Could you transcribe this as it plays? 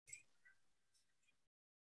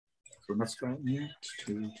Let's try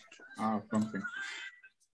something.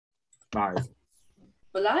 Live.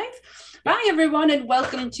 We're live. Hi, everyone, and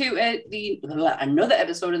welcome to another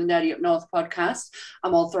episode of the Nerdy Up North podcast.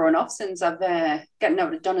 I'm all thrown off since I've getting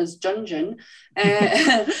out of Donna's dungeon. So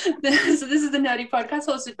this is the Nerdy podcast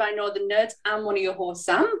hosted by Northern Nerds. I'm one of your hosts,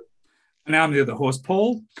 Sam. And I'm the other host,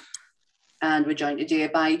 Paul. And we're joined today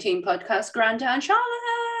by Team Podcast Grant and Charlotte.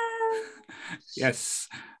 Yes.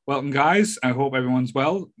 Welcome, guys. I hope everyone's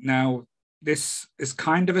well. Now, this is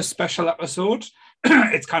kind of a special episode.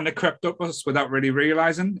 It's kind of crept up us without really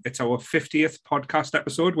realizing. It's our 50th podcast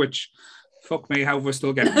episode, which, fuck me, how we're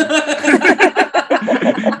still getting there.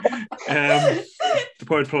 To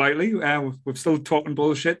put it politely, we're still talking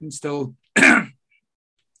bullshit and still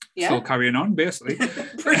carrying on, basically.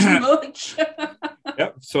 Pretty much.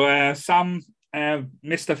 Yep. So Sam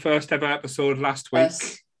missed the first ever episode last week.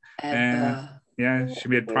 She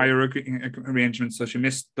made prior arrangements, so she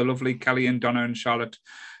missed the lovely Kelly and Donna and Charlotte.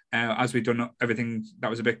 As we'd done everything that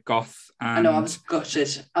was a bit goth. And... I know, I was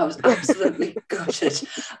gutted. I was absolutely gutted.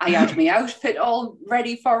 I had my outfit all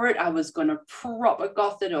ready for it. I was going to proper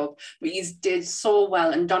goth it up. But you did so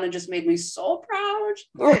well, and Donna just made me so proud.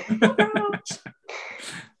 So proud.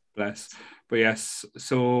 Bless. But yes,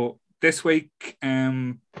 so this week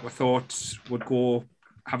we thought we'd go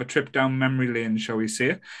have a trip down memory lane, shall we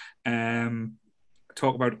say.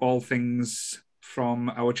 Talk about all things from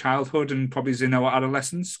our childhood and probably in our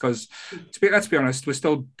adolescence, because let's be honest, we're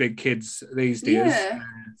still big kids these days,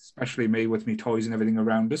 especially me with me toys and everything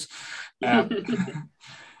around us. But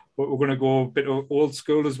we're going to go a bit old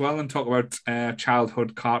school as well and talk about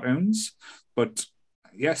childhood cartoons. But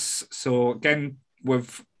yes, so again,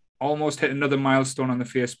 we've almost hit another milestone on the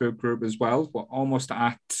Facebook group as well. We're almost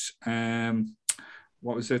at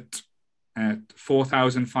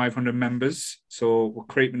 4,500 members, so we're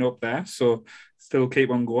creeping up there, so still keep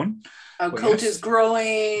on going. Our cult is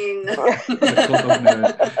growing.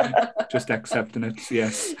 Just accepting it,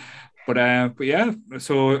 yes. But yeah,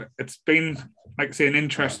 so it's been, like I say, an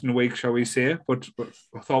interesting week, shall we say, but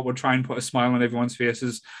I thought we'd try and put a smile on everyone's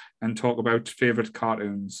faces and talk about favourite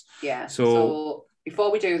cartoons. Yeah, so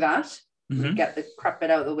before we do that, we'll get the crap bit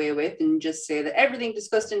out of the way with and just say that everything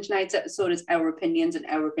discussed in tonight's episode is our opinions and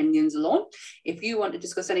our opinions alone. If you want to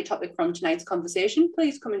discuss any topic from tonight's conversation,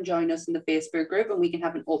 please come and join us in the Facebook group and we can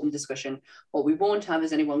have an open discussion. What we won't have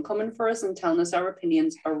is anyone coming for us and telling us our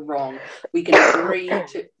opinions are wrong. We can agree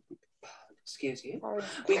to... Excuse you.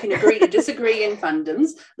 We can agree to disagree in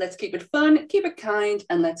fandoms. Let's keep it fun, keep it kind,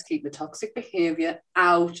 and let's keep the toxic behaviour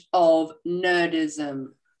out of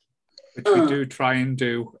nerdism. Which we do try and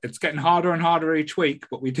do. It's getting harder and harder each week,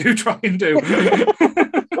 but we do try and do.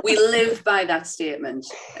 We live by that statement,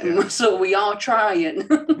 so we are trying.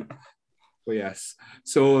 Well, yes.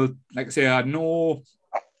 So, like I say, I know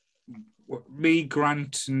me,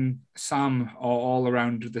 Grant, and Sam are all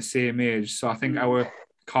around the same age, so I think our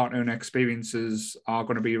cartoon experiences are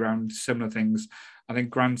going to be around similar things. I think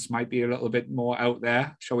Grant's might be a little bit more out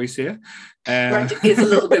there, shall we say? Grant is a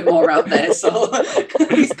little bit more out there, so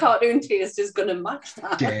his cartoon taste is going to match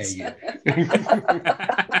that. Dare you.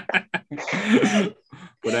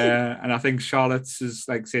 But and I think Charlotte's is,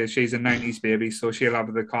 like, say, she's a 90s baby, so she'll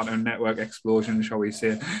have the Cartoon Network explosion, shall we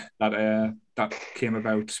say, that came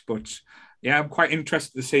about. But yeah, I'm quite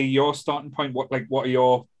interested to see your starting point. What are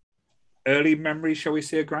your early memories, shall we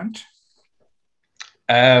say, Grant?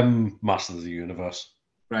 Masters of the Universe.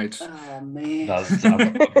 Right. Oh, man.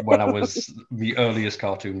 When I was, the earliest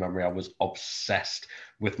cartoon memory, I was obsessed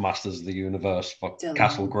with Masters of the Universe for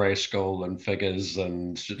Castle Grayskull and figures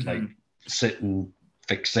and just like sitting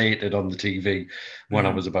fixated on the TV when I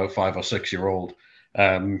was about 5 or 6 year old.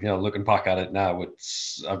 Looking back at it now,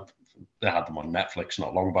 they had them on Netflix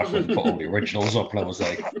not long back when they put all the originals up, and I was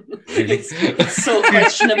like, really? It's so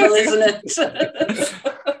questionable, isn't it?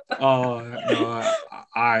 Oh, no,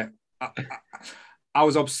 I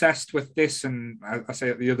was obsessed with this, and I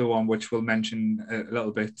say the other one, which we'll mention a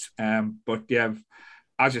little bit. But yeah,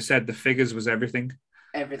 as you said, the figures was everything.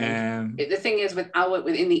 Everything. The thing is,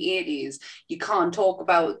 within the 80s, you can't talk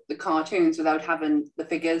about the cartoons without having the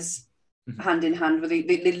figures hand in hand with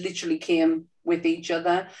they literally came with each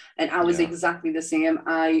other, and I was exactly the same.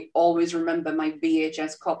 I always remember my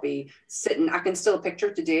VHS copy sitting, I can still picture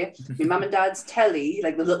it today, my mum and dad's telly,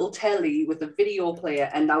 like the little telly with the video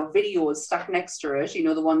player, and our videos stuck next to it,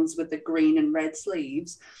 the ones with the green and red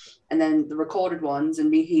sleeves, and then the recorded ones,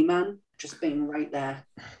 and me He-Man just being right there,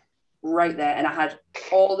 and I had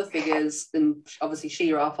all the figures, and obviously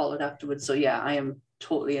She-Ra followed afterwards. So yeah, I am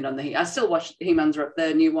totally in on I still watch He-Man's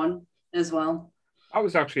the new one as well. That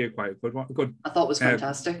was actually quite a good one. Good. I thought it was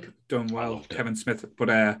fantastic. Done well, Kevin Smith.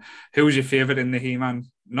 But who was your favourite in the He-Man?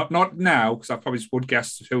 Not now, because I probably would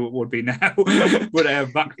guess who it would be now.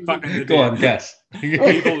 But back in the day. Go on, guess.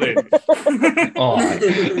 Evil Lynn.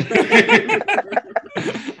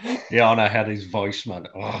 Yeah, and I had his voice, man.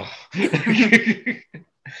 Oh,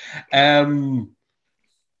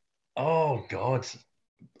 oh God.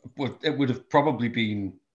 It would have probably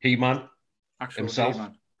been He-Man himself.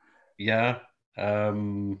 He-Man. Yeah.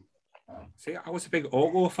 See, I was a big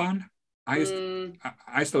Orgo fan. I used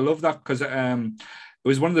to love that because it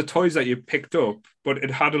was one of the toys that you picked up, but it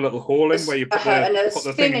had a little hole in where you put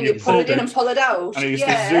the thing and you pull it in and pull it out. And it used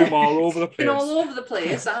to zoom all over the place. All over the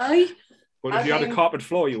place, aye. But if you had a carpet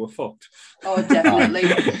floor, you were fucked. Oh, definitely.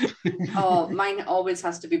 Mine always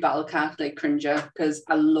has to be Battle Cat, like Cringer, because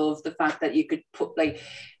I love the fact that you could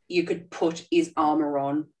put his armor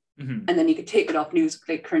on. Mm-hmm. And then you could take it off and he was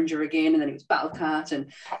like Cringer again, and then he was Battle Cat,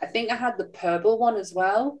 and I think I had the purple one as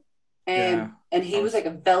well. And he was like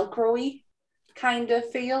a Velcro-y kind of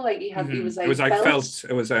feel, like he was like, it was like felt.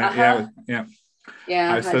 It was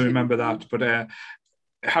yeah. I still remember that, but it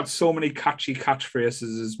had so many catchy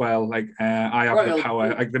catchphrases as well. Like I have the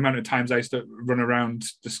power. Like the amount of times I used to run around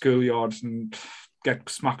the schoolyard and get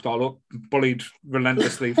smacked all up, bullied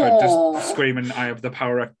relentlessly for just screaming "I have the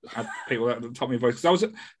power" at people at the top of my voice. Because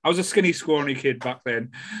I was a skinny, scrawny kid back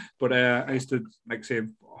then, but I used to like say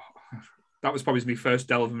that was probably my first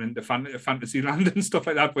delving into fantasy land and stuff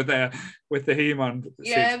like that with the He-Man.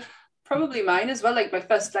 Yeah, probably mine as well. Like my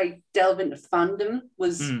first delve into fandom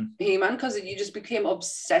was He-Man, because you just became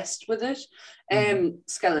obsessed with it.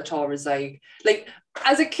 Skeletor is like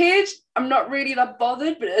as a kid, I'm not really that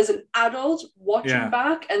bothered, but as an adult watching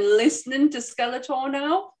back and listening to Skeletor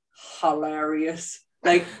now, hilarious.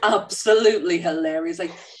 Like absolutely hilarious.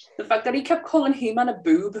 Like the fact that he kept calling He-Man a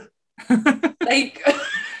boob. Like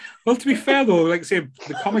well, to be fair though, like say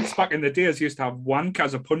the comics back in the days used to have wank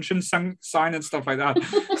as a punching sign and stuff like that.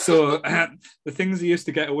 So the things he used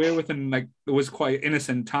to get away with, and like it was quite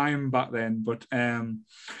innocent time back then. But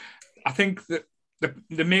I think that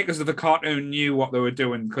the makers of the cartoon knew what they were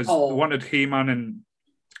doing, because they wanted He-Man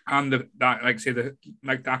and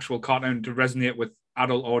the actual cartoon to resonate with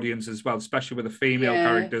adult audience as well, especially with the female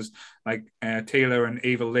characters like Taylor and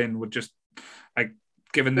Evil Lynn would just like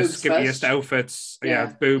given the skippiest outfits,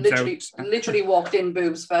 boobs literally walked in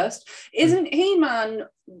boobs first. Isn't He-Man?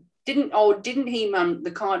 Didn't He-Man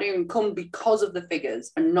the cartoon come because of the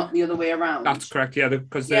figures and not the other way around? That's correct. Yeah,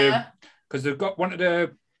 because they've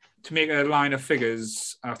wanted to make a line of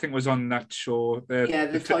figures. I think it was on that show.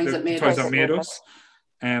 The Toys That Made Us.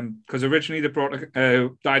 Because originally they brought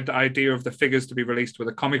the idea of the figures to be released with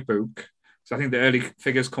a comic book. So I think the early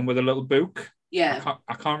figures come with a little book. Yeah,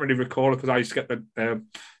 I can't really recall it because I used to get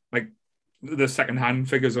the second-hand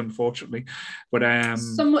figures, unfortunately. But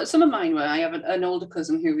some of mine were. I have an older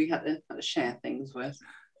cousin who we had to share things with.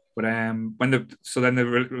 But then they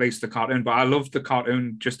released the cartoon. But I loved the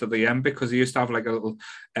cartoon just at the end because he used to have like a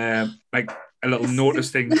little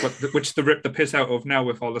notice thing, which they rip the piss out of now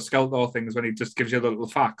with all the Skeletor things when he just gives you little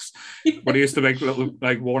facts. But he used to make little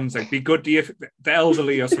warnings like "Be good to the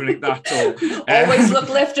elderly" or something like that. Or, always look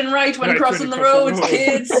left and right when crossing the roads,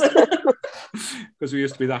 kids. Because we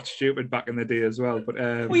used to be that stupid back in the day as well.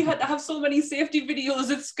 But we had to have so many safety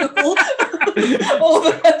videos at school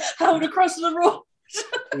over how to cross the road.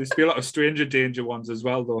 There used to be a lot of stranger danger ones as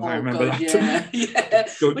well, though. I remember that. Yeah.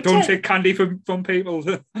 Don't take candy from people.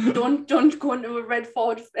 Don't go into a red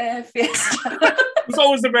Ford Fiesta. There's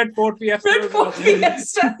always the red Ford Fiesta. Red Ford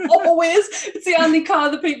Fiesta, always. It's the only car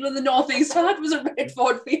the people in the Northeast had was a red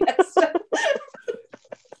Ford Fiesta.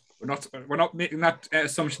 We're not making that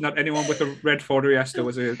assumption that anyone with a red Ford Fiesta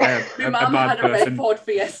was a bad person. My mum had a red Ford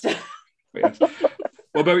Fiesta. Yes.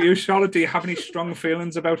 What about you, Charlotte? Do you have any strong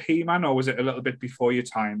feelings about He-Man, or was it a little bit before your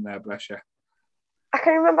time there, bless you? I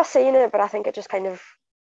can remember seeing it, but I think it just I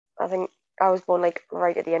think I was born like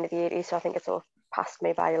right at the end of the 80s, so I think it sort of passed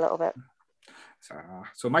me by a little bit. So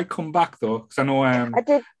it might come back though, because I know I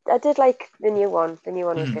did like the new one. The new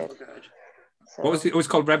one was good. So. What was it? It was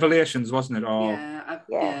called Revelations, wasn't it? Or...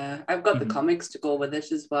 I've got the comics to go with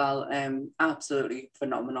it as well. Absolutely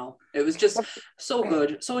phenomenal. It was just so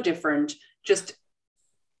good, so different.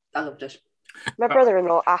 I loved it. My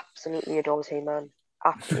brother-in-law absolutely adores He-Man.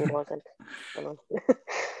 Absolutely adores him.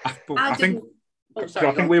 I think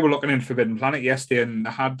we were looking in Forbidden Planet yesterday, and they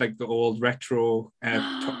had like the old retro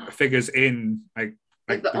figures in like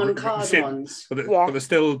the on-card ones. But they're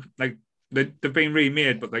still like they've been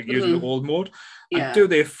remade, but like using the old mode. Yeah. And do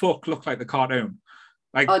they look like the cartoon?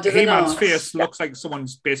 Like He-Man's face looks like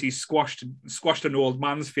someone's basically squashed an old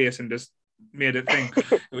man's face and just made it think.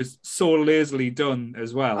 It was so lazily done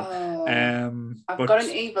as well. I've got an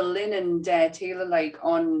Eva Lynn and Taylor like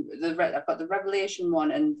on I've got the Revelation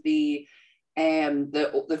one and the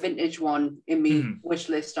vintage one in my wish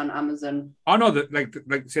list on Amazon. I know that like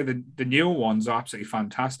say the new ones are absolutely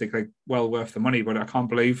fantastic, like well worth the money, but I can't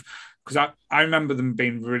believe, because I remember them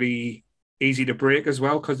being really easy to break as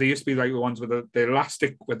well, because they used to be like the ones with the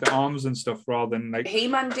elastic with the arms and stuff, rather than like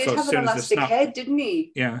He-Man did have an elastic head, didn't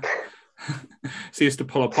he? Yeah. So he used to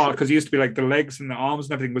pull apart, because he used to be like the legs and the arms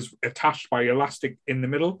and everything was attached by elastic in the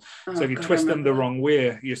middle. So if you twist them the wrong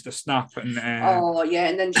way, he used to snap. And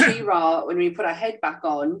and then She-Ra, when we put her head back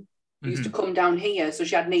on, used to come down here, so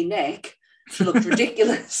she had no neck. She looked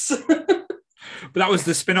ridiculous. But that was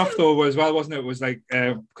the spin-off though as well, wasn't it? It was like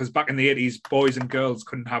because back in the 80s, boys and girls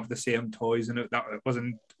couldn't have the same toys, and that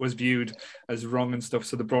was viewed as wrong and stuff.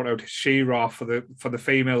 So they brought out She-Ra for the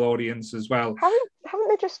female audience as well. Haven't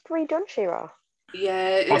they just redone She-Ra?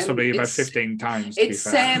 Yeah, possibly about 15 times. It's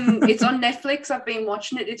it's on Netflix. I've been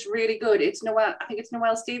watching it. It's really good. I think it's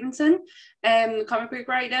Noelle Stevenson, the comic book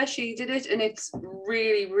writer. She did it, and it's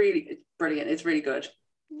really, really brilliant. It's really good.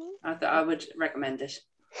 I would recommend it.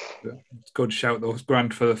 It's good shout though. It's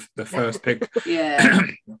grand for the first pick. Yeah.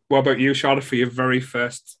 What about you, Charlotte, for your very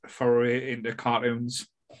first foray into cartoons?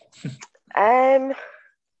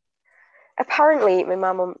 Apparently, my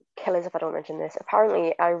mum will kill us if I don't mention this.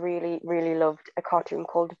 Apparently, I really, really loved a cartoon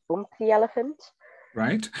called Bump the Elephant.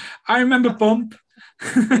 Right. I remember Bump.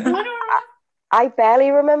 I barely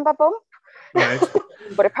remember Bump. Right.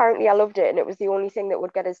 But apparently I loved it, and it was the only thing that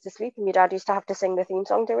would get us to sleep, and my dad used to have to sing the theme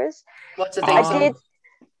song to us. What's the theme song?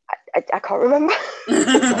 I can't remember.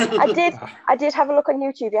 I did have a look on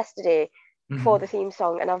YouTube yesterday for the theme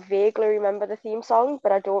song, and I vaguely remember the theme song,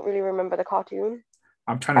 but I don't really remember the cartoon.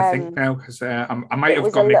 I'm trying to think now, because I might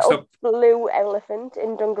have got mixed up. Blue elephant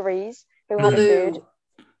in dungarees who had a bird.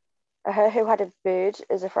 Who had a bird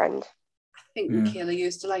as a friend. I think Michaela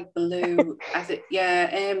used to like Baloo.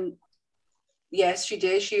 Yes, she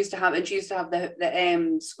did. She used to have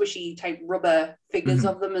the squishy type rubber figures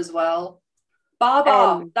of them as well.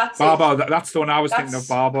 Baba, that's the one I was thinking of.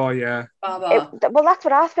 Baba, yeah. Baba. Well, that's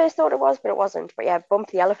what I first thought it was, but it wasn't. But yeah, Bump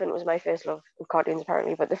the Elephant was my first love of cartoons,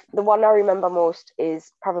 apparently. But the one I remember most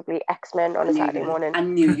is probably X-Men on a Saturday morning. I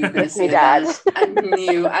knew you were going to say that. I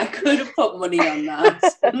knew. I could have put money on that.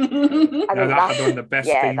 That had one of the best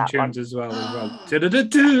theme tunes as well.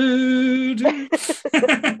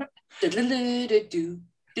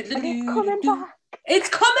 It's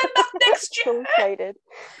coming back next year. So excited.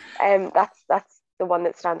 That's the one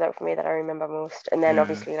that stands out for me that I remember most. And then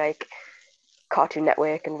obviously like Cartoon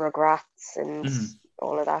Network and Rugrats and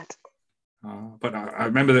all of that. But I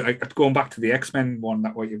remember that going back to the X-Men one,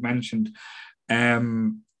 that what you mentioned. I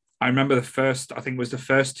remember the first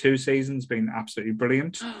 2 seasons being absolutely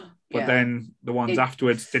brilliant. But then the ones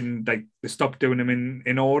afterwards didn't, like, they stopped doing them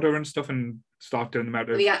in order and stuff and start doing them out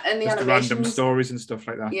of just random stories and stuff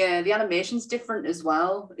like that. Yeah, the animation's different as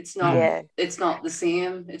well. It's not it's not the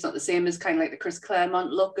same. It's not the same as kind of like the Chris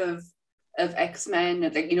Claremont look of X-Men,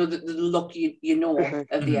 like, you know, the look you know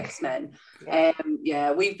of the X-Men.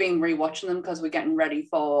 We've been rewatching them because we're getting ready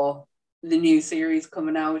for the new series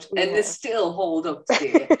coming out, and they still hold up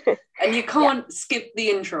today. And you can't skip the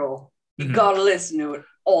intro. You gotta listen to it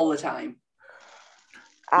all the time.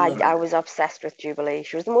 I was obsessed with Jubilee.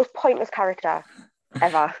 She was the most pointless character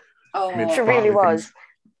ever. Oh, she really was.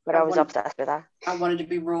 But I was obsessed with her. I wanted to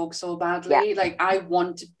be Rogue so badly. Yeah. Like, I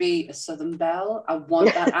want to be a Southern Belle. I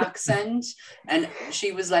want that accent. And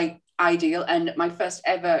she was like ideal. And my first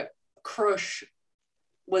ever crush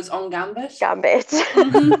was on Gambit.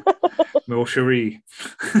 Cherie.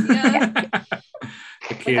 Yeah.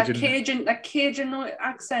 That Cajun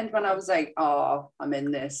accent, when I was like, oh, I'm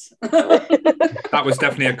in this. That was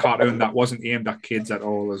definitely a cartoon that wasn't aimed at kids at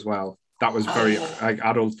all as well. That was very like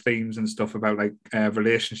adult themes and stuff about like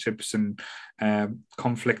relationships and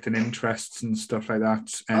conflict and interests and stuff like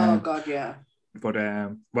that. Oh God, yeah. But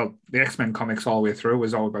well, the X-Men comics all the way through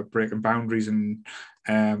was all about breaking boundaries and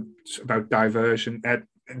about diversion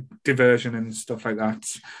and stuff like that,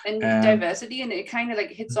 and diversity, and it kind of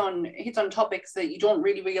like hits on topics that you don't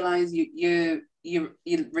really realize you're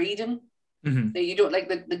reading. That you don't, like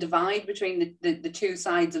the divide between the two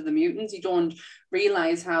sides of the mutants. You don't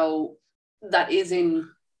realize how that is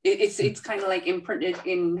it's kind of like imprinted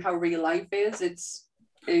in how real life is. It's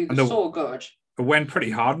so good. It went pretty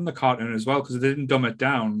hard on the cartoon as well, because it didn't dumb it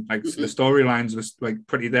down. Like so the storylines was like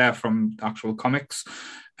pretty there from the actual comics.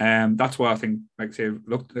 That's why I think, like say,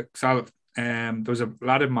 look, there was a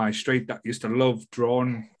lad in my street that used to love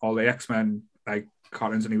drawing all the X-Men like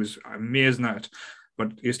cartoons, and he was amazing at it.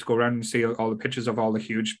 but I used to go around and see all the pictures of all the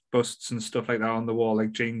huge busts and stuff like that on the wall,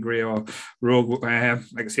 like Jean Grey or Rogue, like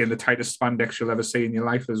I say, in the tightest spandex you'll ever see in your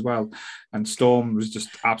life as well. And Storm was just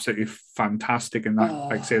absolutely fantastic in that.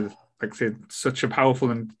 Like I say, such a powerful,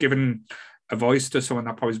 and giving a voice to someone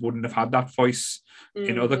that probably wouldn't have had that voice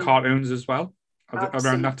in other cartoons as well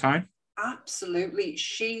around that time. Absolutely.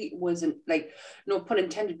 She wasn't, like, no pun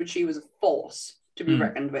intended, but she was a force to be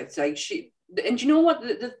reckoned with. Like, and you know what?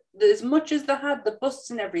 As much as they had the busts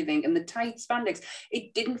and everything and the tight spandex,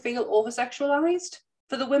 it didn't feel over-sexualized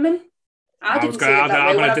for the women. I'm going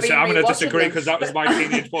to disagree because that was my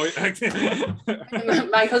teenage boy.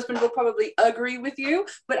 My husband will probably agree with you,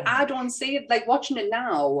 but I don't see it, like, watching it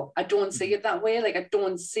now, I don't see it that way. Like, I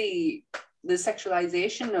don't see the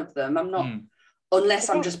sexualization of them. I'm not, unless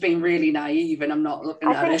I'm just being really naive and I'm not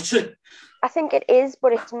looking at it. I think it is,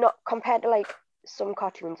 but it's not, compared to like some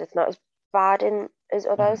cartoons, it's not as bad as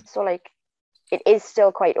others. So like, it is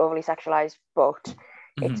still quite overly sexualized, but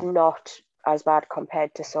it's not as bad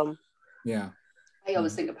compared to some. Yeah. I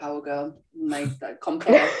always think of Power Girl, like that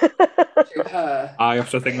compared to her. I have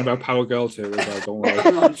to think about Power Girl too, as well, don't worry.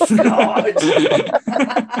 Oh, God.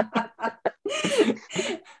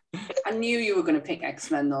 I knew you were going to pick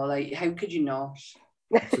X-Men though, like, how could you not?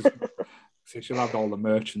 She'll have all the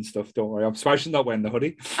merch and stuff, don't worry. I'm surprised she's not wearing the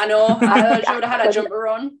hoodie. I know, I should have had a jumper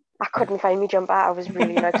on. I couldn't find my jumper. I was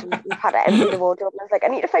really like, we've had to empty the wardrobe. And I was like, I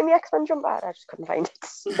need to find my X-Men jumper. And I just couldn't find it.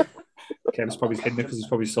 Kev's probably hidden it because he's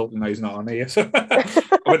probably sulking that he's not on here. So,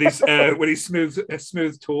 with his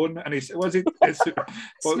smooth tone, and he's smooth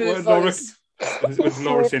voice. With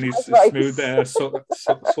Laura saying his smooth,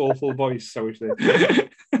 soulful voice. So we say.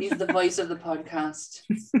 He's the voice of the podcast.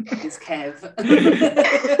 He's Kev.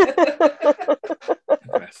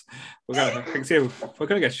 We're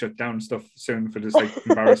gonna get shut down stuff soon for just like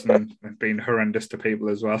embarrassing and being horrendous to people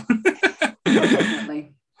as well.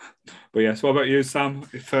 Definitely. But yes, what about you, Sam?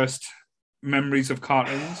 Your first memories of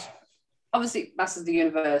cartoons? Obviously, Masters of the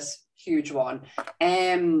Universe, huge one.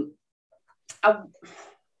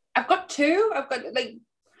 I've got two.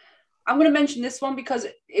 I'm going to mention this one because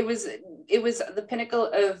it was the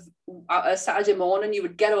pinnacle of a Saturday morning. You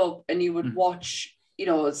would get up and you would watch,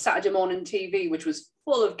 Saturday morning TV, which was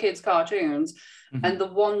full of kids' cartoons. And the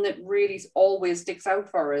one that really always sticks out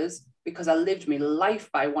for us, because I lived my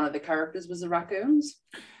life by one of the characters, was the raccoons.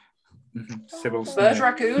 Bert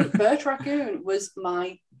Raccoon was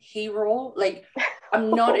my hero. Like, I'm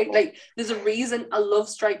not like, there's a reason I love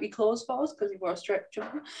stripy clothes for us, because he wore a striped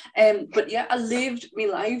jumper. But yeah, I lived my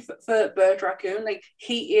life for Bert Raccoon. Like,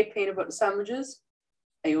 he ate peanut butter sandwiches.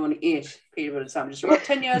 I only ate peanut butter sandwiches for about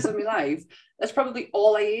 10 years of my life. That's probably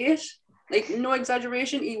all I ate. Like, no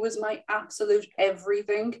exaggeration, he was my absolute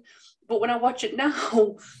everything. But when I watch it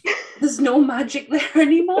now, there's no magic there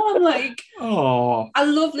anymore. I'm like, I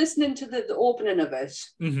love listening to the opening of it.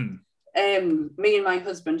 Me and my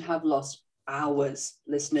husband have lost hours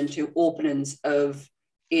listening to openings of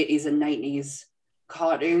 80s and 90s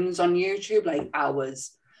cartoons on YouTube, like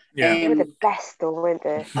hours. Yeah. They were the best though, weren't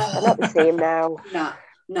they? They're not the same now.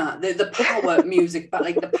 Nah, the power music, but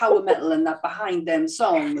like the power metal and that behind them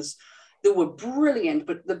songs, they were brilliant.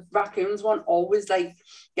 But the raccoons one always like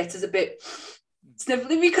gets us a bit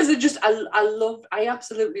sniffly, because it just I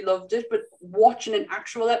absolutely loved it. But watching an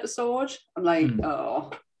actual episode, I'm like,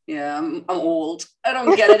 oh yeah, I'm old. I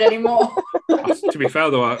don't get it anymore. To be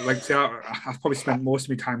fair though, I've probably spent most of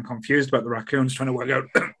my time confused about the raccoons, trying to work out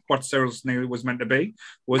what Cyril's name was meant to be.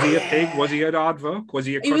 Was he a pig? Was he an aardvark? Was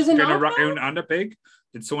he a cross between a raccoon and a pig?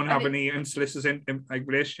 Did someone have any unsolicited like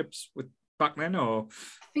relationships with back then, or?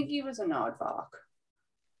 I think he was an aardvark.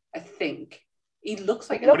 I think he looks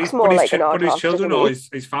like. But his children or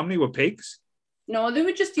his family were pigs. No, they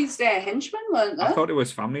were just his henchmen, weren't they? I thought it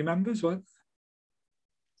was family members, weren't?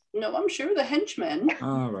 No, I'm sure the henchmen.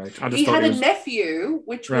 Oh, right. He had a nephew,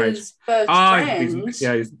 which was Bert's friend.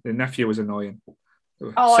 His nephew was annoying.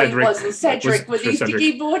 Oh, Cedric. He wasn't. Cedric with his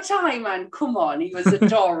sticky bow tie, man. Come on, he was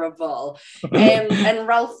adorable. And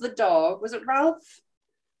Ralph the dog. Was it Ralph?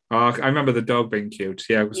 Oh, I remember the dog being cute.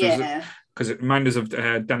 Yeah. Because it reminds us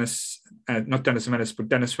of Dennis, not Dennis the Menace, but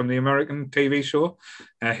Dennis from the American TV show.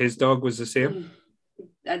 His dog was the same.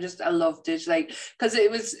 I loved it. Like, because it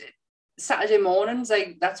was Saturday mornings,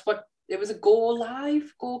 like that's what it was, a go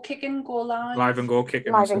kicking. Live and go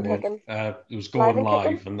kicking. It was going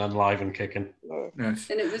live and then live and kicking. Yes.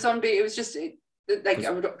 And it was on. It was just like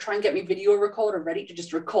I would try and get my video recorder ready to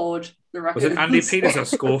just record the record. Was it Andy Peters or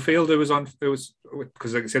Schofield who was on? It was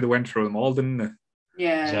because like I said, they went through them all, didn't they?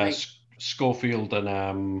 Yeah. Schofield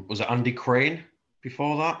and was it Andy Crane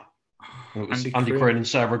before that? It was Andy Crane and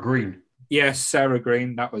Sarah Green. Yes, Sarah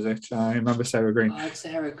Green, that was it. I remember Sarah Green. Oh,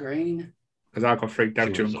 Sarah Green. Because I got freaked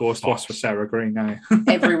out during Ghost Wars for Sarah Green.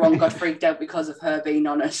 Everyone got freaked out because of her being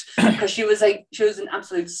on it. Because she was an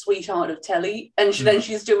absolute sweetheart of telly, and then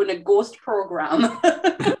she's doing a ghost program.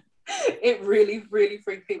 It really, really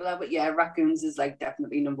freaked people out. But yeah, Raccoons is like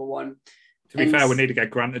definitely number one. To be fair, we need to get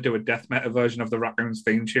Grant to do a death metal version of the Raccoons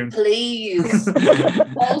theme tune. Please.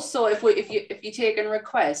 Also, if you're taking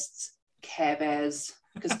requests, Care Bears.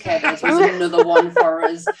 Because Care Bears was another one for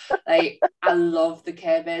us. Like, I love the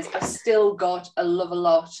Care Bears. I've still got a Love a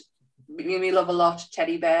Lot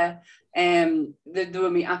teddy bear. They were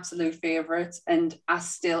my absolute favourites. And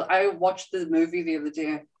I watched the movie the other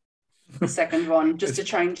day, the second one, just to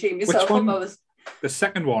try and cheer myself up. The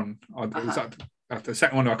second one? Or was that the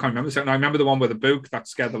second one? I can't remember. I remember the one with the book that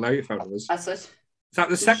scared the life out of us. That's it. Is that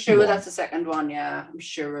the second one? Sure, that's the second one, yeah. I'm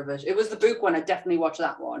sure of it. It was the book one. I definitely watched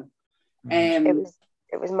that one.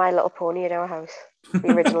 It was My Little Pony at our house.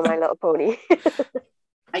 The original My Little Pony.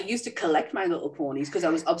 I used to collect My Little Ponies because I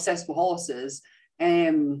was obsessed with horses.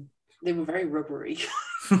 They were very rubbery.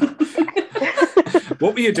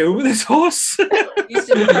 What were you doing with this horse? You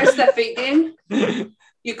used to press their feet in.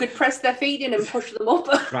 You could press their feet in and push them up.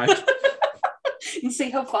 Right. And see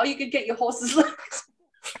how far you could get your horse's legs.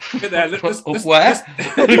 Where?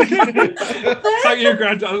 Thank you,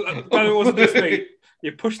 Grant. It wasn't this feet.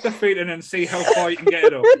 You push the feet in and see how far you can get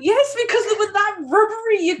it up. Yes, because it was that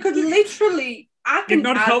rubbery. You could literally. You're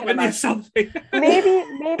not helping yourself.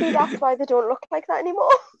 Maybe that's why they don't look like that anymore.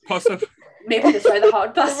 Possibly. Maybe that's why the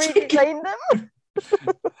hard plastic. They redesigned them.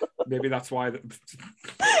 Maybe that's why. I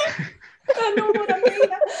know what I mean.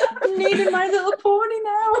 I'm needing My Little Pony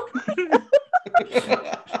now.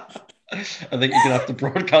 I think you're gonna have to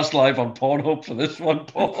broadcast live on Pornhub for this one,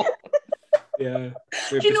 Paul. Yeah.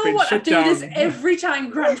 Do you know what? I do this every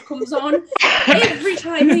time Grant comes on. Every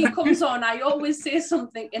time he comes on, I always say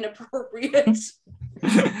something inappropriate.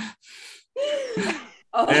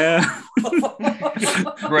 I'll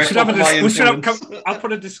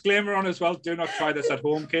put a disclaimer on as well. Do not try this at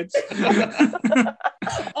home, kids.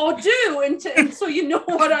 Or do, and so you know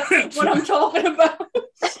what I'm talking about.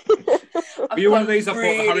 Are you one of these? I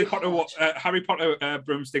thought Harry Potter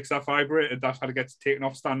broomsticks that vibrated that had to get taken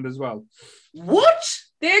off stand as well. What?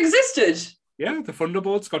 They existed? Yeah, the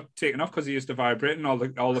Thunderbolts got taken off because they used to vibrate, and all the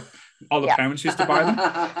parents used to buy them.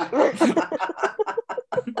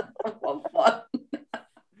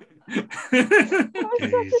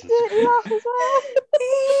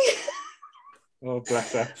 Oh,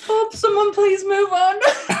 bless her. Oh, someone please move on.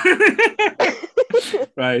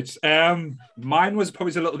 Right. Mine was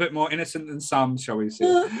probably a little bit more innocent than Sam's, shall we say.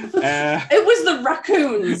 It was the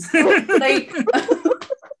Raccoons.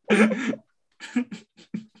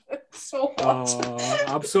 So hot. Oh,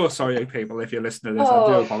 I'm so sorry, people, if you listen to this. I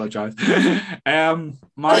do apologise. Mine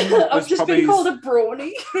was I've just been called a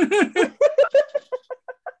brony.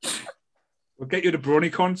 We'll get you to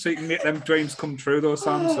BronyCon so you can make them dreams come true, though,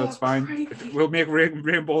 Sam. So it's fine. Creepy. We'll make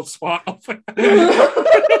Rainbow swat off it.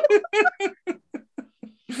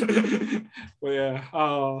 Well, yeah.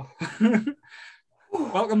 Oh.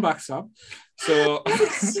 Welcome back, Sam. So,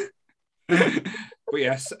 but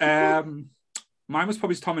yes, mine was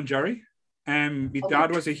probably Tom and Jerry. My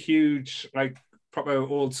dad was a huge, proper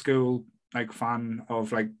old school fan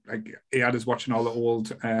of he had us watching all the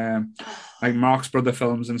old Marx Brother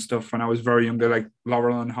films and stuff when I was very younger, like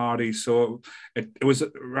Laurel and Hardy. So it was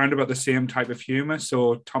around about the same type of humor.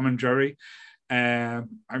 So Tom and Jerry. I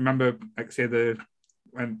remember because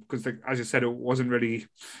as you said, it wasn't really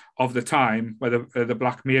of the time where the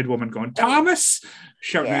black maid woman going Thomas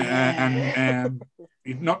shouting, and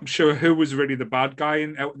you're not sure who was really the bad guy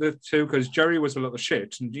out of the two, because Jerry was a little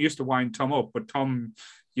shit and used to wind Tom up, but Tom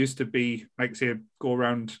used to be go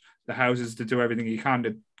around the houses to do everything he can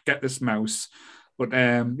to get this mouse. But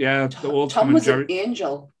the old Tom was an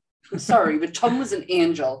angel. I'm sorry, but Tom was an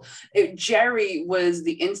angel. Jerry was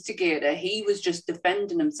the instigator. He was just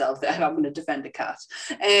defending himself. I'm going to defend a cat.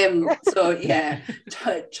 So yeah,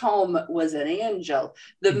 Tom was an angel.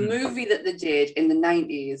 The movie that they did in the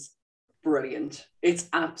 90s, brilliant. It's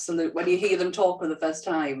absolute. When you hear them talk for the first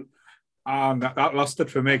time. That lost it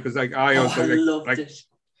for me because I loved it.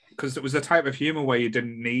 Because it was a type of humor where you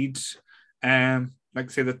didn't need, say that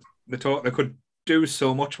they could do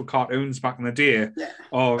so much with cartoons back in the day,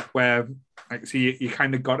 or where you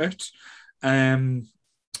kind of got it.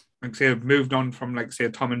 like say, I've moved on from like say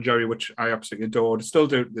Tom and Jerry, which I absolutely adored. Still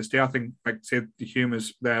do to this day. I think like say the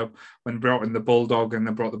humour's there when they brought in the bulldog and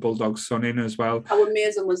they brought the bulldog's son in as well. How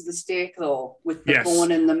amazing was the steak though, with the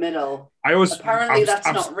bone in the middle? Apparently that's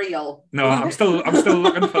not real. No, I'm still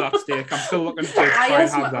looking for that steak. I'm still looking to try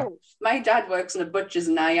and have that. My dad works in a butcher's,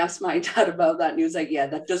 and I asked my dad about that, and he was like, "Yeah,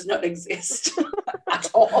 that does not exist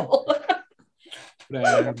at all."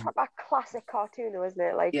 A proper classic cartoon, though, isn't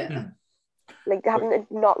it? Like, yeah. Like they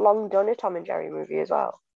haven't not long done a Tom and Jerry movie as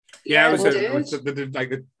well. Yeah, it was like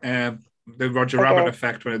the Roger Rabbit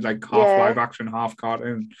effect, when it's like half live action, half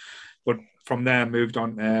cartoon. But from there, moved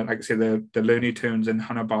on, like I say, the Looney Tunes and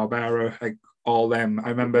Hanna-Barbera, like all them. I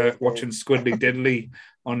remember watching Squiddly Diddly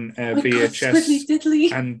on VHS. Squiddly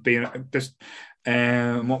Diddly. And being just,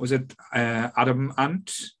 what was it? Adam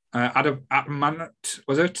Ant,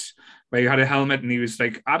 was it? Where you had a helmet and he was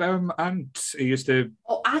like Adam Ant. He used to.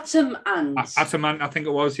 Oh, Atom Ant. Atom Ant, I think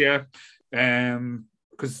it was, yeah.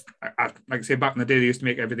 Because, like I say, back in the day, they used to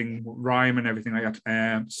make everything rhyme and everything like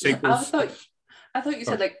that. Sequels. I thought you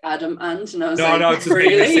said like Adam Ant, and I was no, it's just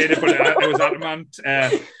really? It, but it was Adam Ant.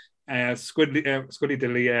 Squiddly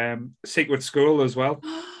Dilly, Secret School as well.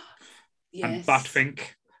 Yes. And Batfink.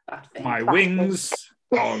 My wings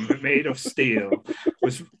are made of steel.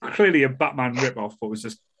 Was clearly a Batman ripoff, but was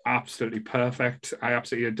just absolutely perfect. I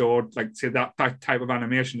absolutely adored, like, say, that type of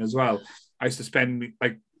animation as well. I used to spend,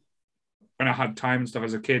 like, when I had time and stuff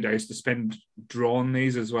as a kid, I used to spend drawing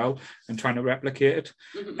these as well and trying to replicate it.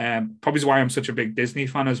 Mm-hmm. Probably is why I'm such a big Disney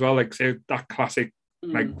fan as well. Like, say, that classic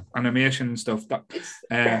like animation and stuff. That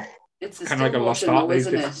it's a kind of like a lost art, art,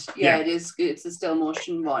 isn't it? Yeah, it is. It's a still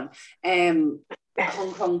motion one. Hong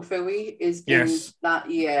Kong Phooey is in that.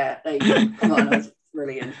 Yeah, like come on, that's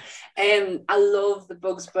brilliant. I love the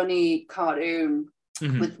Bugs Bunny cartoon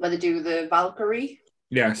with where they do the Valkyrie.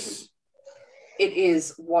 Yes. It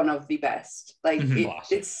is one of the best. Like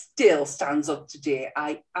it still stands up today.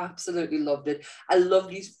 I absolutely loved it. I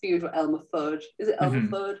loved his feud with Elmer Fudd. Is it Elmer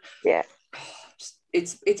Fudd? Yeah.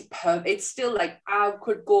 It's perfect. It's still like I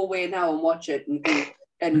could go away now and watch it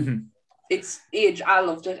and it's age. I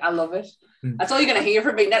loved it. I love it. That's all you're gonna hear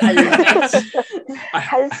from me. I love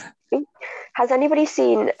it. Has anybody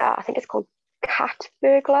seen? I think it's called Cat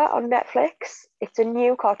Burglar on Netflix. It's a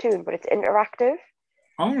new cartoon, but it's interactive.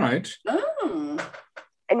 All right. Oh.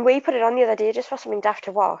 And we put it on the other day just for something daft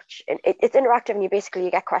to watch. And it's interactive, and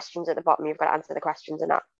you get questions at the bottom. You've got to answer the questions,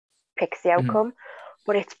 and that picks the outcome.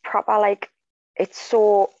 But it's proper, like, it's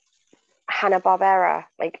so Hanna-Barbera,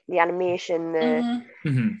 like the animation,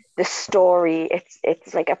 the story.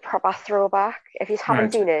 It's like a proper throwback. If you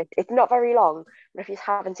haven't seen it, it's not very long. But if you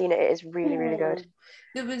haven't seen it, it is really, really good.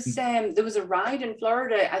 There was a ride in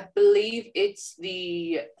Florida. I believe it's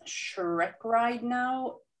the Shrek ride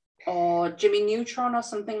now, or Jimmy Neutron or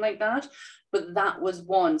something like that. But that was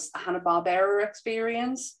once a Hanna-Barbera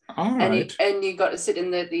experience. All right. And you got to sit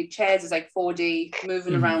in the chairs. It's like 4D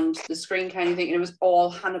moving around the screen kind of thing. And it was all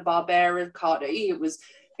Hanna-Barbera cartoon. It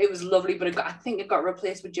was lovely, but I think it got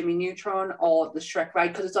replaced with Jimmy Neutron or the Shrek ride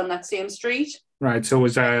because it's on that same street. Right, so it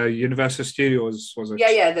was Universal Studios, was it?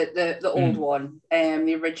 Yeah, the old one,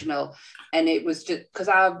 the original, and it was just because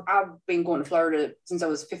I've been going to Florida since I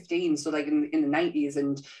was 15, so like in the 90s,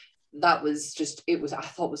 and that was just it was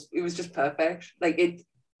just perfect. Like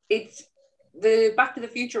it's the Back to the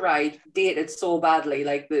Future ride dated so badly,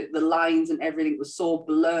 like the lines and everything was so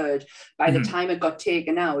blurred by the time it got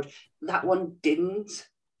taken out. That one didn't.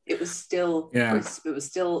 It was still it was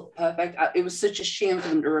still perfect. It was such a shame for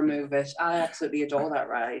them to remove it. I absolutely adore that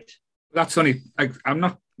ride. That's only like I'm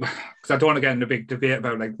not because I don't want to get into a big debate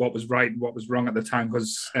about like what was right and what was wrong at the time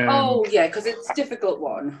because because it's a difficult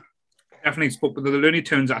one. Definitely spoke with the Looney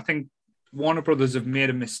Tunes. I think Warner Brothers have made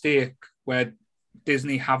a mistake where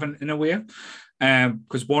Disney haven't in a way,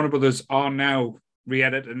 because Warner Brothers are now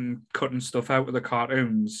re-editing, cutting stuff out of the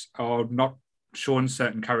cartoons or not showing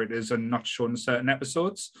certain characters and not showing certain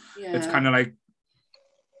episodes. It's kind of like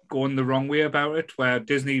going the wrong way about it, where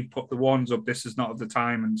Disney put the warns up, this is not of the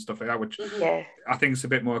time and stuff like that, which I think is a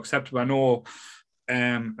bit more acceptable. I know,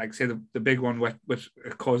 like say the big one which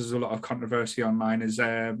causes a lot of controversy online is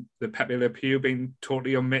the Pepe Le Pew being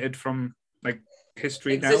totally omitted from like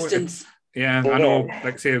history existence. Now. I know,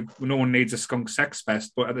 like say no one needs a skunk sex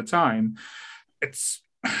fest, but at the time,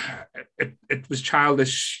 it was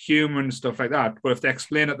childish humor and stuff like that. But if they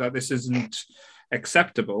explain it that this isn't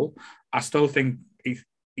acceptable, I still think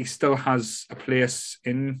he still has a place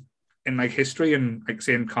in like history and like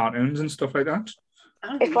saying cartoons and stuff like that.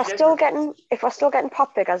 If we're still getting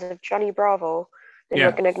pop figures of Johnny Bravo, then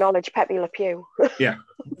we can acknowledge Pepe Le Pew. Yeah,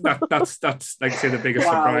 that's like say the biggest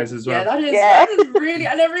surprise as well. Yeah, that is really.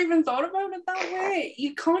 I never even thought about it that way.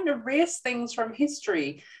 You can't erase things from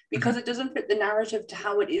history because it doesn't fit the narrative to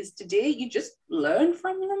how it is today. You just learn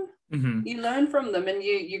from them. You learn from them, and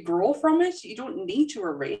you grow from it. You don't need to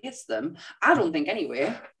erase them. I don't think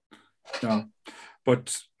anyway. No,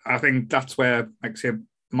 but I think that's where, like, say,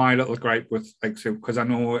 my little gripe with, like, so because I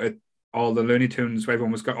know all the Looney Tunes, where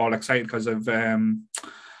everyone was got all excited because of going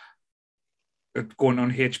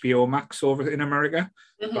on HBO Max over in America,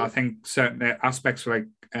 but I think certain aspects like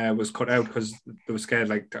was cut out because they were scared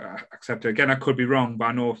to accept it. Again, I could be wrong, but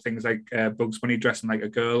I know things like Bugs Bunny dressing like a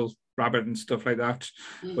girl rabbit and stuff like that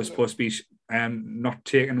was supposed to be not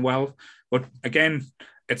taken well. But again,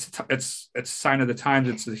 it's a sign of the times.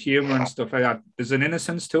 It's the humor and stuff like that. There's an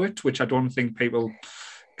innocence to it, which I don't think people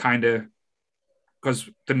kind of, because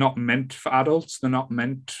they're not meant for adults. They're not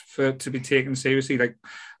meant to be taken seriously. Like,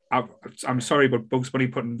 I'm sorry, but Bugs Bunny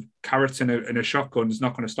putting carrots in a shotgun is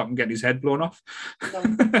not going to stop him getting his head blown off.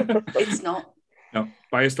 No, it's not. No,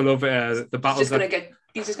 but I used to love the battles.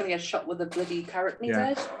 He's just going to get shot with a bloody carrot in his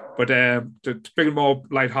head. But to bring it more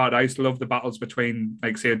lighthearted, I used to love the battles between,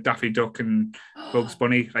 like, say, Daffy Duck and Bugs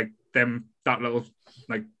Bunny. Like that little,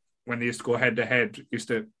 like, when they used to go head to head, used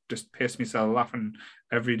to just piss myself laughing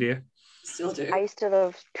every day. Still do. I used to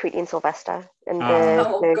love Tweety and Sylvester and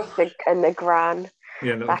the Gran.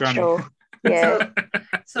 Yeah, little Granny. Show. Yeah.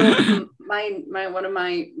 So my one of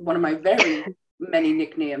my very many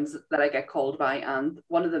nicknames that I get called by, and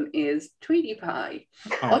one of them is Tweety Pie,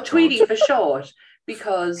 or Tweety for short,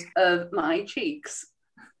 because of my cheeks,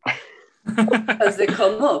 as they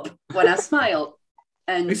come up when I smile.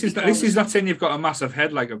 And this is not saying you've got a massive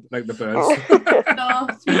head like the birds. No,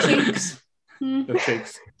 it's my cheeks. The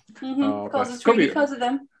cheeks. Because it's Tweety because of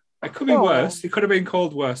them. It could be worse. It could have been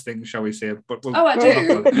called worse things, shall we say? But I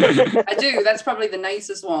do. I do. That's probably the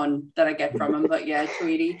nicest one that I get from him. But yeah,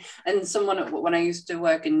 Tweety. And someone, when I used to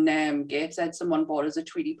work in Gateshead, someone bought us a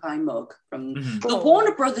Tweety Pie mug from the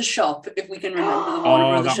Warner Brothers shop, if we can remember the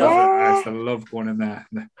Warner Brothers shop. I used to love going in there,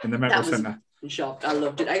 in the Metro Centre. Shop. I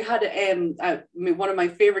loved it. I had one of my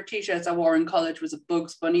favorite t-shirts I wore in college was a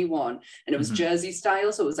Bugs Bunny one, and it was jersey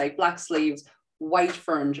style, so it was like black sleeves, white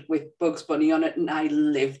front with Bugs Bunny on it, and I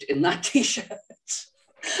lived in that t-shirt.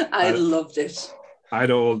 I loved it. I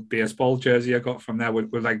had an old baseball jersey I got from there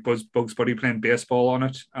with like Bugs Bunny playing baseball on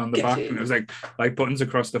it on the back, and it was like buttons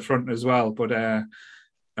across the front as well. But it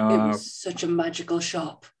was such a magical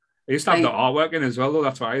shop. I used to have the artwork in as well, though.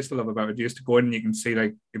 That's what I used to love about it. You used to go in and you can see,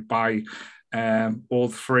 like, you buy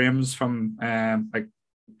old frames from like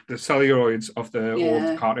the celluloids of the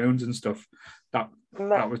old cartoons and stuff. That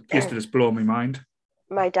used to just blow my mind.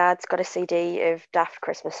 My dad's got a CD of Daft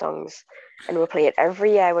Christmas songs, and we'll play it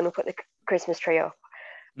every year when we put the Christmas tree up.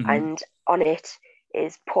 And on it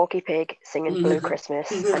is Porky Pig singing Blue Christmas,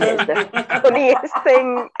 and it's the funniest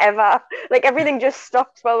thing ever. Like, everything just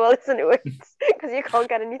stops while we listen to it because you can't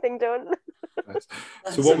get anything done.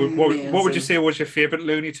 So what would you say was your favourite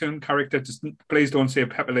Looney Tune character? Just please don't say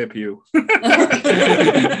Pepe Le Pew.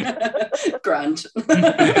 Grant.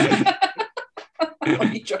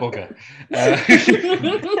 Okay.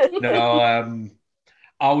 I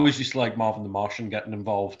always used to like Marvin the Martian getting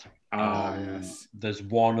involved. Yes. There's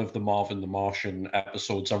one of the Marvin the Martian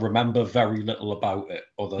episodes. I remember very little about it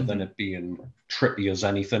other than it being trippy as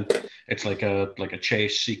anything. It's like a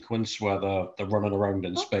chase sequence where they're running around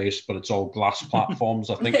in space, but it's all glass platforms.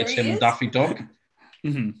 I think it's him and Daffy Duck.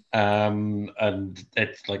 And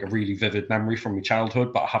it's like a really vivid memory from my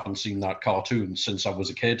childhood, but I haven't seen that cartoon since I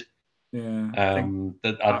was a kid. Yeah.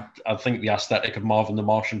 I think the aesthetic of Marvin the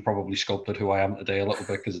Martian probably sculpted who I am today a little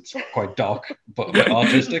bit, because it's quite dark but a bit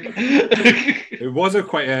artistic. It was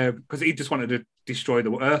because he just wanted to destroy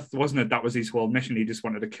the Earth, wasn't it? That was his whole mission. He just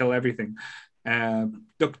wanted to kill everything.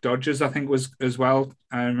 Duck Dodgers, I think, was as well.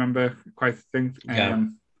 I remember quite a thing.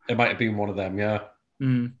 It might have been one of them. Yeah.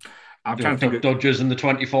 I'm trying to think. Duck Dodgers in the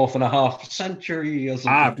 24th and a half century or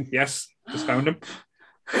something. Yes, just found him.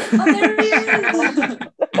 Oh, there he is.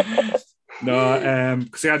 No,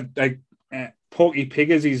 because he had like Porky Pig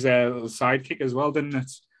as his little sidekick as well, didn't it?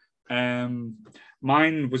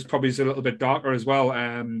 Mine was probably a little bit darker as well.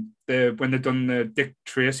 When they done the Dick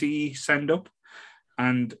Tracy send up,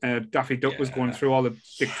 and Daffy Duck was going through all the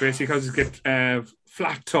Dick Tracy because he get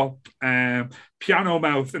flat top, piano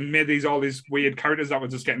mouth, and made all these weird characters that were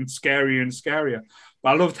just getting scarier and scarier. But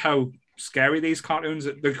I loved how scary these cartoons,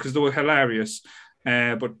 because they were hilarious.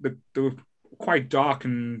 But they were quite dark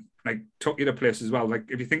and like took you to places as well. Like,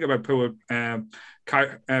 if you think about poor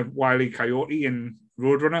Wile E. Coyote and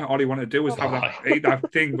Roadrunner, all he wanted to do was have eat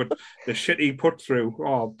that thing, but the shit he put through,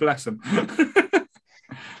 oh, bless him.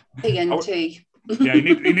 TNT. Yeah,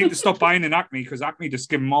 you need to stop buying in Acme because Acme just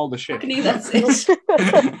give them all the shit. Acme, that's it.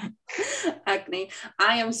 Acme.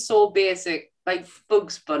 I am so basic. Like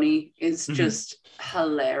Bugs Bunny is just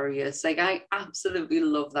hilarious. Like I absolutely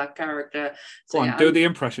love that character. So, Go on, do the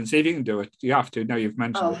impression. See if you can do it. You have to. Now you've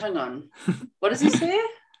mentioned it. Oh, hang on. What does he say?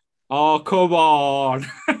 Oh, come on.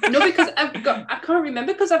 No, because I can't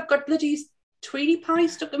remember because I've got bloody Tweety Pie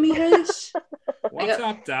stuck in my head. What's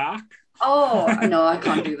that, Dark? Oh, no, I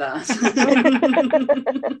can't do that.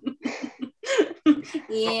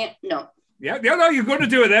 Yeah, no. Yeah, no, you're going to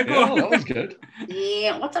do it there. Go on. That was good.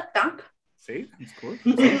 Yeah, what's up, Doc? See, that's good.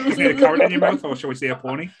 Is there a carrot in your mouth, or shall we say a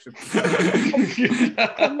pony?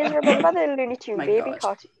 Can you remember the Looney Tune baby God.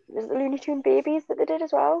 cartoon? Was it the Looney Tune babies that they did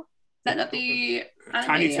as well? Is that not the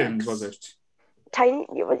Tiny Toons, was it?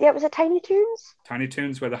 Was it Tiny Toons? Tiny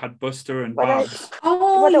Toons, where they had Buster and Where they- Babs.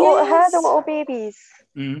 Oh, Were they all her, yes. the little babies?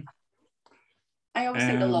 Mm. I always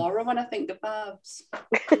think of Laura when I think of Babs.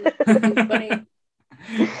 Funny.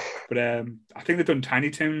 But I think they've done Tiny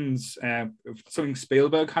Toons. Something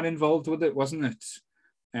Spielberg had involved with it, wasn't it?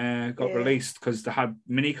 Got released because they had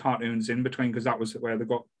mini cartoons in between, because that was where they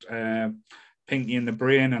got Pinky and the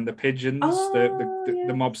Brain and the pigeons,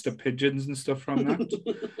 the mobster pigeons and stuff from that.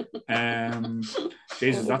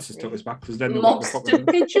 Jesus, that's just took us back, because then Mobster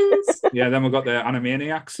pigeons. Yeah, then we got the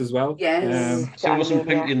Animaniacs as well. Yes. So it wasn't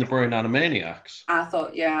Pinky and the Brain Animaniacs. I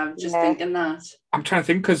thought, I'm just thinking that. I'm trying to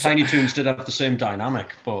think, because Tiny Toons did have the same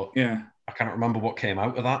dynamic, but yeah, I can't remember what came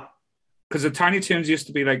out of that. Because the Tiny Toons used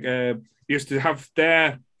to be like used to have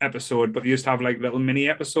their episode, but they used to have like little mini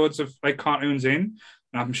episodes of like cartoons in.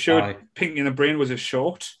 And I'm sure Pinky and the Brain was a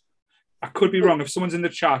short. I could be wrong. If someone's in the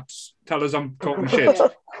chat, tell us I'm talking shit.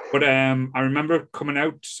 But I remember coming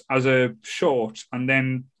out as a short, and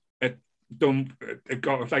then it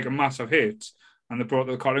got like a massive hit, and they brought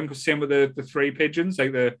the cartoon. Same with the three pigeons,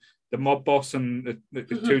 like the mob boss and the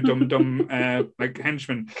two dumb like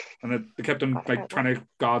henchmen, and they kept on like trying to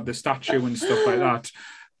guard the statue and stuff like that.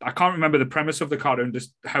 I can't remember the premise of the cartoon,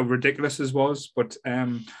 just how ridiculous this was, but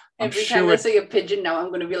every time I see a pigeon now, I'm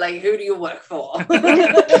going to be like, who do you work for?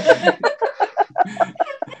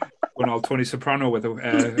 Going all Tony Soprano with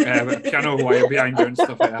a piano wire behind you and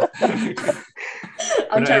stuff like that.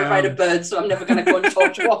 I'm terrified of birds, so I'm never going to go and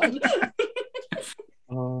touch one.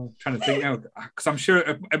 Trying to think now, because I'm sure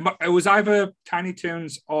it was either Tiny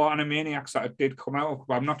Toons or Animaniacs that it did come out,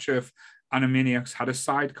 but I'm not sure if Animaniacs had a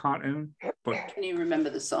side cartoon. But can you remember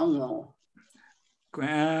the song though?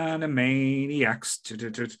 Animaniacs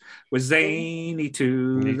was zany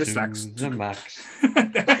to the slacks. Max. We're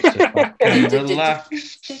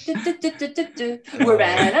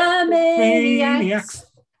Animaniacs.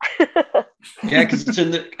 Yeah, because it's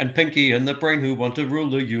in and Pinky and the Brain who want to rule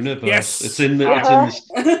the universe. Yes, it's in the.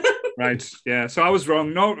 Right. Yeah. So I was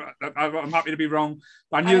wrong. No, I'm happy to be wrong.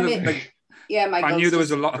 I knew that. I knew there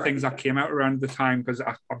was a lot of things that came out around the time, because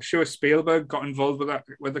I'm sure Spielberg got involved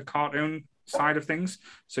with the cartoon side of things.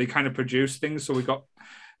 So he kind of produced things. So we got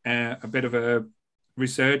a bit of a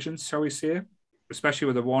resurgence, shall we say, especially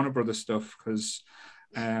with the Warner Brothers stuff, because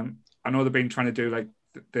I know they've been trying to do like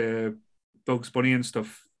the Bugs Bunny and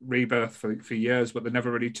stuff rebirth for years, but they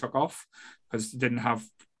never really took off because they didn't have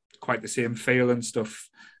quite the same feel and stuff.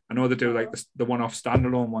 I know they do like the one-off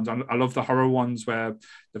standalone ones. I love the horror ones where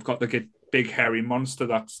they've got the big hairy monster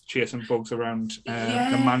that's chasing bugs around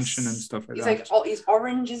the mansion and stuff like that. He's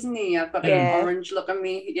orange, isn't he? I've got an orange look on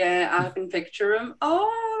me. Yeah, I can picture him.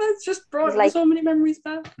 Oh, that's just brought so many memories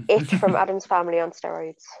back. It from Addams Family on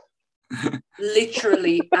steroids.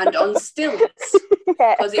 Literally, and on stilts,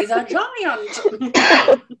 because he's a giant.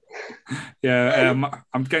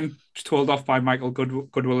 I'm getting told off by Michael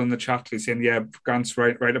Goodwill in the chat. He's saying, Grant's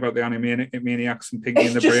right about the Animaniacs and Pinky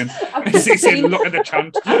and the Brain. He's saying, look at the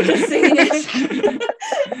chant. I've just seen it.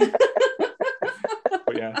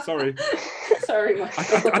 But yeah, sorry. Sorry,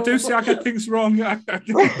 Michael. I do say I get things wrong.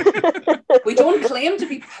 We don't claim to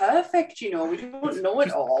be perfect, we don't know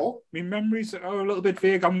it all. My memories are a little bit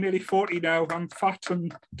vague. I'm nearly 40 now. I'm fat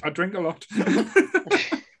and I drink a lot.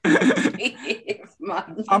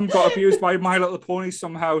 Man. I'm got abused by My Little Pony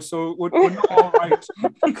somehow, so we're not all right.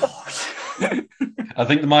 God. I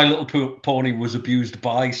think the My Little Pony was abused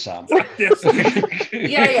by Sam. Yes.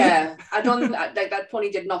 Yeah. I don't like that pony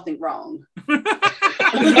did nothing wrong. I'm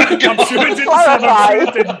sure it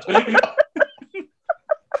didn't.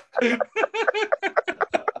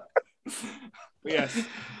 Yes.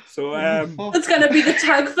 So that's gonna be the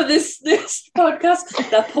tag for this podcast.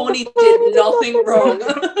 The pony did nothing wrong.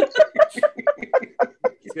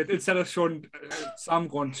 Instead of showing Sam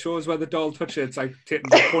going, show us where the doll touched it, it's like taking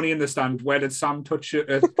the pony in the stand. Where did Sam touch it?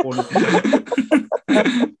 Pony?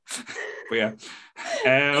 But yeah.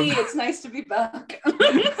 Hey, it's nice to be back.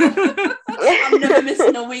 I'm never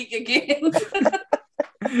missing a week again.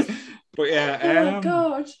 But yeah, oh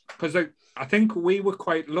God. Because I think we were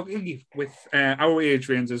quite lucky with our age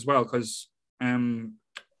range as well, because I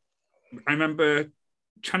remember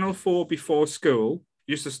Channel 4 before school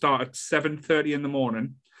used to start at 7:30 in the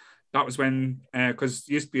morning. That was when, because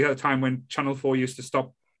used to be a time when Channel 4 used to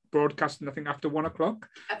stop broadcasting, I think, after 1 o'clock.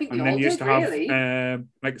 I think and they then all used did, to have, really.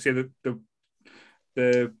 like I say,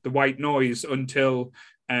 the white noise until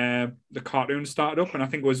the cartoon started up, and I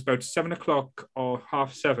think it was about 7 o'clock or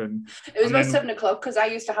 7:30. It was about 7 o'clock, because I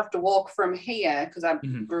used to have to walk from here, because I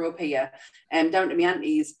grew up here, down to my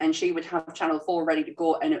auntie's, and she would have Channel 4 ready to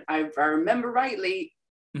go. And if I remember rightly,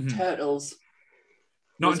 Turtles.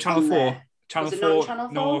 Not on Channel 4. Channel was it 4. Not on Channel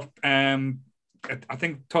 4? No, I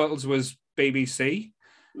think Turtles was BBC.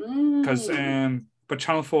 Because but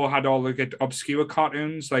Channel 4 had all the obscure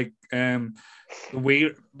cartoons, like the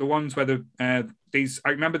ones where I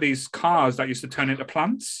remember these cars that used to turn into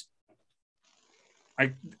plants.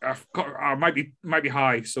 I might be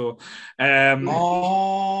high, so I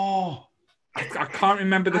can't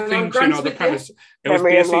remember the theme tune or the premise. It was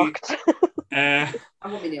basically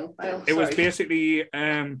it was basically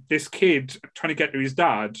this kid trying to get to his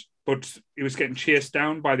dad, but he was getting chased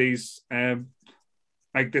down by these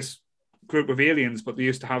like this group of aliens, but they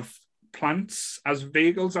used to have plants as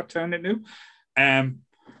vehicles that turned into.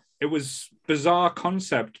 It was bizarre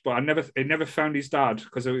concept, but it never found his dad,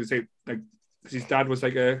 because it was because his dad was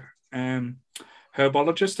like a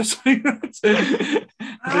herbologist or something.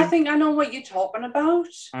 I think I know what you're talking about.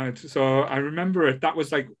 So I remember it. That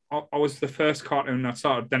was like I was the first cartoon that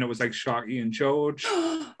started. Then it was like Sharky and George,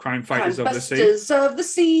 Crime Fighters of the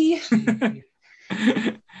Sea.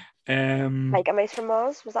 Like A Maze from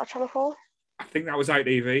Mars, was that Channel 4? I think that was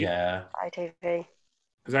ITV. Yeah, ITV.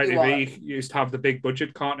 Because ITV used to have the big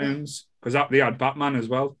budget cartoons, because they had Batman as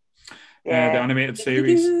well. Yeah. The animated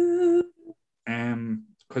series.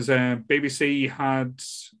 Because BBC had,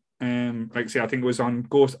 like say, I think it was on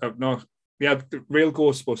they had the real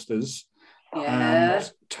Ghostbusters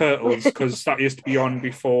and Turtles, because that used to be on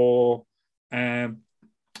before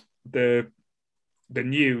the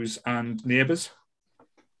news and Neighbours.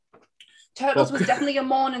 Turtles was definitely a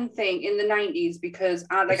morning thing in the 90s, because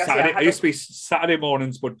it used to be Saturday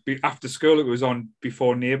mornings, but after school it was on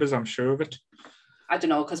before Neighbours, I'm sure of it. I don't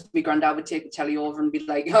know, because my granddad would take the telly over and be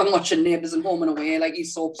like, I'm watching Neighbours and Home and Away, like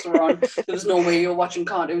these soaps were on. There was no way you're watching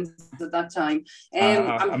cartoons at that time.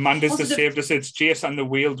 Amanda's just saved us. It's Jace and the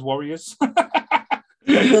Wheeled Warriors.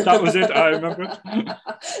 That was it, I remember.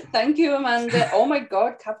 Thank you, Amanda. Oh my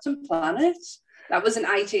God, Captain Planet. That was an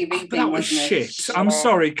ITV thing. That was shit. I'm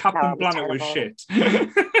sorry, Captain Planet was shit.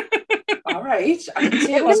 All right. I didn't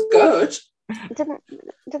say it was good. Didn't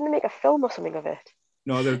they make a film or something of it?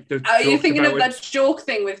 No, are you thinking of that joke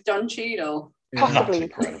thing with Don Cheadle? Yeah, possibly.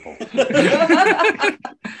 that's incredible.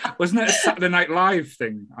 Wasn't it a Saturday Night Live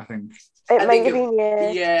thing, I think? It might have been,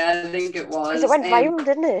 yeah. Yeah, I think it was. Because it went viral,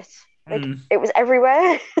 didn't it? Like, it was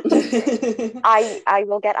everywhere. I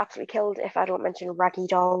will get absolutely killed if I don't mention Raggy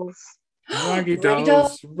Dolls. Raggy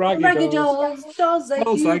dolls, dolls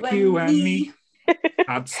like you and me.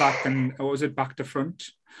 Ad Sack and what was it? Back to Front.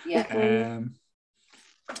 Yeah.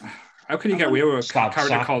 How can you get away with a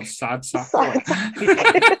character called Sad Sack?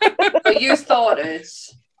 But you thought it.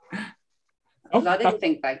 I didn't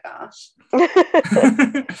think like that.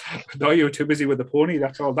 No, you were too busy with the pony.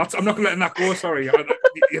 That's all. I'm not letting that go. Sorry,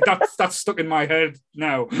 that's stuck in my head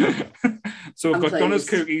now. So we've got Donna's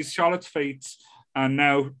Cookies, Charlotte's Feet, and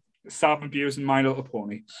now Sam Abuse and My Little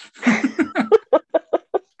Pony.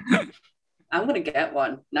 I'm going to get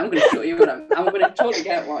one. Now I'm going to show you what I'm going to totally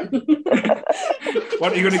get one.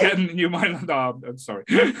 What are you going to get in the new My Little... Oh, I'm sorry.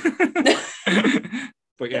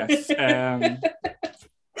 But yes. Dear,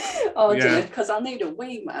 because I need a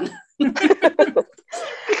wee, man.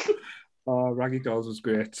 Raggy Dolls was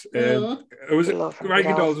great.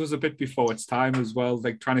 Raggy Dolls was a bit before its time as well,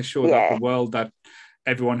 like trying to show that the world that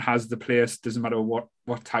everyone has the place, doesn't matter what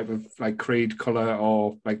type of like creed, color,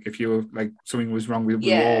 or like if you were like something was wrong, we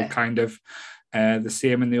were all kind of the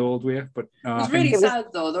same in the old way. But it's really sad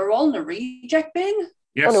though. They're all in the reject bin.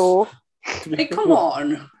 Yes. Oh, no. Hey, come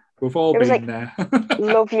on. We've all been there.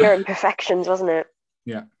 Love Your Imperfections, wasn't it?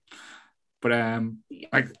 Yeah. But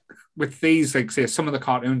like with these, like say some of the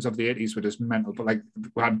cartoons of the 80s were just mental, but like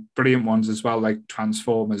we had brilliant ones as well, like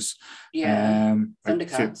Transformers. Yeah.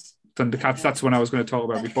 Thundercats. Thundercats, that's one I was going to talk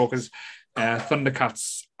about before, because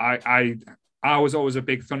Thundercats, I was always a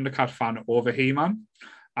big Thundercat fan over He-Man.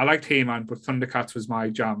 I liked He-Man, but Thundercats was my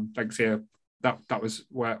jam. Like say that was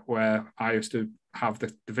where I used to have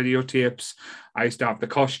the videotapes. I used to have the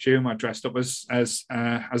costume. I dressed up as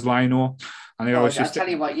Lionel, and I always used to... tell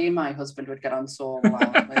you what, you and my husband would get on so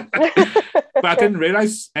well. But I didn't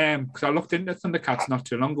realise, because I looked into Thundercats not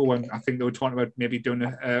too long ago when I think they were talking about maybe doing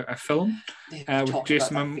a film with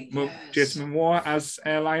Jason Momoa as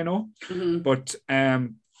Lionel. Mm-hmm. But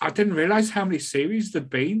I didn't realise how many series there'd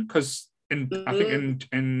been, because I think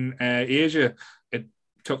in Asia it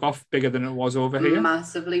took off bigger than it was over here.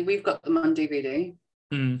 Massively. We've got them on DVD.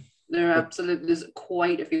 There's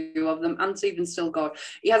quite a few of them. And he got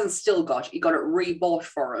it rebought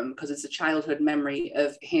for him because it's a childhood memory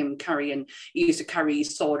of him he used to carry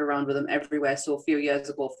his sword around with him everywhere. So a few years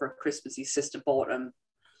ago for Christmas, his sister bought him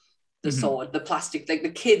the sword, the plastic, like the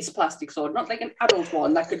kid's plastic sword, not like an adult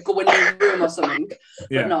one that could go in your room or something.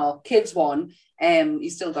 But no, kids one.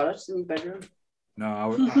 He's still got it in his bedroom. No,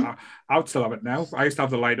 I would still have it now. I used to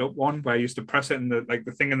have the light up one where I used to press it and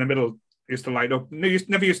the thing in the middle used to light up. No,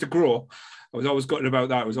 never used to grow. I was always gutted about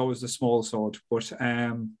that. It was always the small sword. But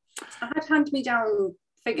I had hand-me-down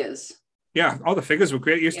figures. Yeah, all the figures were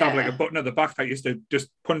great. You used to have like a button at the back that used to just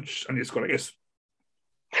punch and you just go like this.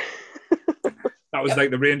 That was like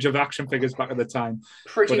the range of action figures back at the time.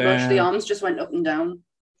 Pretty much the arms just went up and down.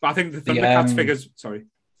 But I think the Thundercats figures, sorry.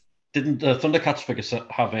 Didn't the Thundercats figures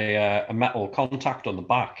have a metal contact on the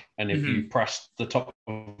back? And if you pressed the top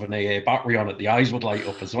of an AA battery on it, the eyes would light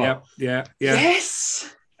up as well. Yeah.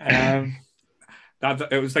 Yes.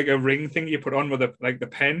 It was like a ring thing you put on with the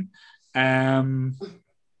pen. I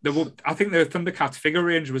think the Thundercats figure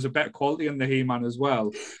range was a better quality in the He-Man as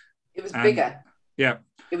well. It was bigger. Yeah.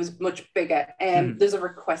 It was much bigger. There's a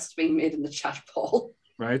request being made in the chat, Paul.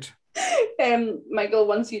 Right. Michael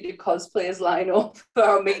wants you to cosplay as Lionel for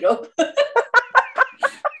our meetup.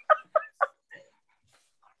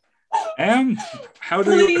 How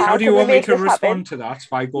do you want me to respond to that?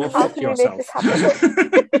 By go fuck yourself.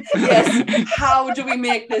 Yes. How do we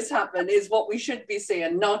make this happen? Is what we should be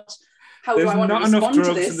saying, not how do I want to respond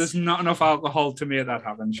to this? And there's not enough alcohol to make that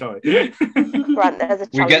happen, shall we? Grant,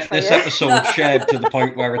 we get this episode shared to the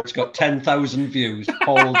point where it's got 10,000 views.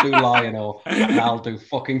 Paul do Lionel and I'll do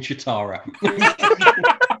fucking Chitara.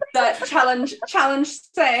 That challenge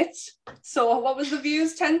set. So what was the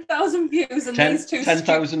views? 10,000 views and these two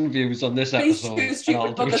 10,000 views on this episode. These two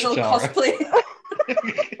stupid buggers will cosplay.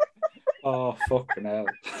 Oh, fucking hell.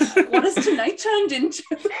 What has tonight turned into?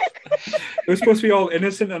 It was supposed to be all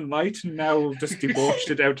innocent and light, and now we've just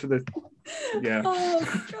debauched it out to the... Yeah.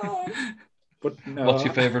 Oh, God. But no. What's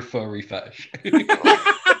your favourite furry fetish?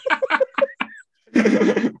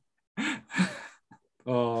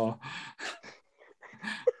 Oh.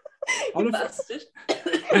 You bastard.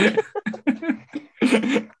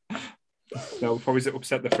 No, we'll probably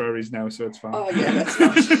upset the furries now, so it's fine. Oh, yeah, that's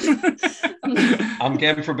not. I'm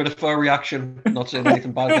game for a bit of furry action. Not saying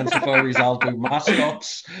anything bad against the furries. I'll do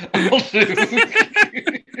mascots. I'll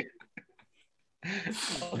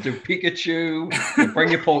do Pikachu.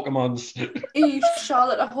 Bring your Pokemons. Eve,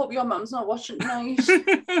 Charlotte, I hope your mum's not watching tonight. I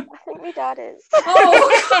think my dad is.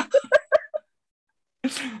 Oh,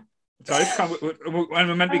 Sorry, and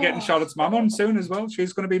we're meant to be getting Charlotte's mum on soon as well.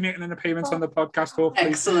 She's going to be making an appearance on the podcast, hopefully.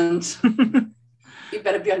 Excellent. You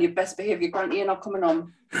better be on your best behaviour, Grant. You're not coming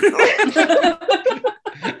on. They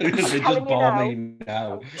just bar me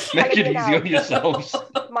now. Make it easy on yourselves.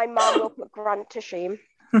 My mum will put Grant to shame.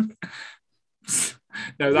 No,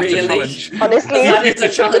 that's a challenge. Honestly, that is a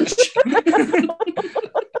challenge.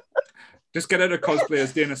 Just get out of cosplay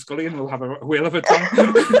as Dana Scully and we'll have a whale of a time.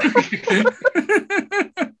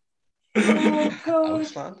 Oh, God.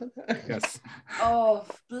 Yes. Oh,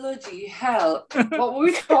 bloody hell. What were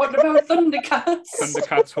we talking about? Thundercats?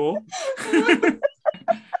 Thundercats Hole.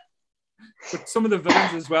 But some of the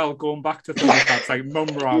villains as well, going back to Thundercats, like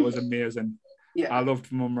Mumm-Ra was amazing. Yeah. I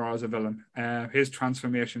loved Mumm-Ra as a villain. His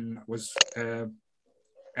transformation was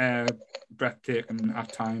breathtaking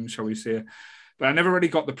at times, shall we say. But I never really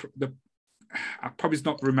got the I probably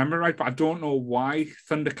not remember right, but I don't know why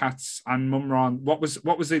Thundercats and Mumm-Ra. What was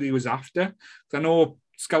it he was after? I know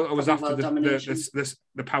Skeletor was after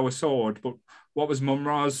the power sword, but what was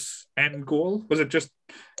Mumm-Ra's end goal? Was it just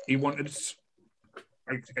he wanted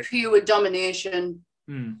pure domination?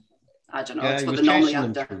 I don't know. Yeah, it's he what was they normally chasing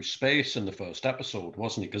them have through space in the first episode,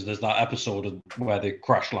 wasn't he? Because there's that episode where they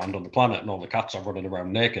crash land on the planet and all the cats are running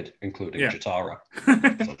around naked, including Chitara.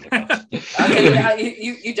 Okay,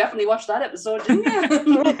 you definitely watched that episode, didn't you?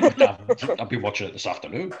 I've been watching it this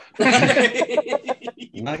afternoon.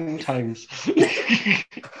 9 times.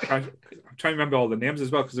 I'm trying to remember all the names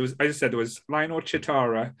as well, because I just said there was Lionel,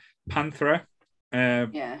 Chitara, Panthera,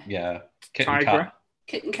 yeah, Kitten Tigra, Cat.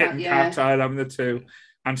 Kitten Cat. I love the two.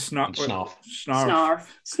 And Snarf.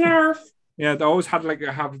 Snarf. Yeah, they always had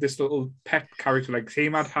have this little pet character. Like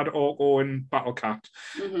He-Man had Orko and Battle Cat,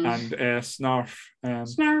 and Snarf.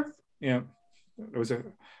 Snarf. Yeah, it was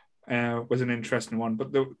an interesting one.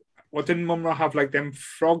 But didn't Mumra have like them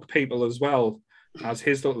frog people as well as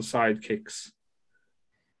his little sidekicks?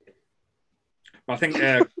 But I think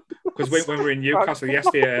because when we were in Newcastle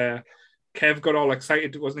yesterday, Kev got all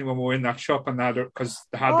excited, wasn't he, when we were in that shop and because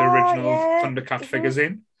they had the original Thundercat figures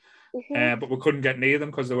in. But we couldn't get near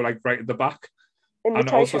them because they were like right at the back. And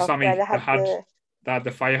also, shop, Sammy, they had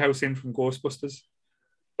the Firehouse in from Ghostbusters.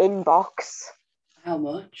 In box. How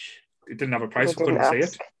much? It didn't have a price, we couldn't see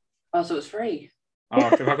it. Oh, so it was free. Oh,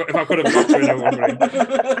 if I could have got to it, I would have.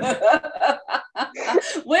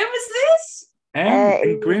 Where was this?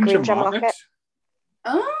 In Granger Market.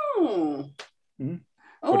 Oh.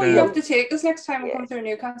 But, you have to take us next time we come through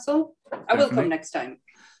Newcastle. I will come next time.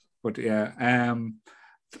 But yeah,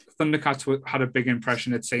 Thundercats had a big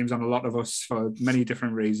impression, it seems, on a lot of us for many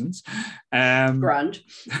different reasons. Grand.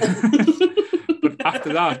 But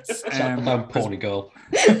after that... Pony girl.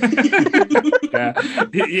 Yeah.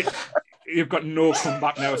 You've got no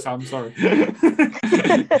comeback now, Sam, sorry.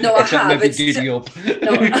 No, I have. Maybe giddy up.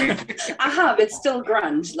 No, I have. It's still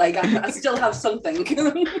grand. Like, I still have something.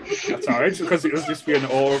 That's all right, because it was just be an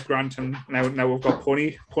awe of Grant, and now we've got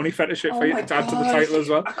pony fetish for you to add to the title as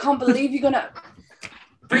well. I can't believe you're going to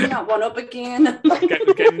bring that one up again.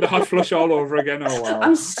 Getting the hot flush all over again. Oh, wow.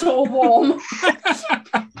 I'm so warm.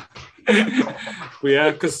 Well,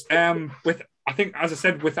 yeah, because I think, as I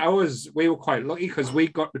said, with ours, we were quite lucky because we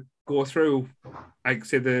got to go through, like,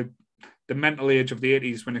 say, the mental age of the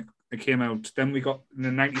 80s when it came out. Then we got, in the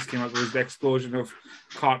 90s came out, there was the explosion of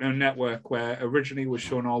Cartoon Network, where originally was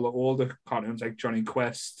shown all the older cartoons like Johnny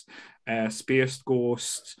Quest, Space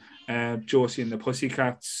Ghost, Josie and the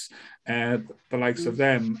Pussycats, the likes of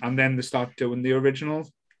them. And then they start doing the original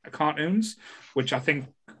cartoons, which I think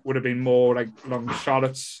would have been more like along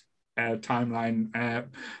Charlotte's timeline.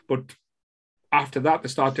 But after that, they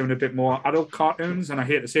start doing a bit more adult cartoons, and I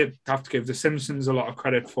hate to say it, I have to give The Simpsons a lot of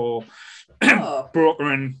credit for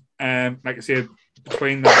brokering, like I say,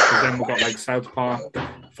 between that, because then we've got like South Park,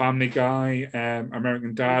 Family Guy,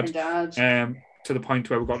 American Dad, to the point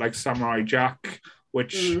where we've got like Samurai Jack,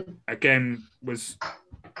 which again was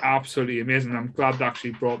absolutely amazing. I'm glad they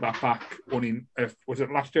actually brought that back. Only, was it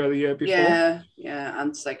last year or the year before? Yeah,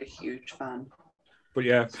 I'm just like a huge fan. But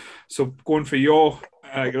yeah, so going for your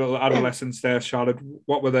little adolescence there, Charlotte,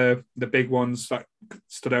 what were the big ones that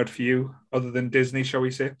stood out for you, other than Disney, shall we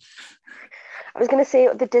say? I was going to say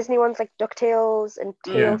the Disney ones like DuckTales and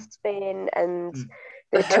Tailspin and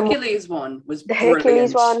the Hercules one was the brilliant.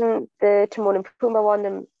 Hercules one, the Timon and Pumbaa one,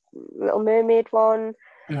 the Little Mermaid one,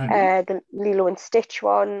 the Lilo and Stitch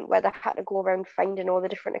one, where they had to go around finding all the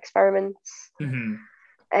different experiments. But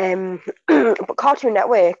Cartoon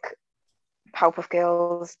Network, Powerpuff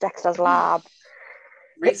Girls, Dexter's Lab,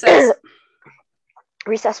 Recess.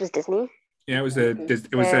 Recess was Disney. Yeah, it was the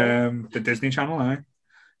Disney Channel, eh?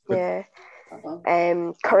 Yeah.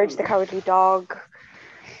 Courage the Cowardly Dog.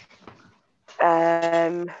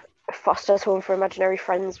 Foster's Home for Imaginary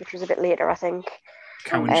Friends, which was a bit later, I think.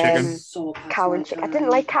 Cow and Chicken. Cow and Chicken. I didn't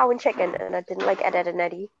like Cow and Chicken, and I didn't like Ed, Edd and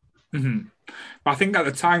Eddy. But I think at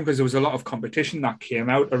the time, because there was a lot of competition that came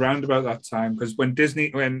out around about that time, because when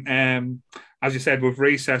as you said, with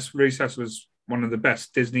Recess was one of the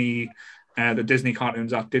best Disney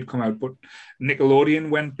cartoons that did come out, but Nickelodeon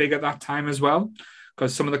went big at that time as well,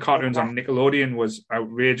 because some of the cartoons on Nickelodeon was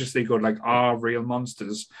outrageously good, like Our Real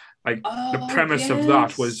Monsters. Like the premise of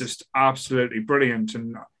that was just absolutely brilliant.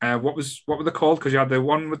 And what were they called? Because you had the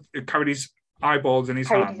one with carried his eyeballs in his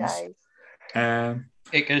hands.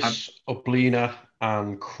 Ickis, Oblina,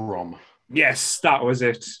 and Crom. Yes, that was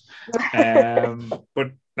it.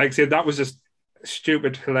 But like I said, that was just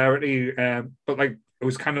stupid hilarity. But like it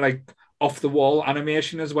was kind of like off the wall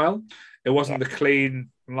animation as well. It wasn't the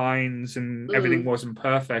clean lines and everything wasn't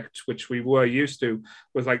perfect, which we were used to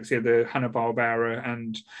with, like, say, the Hanna-Barbera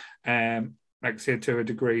and like, say, to a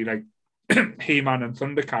degree, like He-Man and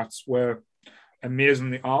Thundercats were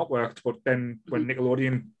amazingly artworked. But then when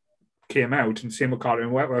Nickelodeon came out, and same with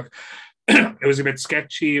Cartoon Network, it was a bit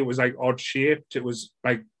sketchy. It was like odd shaped. It was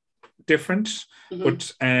like different.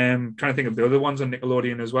 But trying to think of the other ones on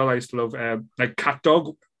Nickelodeon as well. I used to love like Cat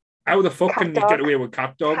Dog. How the fuck can you get away with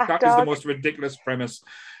Cat Dog? That is the most ridiculous premise.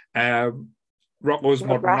 Rocko's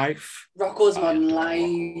Modern Life. Rocko's Modern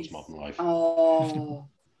Life. Oh.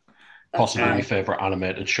 Possibly my favourite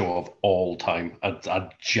animated show of all time. I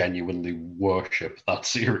genuinely worship that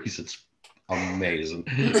series. It's amazing.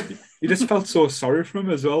 You just felt so sorry for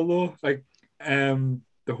him as well, though. Like,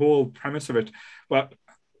 the whole premise of it. But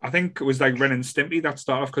I think it was like Ren and Stimpy that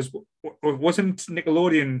started off, because wasn't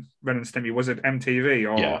Nickelodeon Ren and Stimpy? Was it MTV?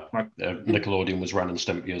 Or Nickelodeon was Ren and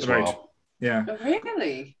Stimpy as right. well. Yeah. Oh,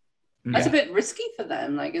 really? That's a bit risky for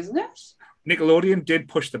them, like, isn't it? Nickelodeon did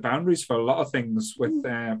push the boundaries for a lot of things, with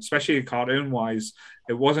especially cartoon-wise.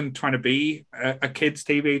 It wasn't trying to be a kids'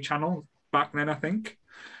 TV channel back then. I think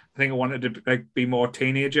it wanted to like be more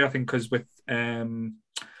teenager. I think because with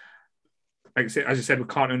like as you said, with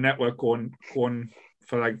Cartoon Network going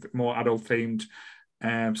for like more adult themed,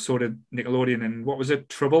 so did Nickelodeon, and what was it,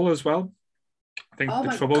 Trouble as well? I think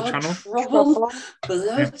the Trouble channel. Trouble.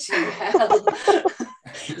 Bloody hell.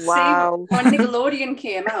 Wow. See, when Nickelodeon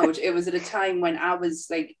came out, it was at a time when I was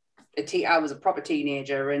like I was a proper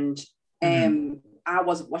teenager, and I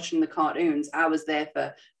wasn't watching the cartoons. I was there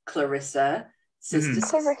for Clarissa, Sister,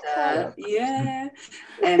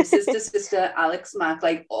 Sister, Alex Mack,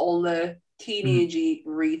 like all the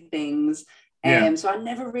teenagey things. So I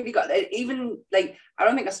never really got even like, I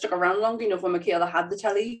don't think I stuck around long enough when Michaela had the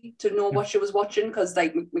telly to know what she was watching, because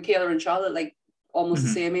like Michaela and Charlotte like almost the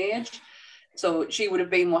same age, so she would have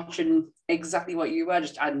been watching exactly what you were.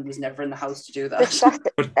 Just I was never in the house to do that.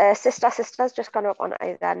 Sister's just gone up on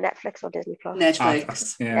either Netflix or Disney Plus.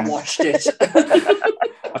 Netflix. Watched it.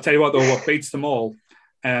 I'll tell you what though, what beats them all,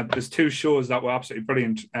 there's two shows that were absolutely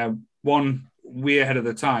brilliant. One way ahead of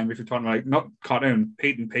the time, if you're talking like not cartoon,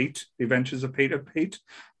 Pete and Pete, The Adventures of Pete and Pete,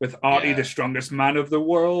 with Artie, the strongest man of the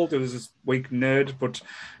world. It was this weak nerd, but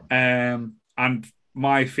and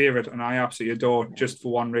my favorite, and I absolutely adore, just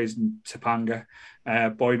for one reason, Topanga,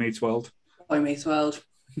 Boy Meets World. Boy Meets World.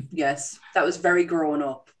 Yes, that was very grown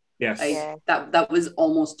up. Yes, that was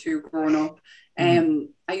almost too grown up. I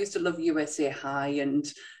used to love USA High and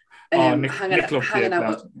hanging out with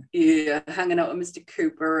Mr.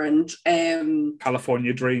 Cooper and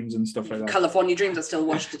California Dreams and stuff like that. California Dreams, I still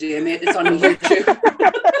watch today, mate. It's on YouTube.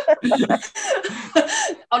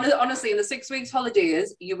 Honestly, in the 6 weeks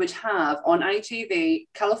holidays, you would have on ITV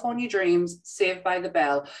California Dreams, Saved by the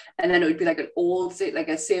Bell, and then it would be like an old, like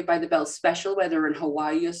a Saved by the Bell special, where they're in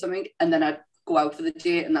Hawaii or something, and then I'd go out for the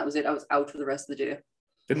day, and that was it. I was out for the rest of the day.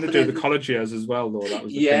 Didn't they do the college years as well, though? That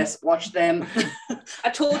was thing. Watch them. I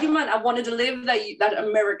told you, man, I wanted to live that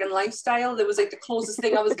American lifestyle. There was like the closest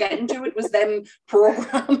thing I was getting to it was them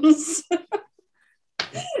programs.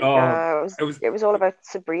 It was all about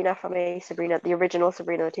Sabrina for me. Sabrina, the original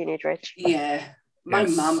Sabrina the Teenage Witch. Yeah, my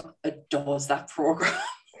mum adores that program.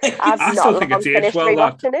 I still think it's aged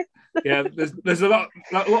well. Yeah, there's a lot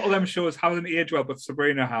of them shows haven't aged well, but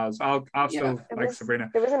Sabrina has. I'll still like Sabrina.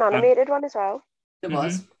 There was an animated one as well. There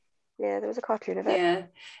was. Yeah, there was a cartoon of it. Yeah,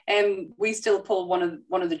 we still pull one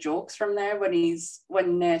of the jokes from there when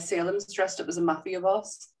Salem's dressed up as a mafia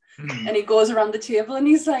boss, and he goes around the table and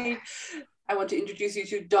he's like, "I want to introduce you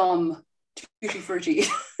to Dom Tutti Frutti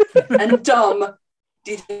and Dom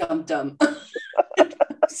Dum Dum."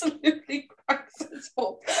 Absolutely cracks us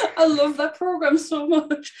up. I love that program so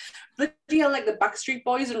much. Like the Backstreet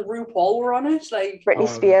Boys and RuPaul were on it. Like Britney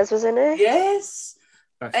Spears was in it. Yes.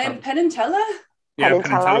 Penn and Teller. Yeah, Penn and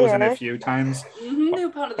Teller was in it a few times. They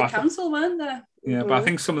were part of the council, weren't they? Yeah, but I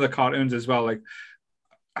think some of the cartoons as well, like,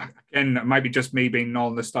 again, it might be just me being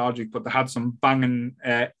all nostalgic, but they had some banging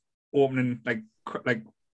opening, like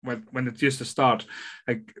when it used to start.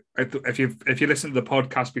 Like, if you listen to the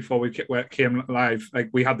podcast before we came live, like,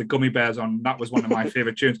 we had the Gummy Bears on. That was one of my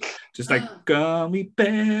favorite tunes. Just like Gummy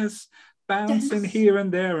Bears bouncing here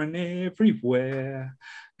and there and everywhere.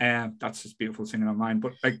 That's just beautiful singing on mine.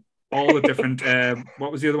 But like, all the different,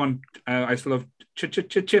 what was the other one? I still love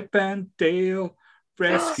Chip and Dale,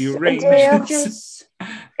 Rescue Rangers.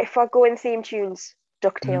 If I go in theme tunes,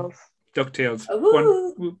 DuckTales. DuckTales.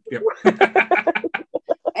 Yep.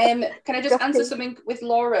 Can I just answer something with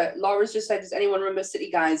Laura? Laura's just said, does anyone remember City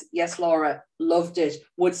Guys? Yes, Laura. Loved it.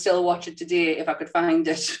 Would still watch it today if I could find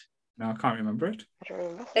it. No, I can't remember it.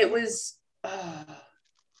 It was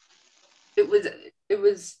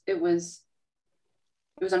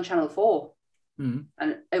on Channel 4. And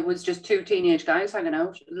it was just two teenage guys hanging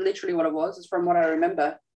out. Literally what it was, is from what I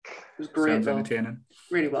remember. It was great. Sounds entertaining.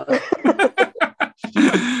 Really was.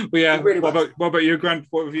 Well, yeah. Really what about you, Grant?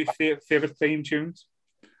 What were your favourite theme tunes?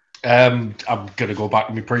 I'm going to go back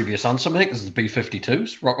to my previous answer, mate, because it's the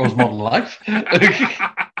B-52s, Rocko's Modern Life.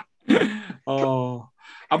 Oh,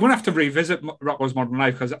 I'm going to have to revisit Rocko's Modern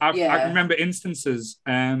Life, because I remember instances,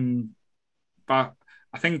 but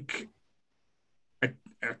I think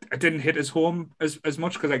I didn't hit as home as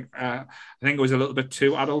much, because I think it was a little bit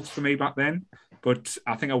too adult for me back then, but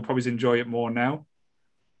I think I'll probably enjoy it more now.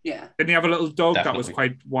 Yeah. Didn't he have a little dog that was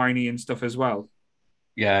quite whiny and stuff as well?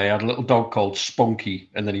 Yeah, he had a little dog called Spunky,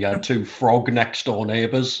 and then he had 2 frog next door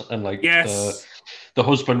neighbours, and like the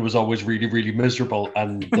husband was always really, really miserable,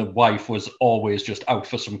 and the wife was always just out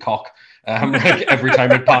for some cock. Like every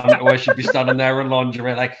time it panned away, she'd be standing there in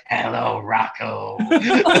lingerie, like, "Hello, Rocco."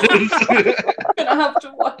 I'm gonna have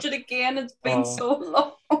to watch it again. It's been so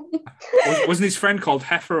long. Wasn't his friend called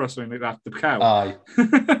Heifer or something like that? The cow. Aye.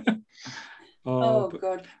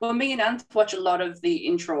 God. Well, me and Ant watch a lot of the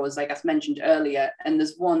intros, like I mentioned earlier, and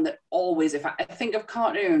there's one that always, if I think of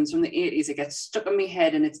cartoons from the 80s, it gets stuck in my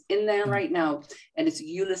head, and it's in there right now, and it's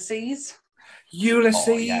Ulysses.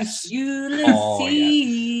 Ulysses.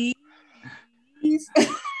 Ulysses.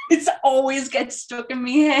 It always gets stuck in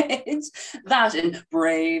my head. That and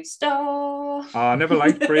Brave Star. I never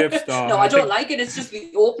liked Brave Star. No, I don't like it. It's just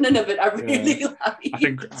the opening of it. I really like. I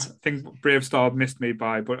think Brave Star missed me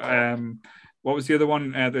by, but what was the other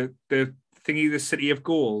one? The thingy, the City of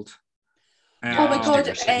Gold. Oh my God!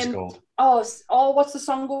 What's the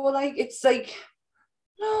song go like? It's like,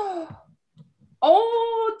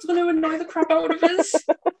 it's going to annoy the crap out of us.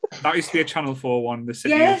 That used to be a Channel 4 one, the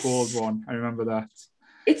City of Gold one. I remember that.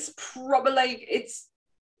 It's probably like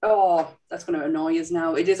that's going to annoy us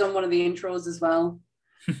now. It is on one of the intros as well.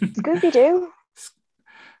 Scooby-Doo.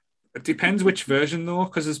 It depends which version though,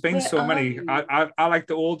 because there's been so many. I like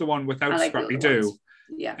the older one without Scrappy-Doo.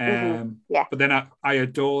 Yeah. But then I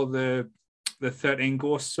adore the 13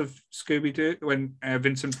 Ghosts of Scooby-Doo when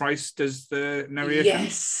Vincent Price does the narration.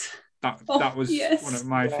 Yes. That was one of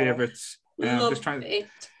my favourites. Just trying it.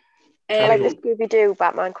 I like the Scooby-Doo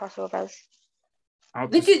Batman crossovers. I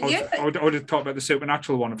would have talked about the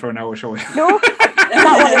Supernatural one for an hour, shall we? No, that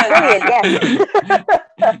one is brilliant,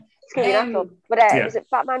 yeah. Scooby-Natural. But is it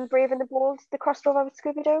Batman Brave and the Bold, the crossover with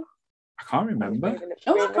Scooby-Doo? I can't remember. I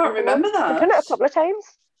can't remember that. I've done it a couple of times.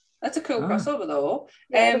 That's a cool crossover, though.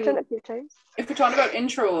 Yeah, I've done it a few times. If we're talking about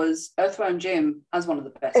intros, Earthworm Jim as one of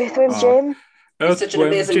the best. Earthworm Jim. He's such an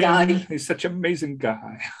amazing guy. He's such an amazing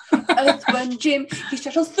guy. Earthworm Jim, he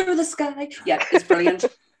shuttles through the sky. Yeah, it's brilliant.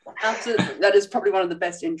 Absolutely. That is probably one of the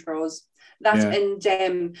best intros. That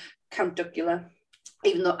and Count Duckula.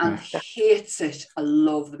 Even though Anne hates it, I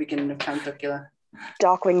love the beginning of Count Duckula.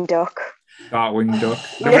 Darkwing Duck.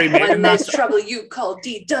 When there's trouble, you call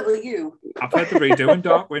DW. I've heard they're redoing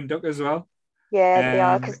Darkwing Duck as well. Yeah, they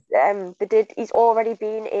are, because he's already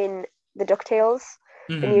been in the DuckTales,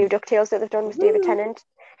 the new DuckTales that they've done with David Tennant.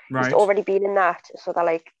 Right. He's already been in that, so they're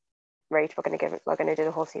like, right, we're gonna do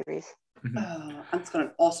the whole series. And it's got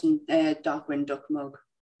an awesome Darkwing Duck mug.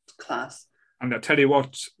 It's class. And I tell you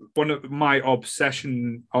what, one of my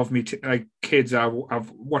obsession of me, like kids,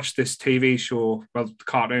 I've watched this TV show, well, the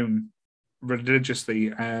cartoon,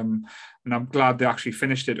 religiously, and I'm glad they actually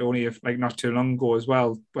finished it only not too long ago as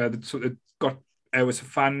well, where it was a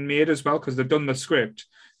fan made as well, because they've done the script,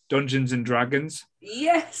 Dungeons and Dragons.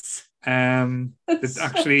 Yes. It's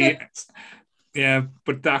actually. Yeah,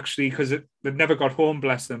 but actually, because it never got home,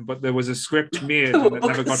 bless them. But there was a script made, and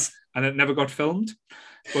it never got filmed.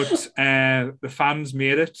 But the fans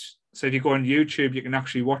made it. So if you go on YouTube, you can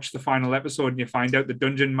actually watch the final episode, and you find out the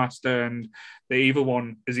Dungeon Master and the evil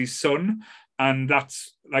one is his son, and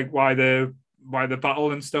that's like why the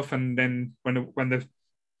battle and stuff. And then when they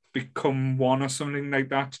become one or something like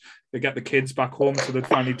that, they get the kids back home, so they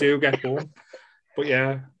finally do get home. But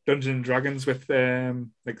yeah, Dungeons and Dragons with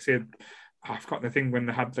I've got the thing when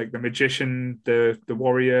they had like the magician, the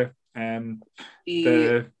warrior, the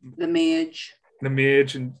mage,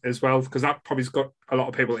 and as well, because that probably's got a lot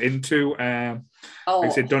of people into like I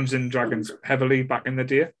said, Dungeons and Dragons heavily back in the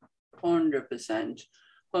day. 100%.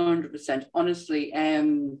 Honestly,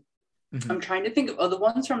 I'm trying to think of other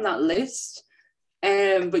ones from that list.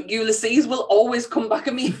 But Ulysses will always come back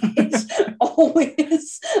at me.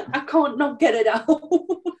 Always. I can't not get it out.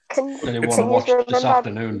 Anyone I watched this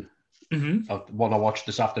afternoon. One I watched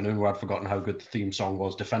this afternoon where I'd forgotten how good the theme song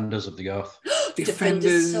was, Defenders of the Earth.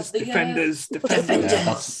 Defenders.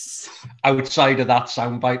 Yeah, outside of that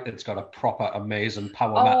soundbite, it's got a proper amazing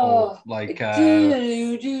power metal like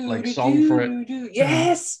song for it.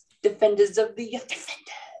 Yes, Defenders of the Earth.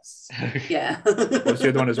 Defenders. Yeah. What was the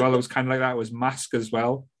other one as well? It was kind of like that. It was Mask as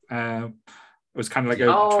well. It was kind of like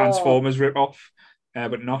a Transformers rip-off,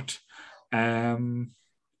 but not. I'm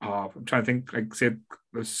trying to think. Like I said,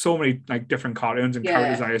 there's so many like different cartoons and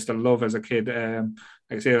characters I used to love as a kid.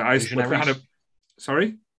 Like I said,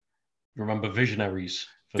 sorry. Remember Visionaries?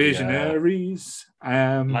 Visionaries.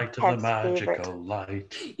 Light of the magical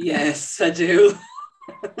light. Yes, I do.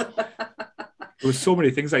 There was so many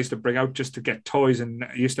things I used to bring out just to get toys, and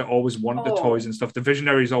I used to always want the toys and stuff. The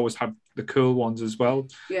Visionaries always had the cool ones as well.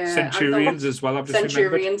 Yeah, Centurions as well. I've just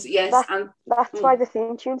Centurions, remembered. yes. That's why the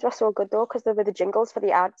theme tunes were so good though, because they were the jingles for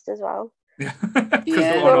the ads as well. Yeah,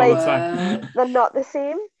 Yeah, they're, like, they're not the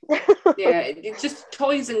same. Yeah, it's just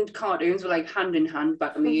toys and cartoons were like hand in hand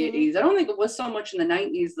back in the 80s. I don't think it was so much in the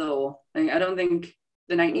 90s though. I don't think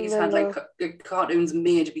the 90s had like cartoons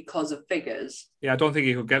made because of figures. Yeah, I don't think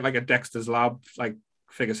you could get like a Dexter's Lab like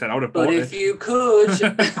figure set out of. But if you could,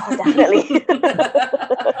 definitely.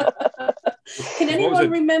 Can anyone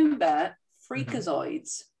remember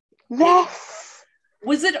Freakazoids? Yes.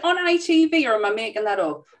 Was it on ITV or am I making that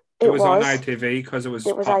up? It was on ITV because it was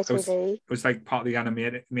ITV. It was like part of the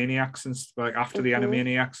Animaniacs and like after the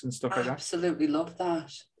Animaniacs and stuff like that. Absolutely loved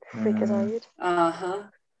that. Freakazoid.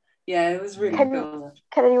 Yeah, it was really cool.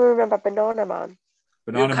 Can anyone remember Banana Man?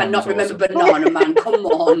 You cannot remember Banana Man. Come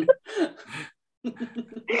on.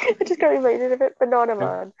 I just got reminded of it. Banana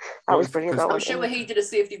Man. That was brilliant. I'm sure he did a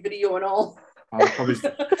safety video and all. I'll probably.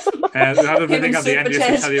 That was the thing at the end.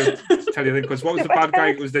 Just to tell you because what was the bad guy?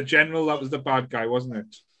 It was the general. That was the bad guy, wasn't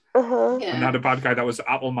it? Yeah. And had a bad guy that was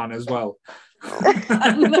Appleman as well.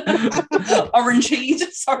 Orange heat.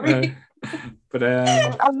 Sorry. But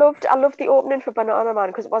I loved the opening for Banana Man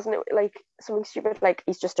because it wasn't like something stupid like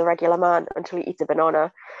he's just a regular man until he eats a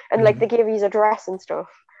banana, and like they gave his address and stuff.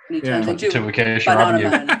 And he turns into Acacia Banana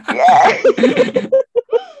Avenue. Man. Yeah.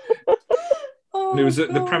 And it was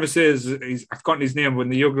the premise is I've gotten his name when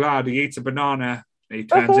the young lad he eats a banana, he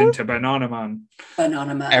turns into Banana Man.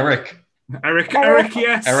 Banana Man. Eric,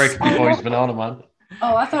 yes. Eric before he's Banana Man.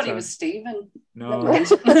 Oh, I thought he was Stephen. No. Was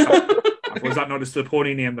that not just the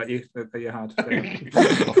pony name that you had? Oh,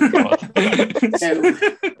 God. No,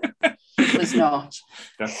 it was not.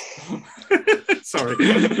 Sorry.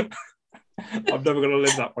 I'm never going to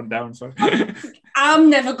live that one down. So I'm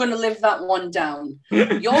never going to live that one down.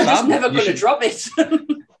 You're just never going to drop it.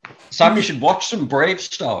 Sam, you should watch some Brave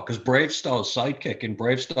Star because Brave Star's sidekick in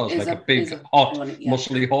Brave Star's like a big, hot,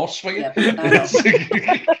 muscly horse for you.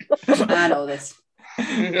 Yeah, I know this.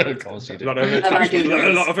 Of course you do. A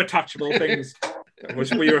lot of attachable things.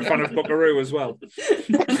 Were you a fan of Buckaroo as well?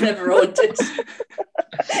 Never owned it.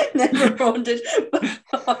 Never owned it.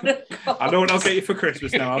 I know what I'll get you for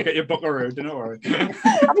Christmas now. I'll get you Buckaroo, don't worry.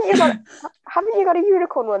 Haven't you got a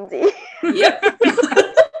unicorn onesie? Yep.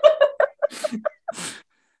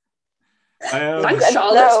 Thanks,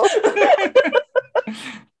 Charlotte.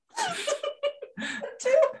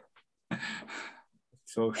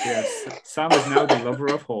 So yes, Sam is now the lover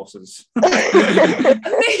of horses. I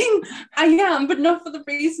mean, I am, but not for the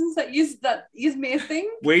reasons that you may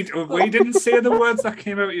think. We didn't say the words that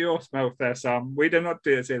came out of your mouth there, Sam. We did not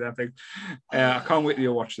dare say that thing. I can't wait till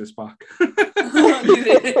you watch this back.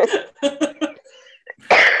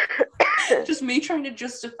 Just me trying to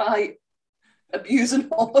justify abusing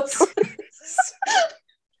horses.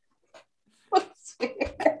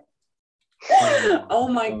 Oh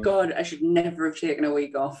my God, I should never have taken a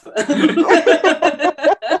week off.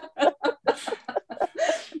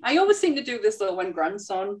 I always seem to do this though when Grant's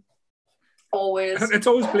on. Always. It's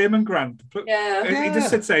always blaming Grant. Yeah. He just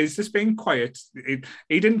sits there, he's just being quiet.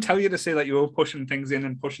 He didn't tell you to say that you were pushing things in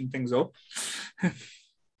and pushing things up.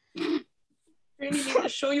 Really need to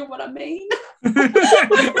show you what I mean.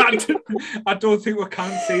 I don't think we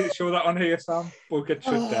can show that on here, Sam. We'll get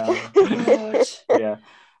shut down. God. Yeah.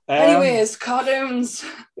 Anyways, cartoons.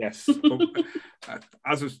 Yes.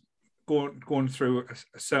 As I was going through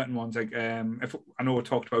certain ones, like if I know we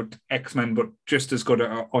talked about X-Men, but just as good,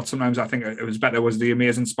 or sometimes I think it was better, was the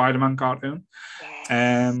Amazing Spider-Man cartoon.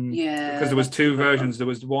 Yeah. Because there was two versions. There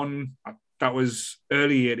was one that was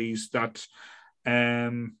early 80s that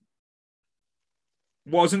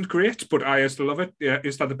wasn't great, but I used to love it. Yeah, it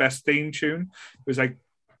used to have the best theme tune. It was like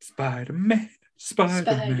Spider-Man.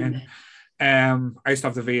 I used to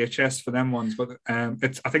have the VHS for them ones, but I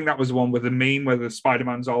think that was the one with the meme where the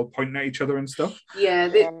Spider-Man's all pointing at each other and stuff. Yeah,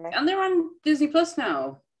 and they're on Disney Plus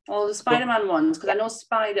now. All the Spider-Man ones, because I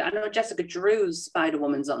know Jessica Drew's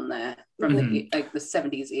Spider-Woman's on there from the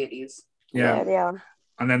 70s, 80s. Yeah, they are.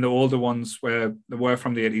 And then the older ones were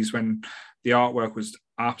from the 80s when the artwork was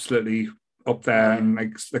absolutely up there, and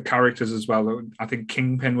like the characters as well. I think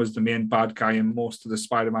Kingpin was the main bad guy in most of the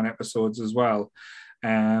Spider-Man episodes as well.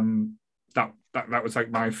 That was like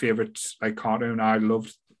my favorite like cartoon. I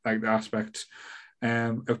loved like the aspect.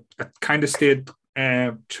 It kind of stayed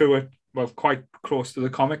true it, well, quite close to the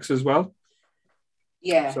comics as well.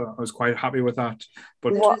 Yeah. So I was quite happy with that.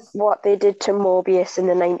 But what they did to Morbius in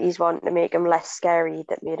the 90s one to make him less scary,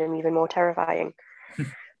 that made him even more terrifying.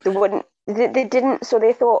 They didn't, so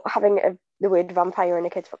they thought having the word vampire in a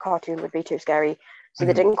kid's cartoon would be too scary. So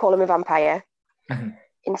they didn't call him a vampire.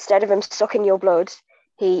 Instead of him sucking your blood,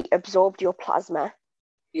 he absorbed your plasma.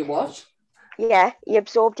 You what? Yeah, he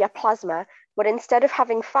absorbed your plasma, but instead of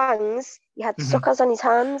having fangs, he had suckers on his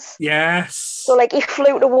hands. Yes. So like he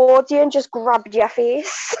flew towards you and just grabbed your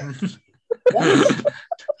face. What?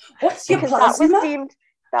 What's your plasma?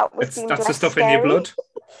 That's the stuff scary. in your blood.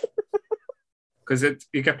 Because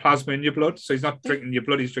you get plasma in your blood, so he's not drinking your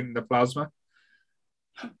blood, he's drinking the plasma.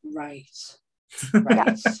 Right.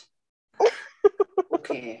 Yeah.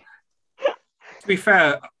 Okay. To be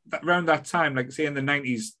fair, around that time, like say in the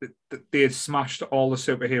 90s, they had smashed all the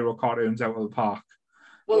superhero cartoons out of the park.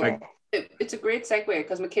 Well, it's a great segue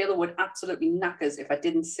because Michaela would absolutely knack us if I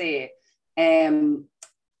didn't say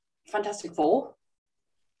Fantastic Four.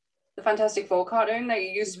 The Fantastic Four cartoon that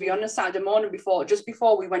used to be on a Saturday morning just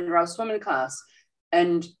before we went to our swimming class,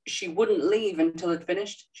 and she wouldn't leave until it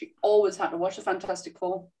finished. She always had to watch the Fantastic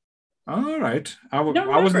Four. All right.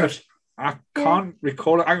 I can't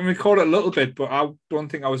recall it. I can recall it a little bit, but I don't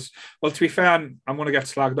think I was. Well, to be fair, I'm going to get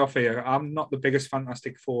slagged off here. I'm not the biggest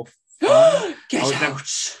Fantastic Four fan.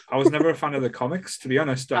 I was never a fan of the comics, to be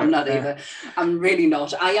honest. I'm not either. I'm really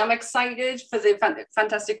not. I am excited for the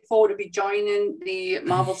Fantastic Four to be joining the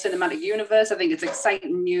Marvel Cinematic Universe. I think it's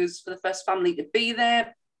exciting news for the first family to be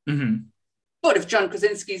there. Mm-hmm. But if John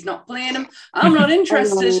Krasinski's not playing him, I'm not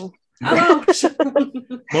interested. I'm out.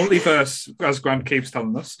 Multiverse, as Grant keeps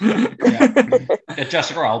telling us. Get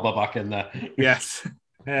Jessica Alba back in there. Yes.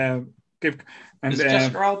 Is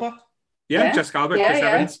Jessica Alba? Yeah, Jessica Alba, yeah, Chris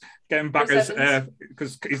Evans. Get him back as,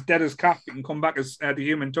 because he's dead as Cap, he can come back as the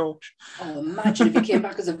Human Torch. Oh, imagine if he came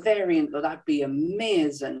back as a variant, though, that'd be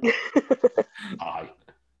amazing. Aye.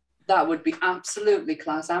 That would be absolutely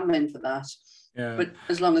class. I'm in for that. Yeah. But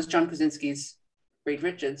as long as John Krasinski's Reed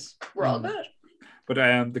Richards, we're all good. But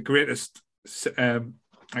the greatest,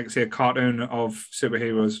 like I say, a cartoon of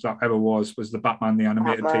superheroes that ever was the Batman the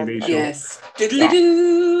Animated TV show. Yes.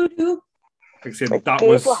 Doodly-doo. Like I say, that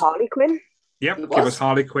was Harley Quinn. Yep, it was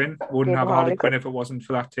Harley Quinn. Wouldn't have Harley Quinn if it wasn't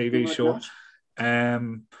for that TV show.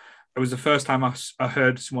 It was the first time I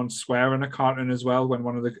heard someone swear in a cartoon as well, when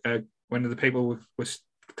one of the people was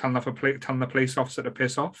telling the police officer to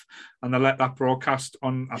piss off, and they let that broadcast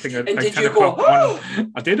on. I think and like did 10 you o'clock go?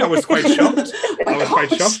 On. I did. I was quite shocked. I was quite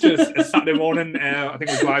shocked. A Saturday morning, I think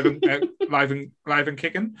it was live and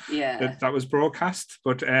kicking. Yeah, that was broadcast.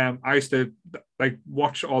 But I used to like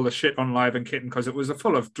watch all the shit on Live and Kicking because it was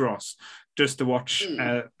full of dross. Just to watch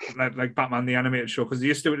like Batman the Animated Show, because they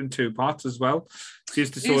used to do it in 2 parts as well. So you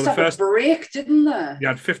used to have a break, didn't they? You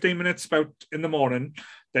had 15 minutes about in the morning.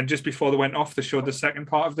 Then just before they went off, they showed the second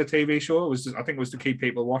part of the TV show. I think it was to keep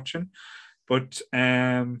people watching. But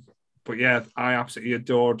yeah, I absolutely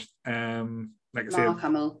adored like I say, Mark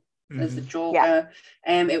Hamill as the Joker.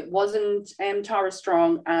 Yeah. It wasn't Tara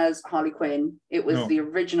Strong as Harley Quinn. It was the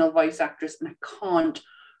original voice actress, and I can't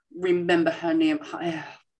remember her name. I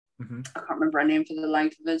can't remember her name for the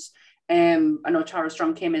life of us. I know Tara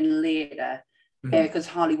Strong came in later because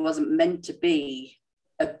Harley wasn't meant to be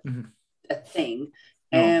a thing.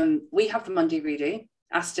 No. We have them on DVD.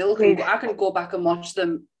 I can go back and watch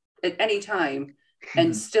them at any time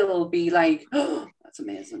and still be like, oh, that's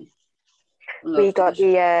amazing. We got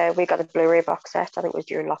the Blu-ray box set. I think it was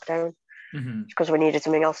during lockdown because we needed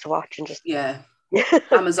something else to watch and just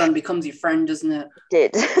Amazon becomes your friend, doesn't it?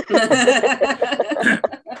 Did.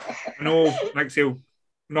 I know, like I say, I'm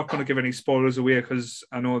not going to give any spoilers away because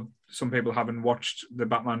I know some people haven't watched the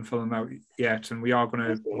Batman film out yet, and we are going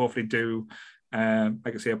to hopefully do,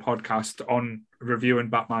 like I say, a podcast on reviewing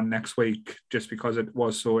Batman next week, just because it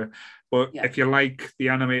was so. But if you like the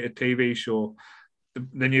animated TV show,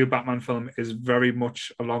 the new Batman film is very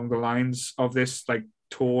much along the lines of this, like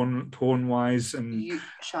tone wise, and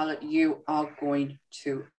Charlotte, you are going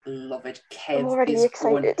to love it. Kev I'm already is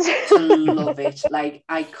excited going to love it. Like,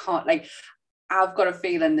 I can't, like, I've got a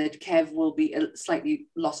feeling that Kev will be slightly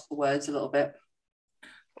lost for words a little bit.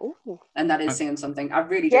 Ooh. And that is saying something. I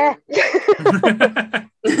really do. I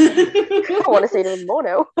want to say them more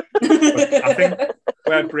now. I think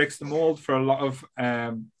where it breaks the mold for a lot of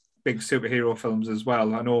big superhero films as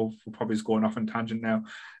well. I know we're probably going off on tangent now.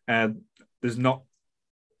 There's not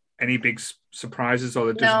any big surprises, or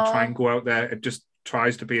it doesn't try and go out there. It just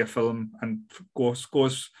tries to be a film and goes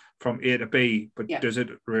from A to B, but does it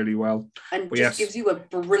really well. And gives you a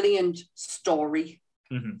brilliant story.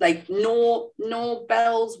 Like no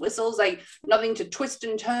bells, whistles, like nothing to twist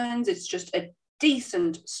and turns. It's just a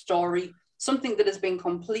decent story something that has been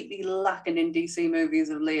completely lacking in DC movies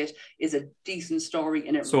of late is a decent story,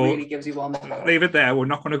 and it really gives you one. Leave it there. We're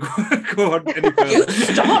not going to go on any further. You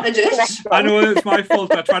started it. I know it's my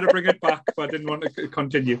fault. I tried to bring it back, but I didn't want to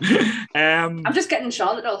continue. I'm just getting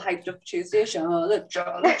Charlotte all hyped up Tuesday. Charlotte.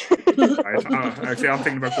 Actually, I'm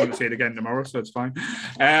thinking about going to see it again tomorrow, so it's fine.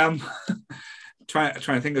 Trying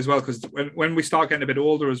to think as well, because when we start getting a bit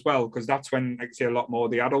older as well, because that's when, like I say, a lot more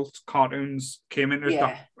of the adult cartoons came into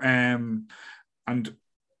it. And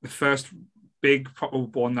the first big proper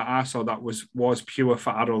one that I saw that was pure for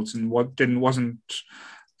adults and wasn't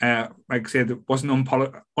like I say, that wasn't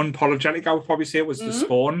unapologetic. I would probably say it was the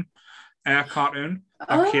Spawn cartoon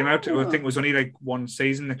that came out. I think it was only like one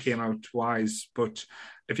season that came out twice. But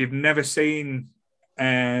if you've never seen,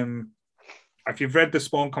 if you've read the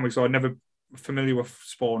Spawn comics or never familiar with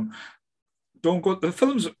Spawn, don't go. The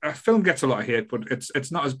film gets a lot of hate, but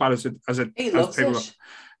it's not as bad as people.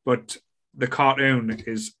 But the cartoon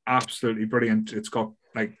is absolutely brilliant. It's got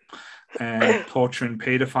like torturing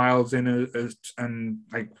pedophiles in it, and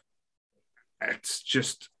like it's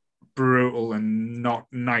just brutal and not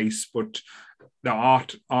nice. But the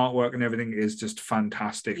artwork and everything is just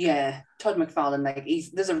fantastic. Yeah, Todd McFarlane, like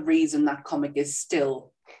there's a reason that comic is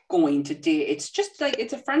still going to date. It's just like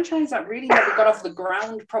it's a franchise that really never got off the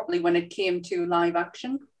ground properly when it came to live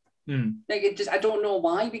action. Like it just, I don't know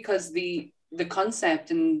why, because the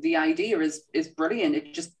concept and the idea is brilliant.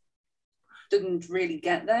 It just didn't really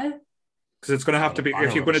get there. Because it's going to have to be,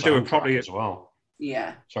 if you're going to do it properly as well.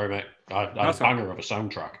 Yeah. Sorry, mate. I had a banger of a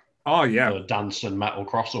soundtrack. Oh yeah, the dance and metal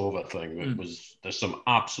crossover thing. There's some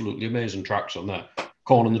absolutely amazing tracks on there.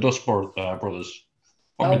 Korn and the Dust Brothers.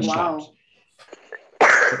 Fucking slaps.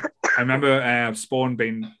 I remember Spawn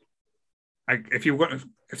being like, if you want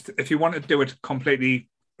to do it completely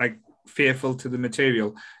like faithful to the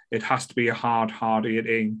material, it has to be a hard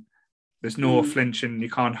eating. There's no flinching. You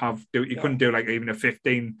can't couldn't do like even a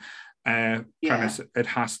 15 premise. It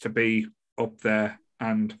has to be up there.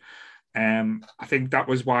 And I think that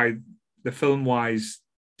was why the film wise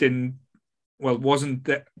wasn't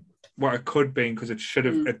what it could be, because it should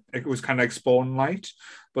have. It was kind of like Spawn light,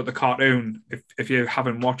 but the cartoon, if you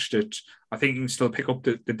haven't watched it, I think you can still pick up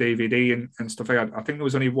the DVD and stuff like that. I think there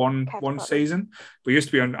was only one season, but it used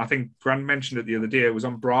to be on. I think Grant mentioned it the other day. It was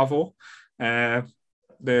on Bravo,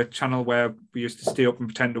 the channel where we used to stay up and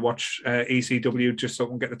pretend to watch ECW just so we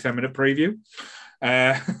can get the 10-minute preview.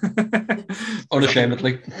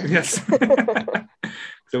 Unashamedly, yes.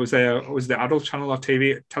 So it was the adult channel or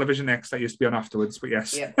Television X that used to be on afterwards, but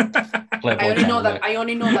yes. Yeah. I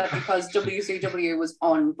only know that because WCW was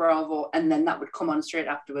on Bravo, and then that would come on straight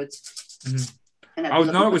afterwards. And it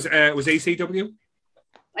was ECW.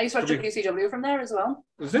 I used to watch WCW from there as well.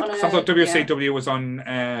 Was it? I thought WCW was on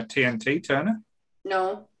TNT, Turner.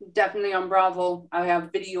 No, definitely on Bravo. I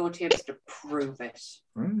have videotapes to prove it.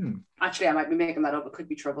 Actually, I might be making that up. It could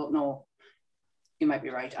be trouble. No, you might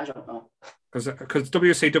be right. I don't know. Because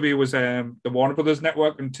WCW was the Warner Brothers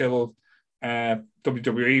network until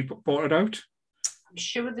WWE bought it out. I'm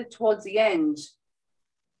sure that towards the end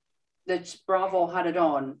that Bravo had it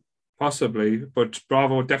on. Possibly, but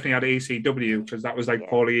Bravo definitely had ECW because that was like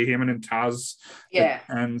Paulie Heyman and Taz,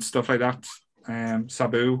 and stuff like that.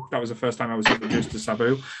 Sabu, that was the first time I was introduced to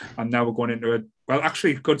Sabu, and now we're going into it. Well,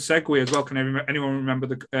 actually, good segue as well. Can anyone remember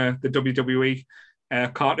the WWE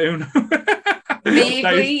cartoon?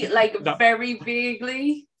 Vaguely, very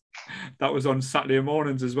vaguely. That was on Saturday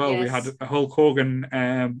mornings as well. Yes. We had a Hulk Hogan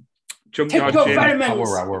junkyard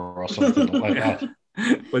or something like that.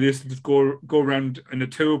 But they used to just go around in a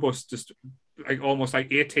tour bus, just like almost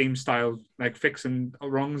like A-Team style, like fixing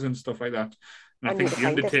wrongs and stuff like that. And I think The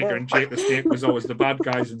Undertaker and Jake the Snake was always the bad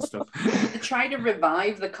guys and stuff. They tried to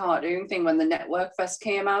revive the cartoon thing when the network first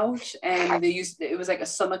came out, and it was like a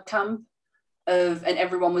summer camp and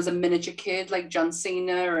everyone was a miniature kid, like John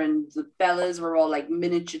Cena and the Bellas were all like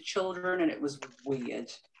miniature children, and it was weird.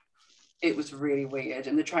 It was really weird,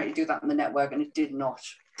 and they tried to do that on the network, and it did not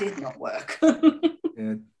work.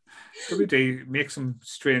 Yeah. WD makes some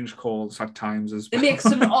strange calls at times as well. They make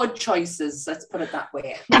some odd choices, let's put it that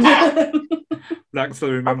way. I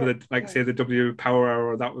still remember that, like say the W Power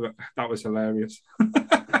Hour, that was hilarious.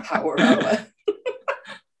 Power Hour.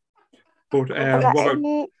 But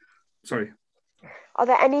sorry. Are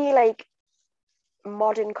there any like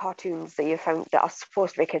modern cartoons that you found that are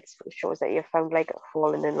supposed to be kids shows that you found like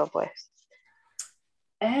falling in love with?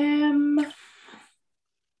 Can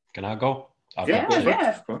I go?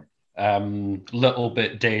 Yeah. Little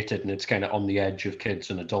bit dated, and it's kind of on the edge of kids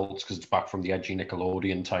and adults because it's back from the edgy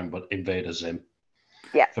Nickelodeon time, but Invader Zim.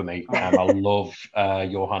 for me. I love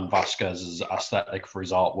Johann Vasquez's aesthetic for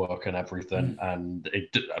his artwork and everything, and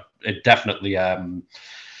it definitely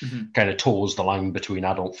kind of tours the line between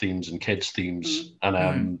adult themes and kids themes.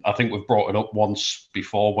 And I think we've brought it up once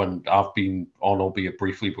before when I've been on, albeit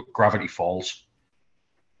briefly, but Gravity Falls.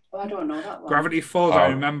 Oh, I don't know that one. Gravity Falls, I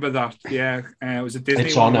remember that. Yeah, it was a Disney.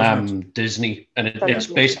 It's on Disney, and it's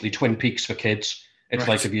basically Twin Peaks for kids. It's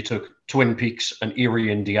like if you took Twin Peaks and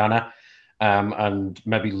Erie, Indiana, and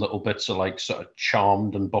maybe little bits of like sort of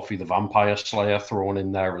Charmed and Buffy the Vampire Slayer thrown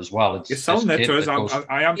in there as well. You're selling it to us.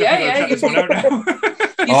 I am definitely check this one out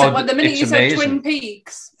now. The minute you said Twin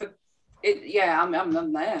Peaks,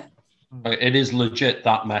 I'm there. It is legit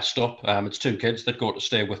that messed up. It's two kids that go to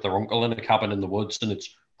stay with their uncle in a cabin in the woods, and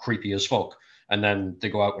it's creepy as fuck. And then they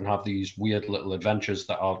go out and have these weird little adventures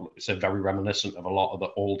that are very reminiscent of a lot of the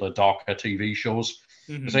older, darker TV shows.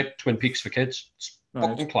 It's like Twin Peaks for kids. It's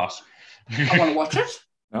fucking class. I want to watch it.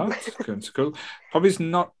 No, it's cool.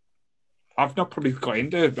 I've not probably got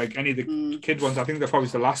into like any of the kid ones. I think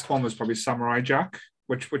the last one was probably Samurai Jack,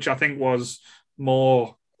 which I think was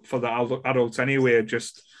more for the adults anyway,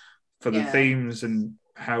 just for the themes and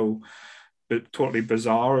how totally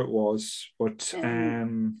bizarre it was. But I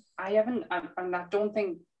don't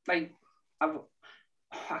think like I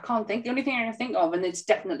can't think. The only thing I can think of, and it's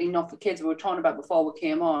definitely not for kids, we were talking about before we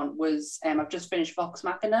came on, was I've just finished Vox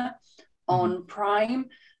Machina on Prime.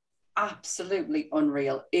 Absolutely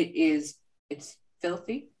unreal. It's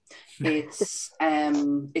filthy. It's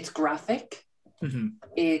graphic.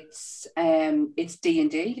 It's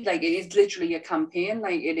D&D. Like, it is literally a campaign.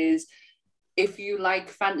 Like, it is. If you like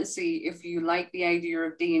fantasy, if you like the idea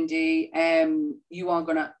of D&D, you are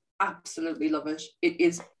gonna absolutely love it. It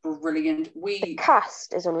is brilliant. The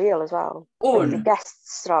cast is unreal as well. Oh, the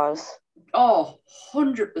guest stars.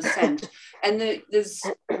 100%. And there's,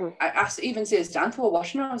 I even say it's Dan for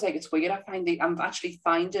watching it. I was like, it's weird. I'm actually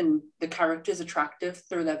finding the characters attractive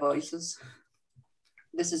through their voices.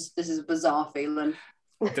 This is a bizarre feeling.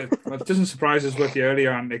 It doesn't surprise us with the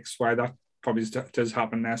earlier antics why that probably does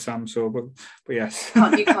happen there, Sam. So, but yes,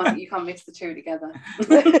 you can't mix the two together.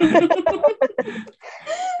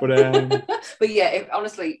 But yeah,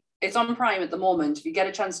 honestly, it's on Prime at the moment. If you get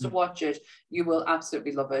a chance to watch it, you will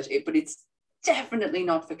absolutely love it. But it's definitely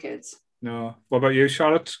not for kids. No. What about you,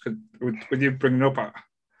 Charlotte? Would you bring it up?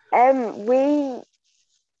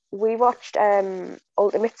 We watched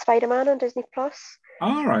Ultimate Spider-Man on Disney Plus.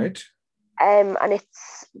 All right. And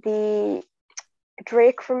it's the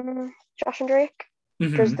Drake from Josh and Drake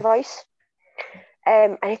does the voice.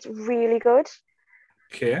 And it's really good.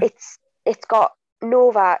 Okay. It's got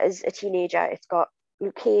Nova as a teenager. It's got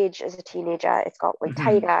Luke Cage as a teenager. It's got like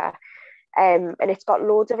Tiger. And it's got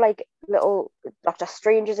loads of like little Doctor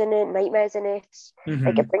Strangers in it, Nightmares in it.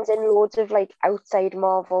 Like, it brings in loads of like outside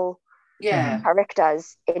Marvel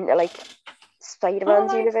characters into like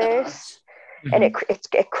Spider-Man's universe. And it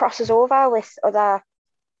crosses over with other.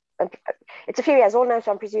 It's a few years old now,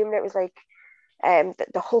 so I'm presuming it was like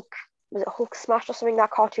the Hulk. Was it Hulk Smash or something?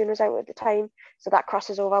 That cartoon was out at the time, so that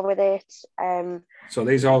crosses over with it. So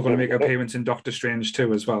these are all going to make appearances in Doctor Strange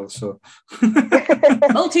too, as well. So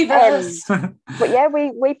multiverse. But yeah,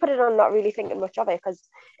 we put it on not really thinking much of it because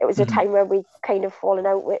it was a time where we kind of fallen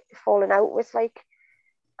out with like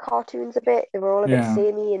cartoons a bit. They were all a bit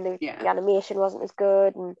samey, and the animation wasn't as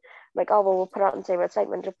good. And like, oh well, we'll put it out and see what it's like.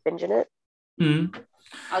 We're just binging it.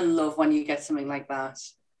 I love when you get something like that.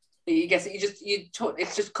 You guess it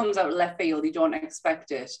just comes out of left field. You don't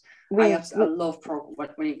expect it. I love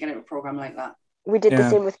when you get a program like that. We did the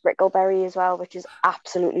same with Brickleberry as well, which is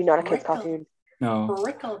absolutely not a kid's cartoon. No.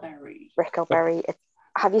 Brickleberry.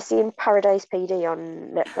 Have you seen Paradise PD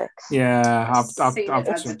on Netflix? Yeah, I've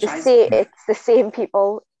seen it's the same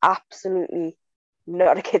people. Absolutely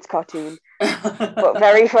not a kid's cartoon, but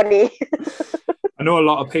very funny. I know a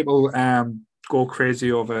lot of people go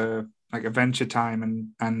crazy over like Adventure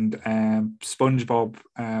Time and SpongeBob,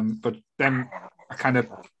 but then I kind of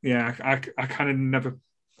never.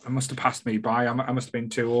 I must have passed me by. I must have been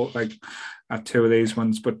too old, like at two of these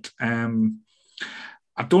ones. But I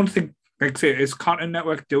don't think, like say, is Cartoon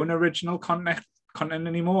Network doing original content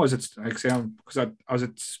anymore? Is it like say because as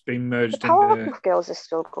it's been merged into Powerpuff Girls is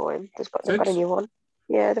still going. They've got a new one.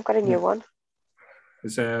 Yeah, they've got a new one.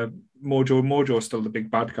 Is Mojo still the big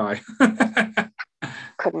bad guy?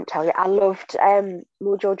 Couldn't tell you. I loved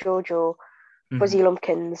Mojo Jojo, Fuzzy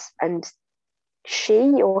Lumpkins, and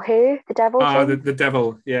she or her, the devil. The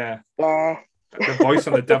devil, yeah. Yeah. The voice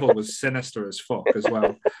on the devil was sinister as fuck as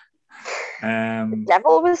well. The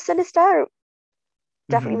devil was sinister.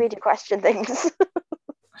 Definitely made you question things.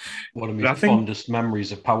 One of my fondest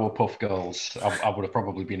memories of Powerpuff Girls, I would have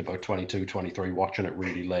probably been about 22, 23 watching it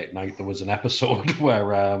really late night. There was an episode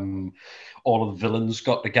where all of the villains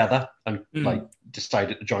got together and like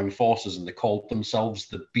decided to join forces, and they called themselves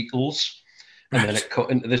the Beatles. And then it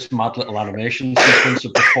cut into this mad little animation sequence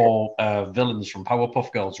of the four villains from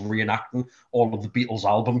Powerpuff Girls reenacting all of the Beatles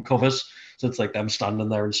album covers. So it's like them standing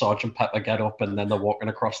there in Sgt. Pepper get up, and then they're walking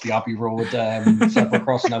across the Abbey Road zebra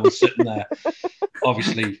cross, and I was sitting there,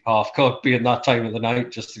 obviously half cut, being that time of the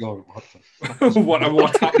night, just to go, what the fuck?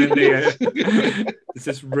 What's happening here? Is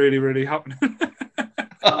this really, really happening?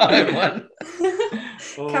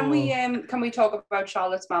 Can we talk about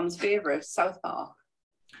Charlotte's mum's favourite, South Park?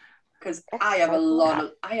 Because I have a lot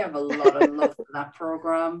of love for that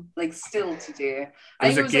program, like still today. It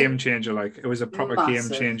was a game changer, like it was a proper game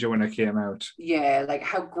changer when it came out. Yeah, like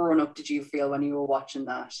how grown up did you feel when you were watching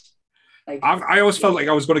that? Like I always felt like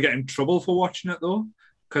I was going to get in trouble for watching it though,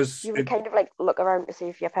 because you would kind of like look around to see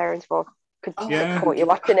if your parents could support you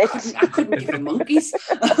watching it. I couldn't give them monkeys.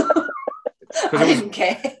 I didn't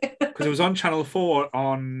care because it was on Channel 4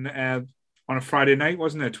 on a Friday night,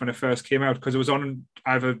 wasn't it, when it first came out? Because it was on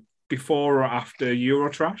either before or after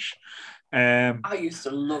Eurotrash. I used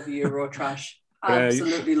to love Eurotrash.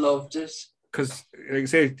 Absolutely loved it. Because, like I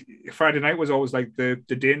say, Friday night was always like the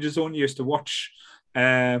danger zone. You used to watch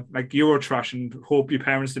like Eurotrash and hope your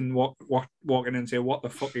parents didn't walk in and say, "What the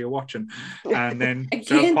fuck are you watching?" And then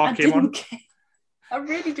South Park came on. I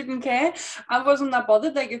really didn't care. I wasn't that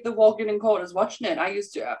bothered. Like if they walked in and caught us watching it, I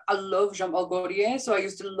love Jean-Paul Gaultier, so I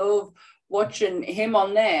used to love watching him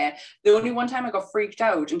on there. The only one time I got freaked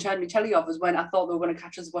out and turned my telly off was when I thought they were going to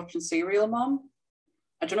catch us watching Serial Mom.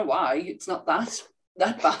 I don't know why. It's not that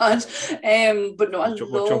bad. But no, I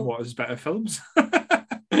love John Waters' better films.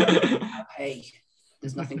 Hey,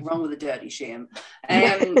 there's nothing wrong with a dirty shame.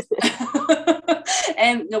 No,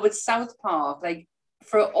 but South Park, like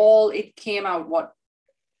for all it came out, what,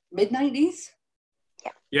 mid-90s?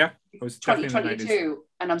 Yeah, it was 2022,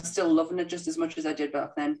 and I'm still loving it just as much as I did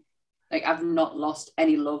back then. Like I've not lost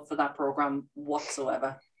any love for that program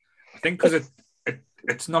whatsoever. I think because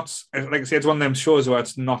it's not, like I say, it's one of them shows where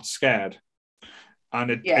it's not scared,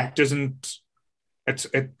 and it doesn't.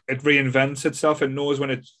 It reinvents itself. It knows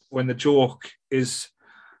when the joke is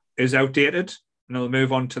outdated, and it'll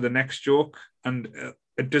move on to the next joke, and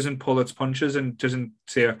it doesn't pull its punches and doesn't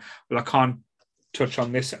say, "Well, I can't touch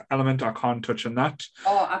on this element. I can't touch on that."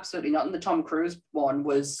 Oh, absolutely not. And the Tom Cruise one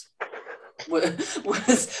was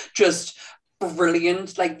just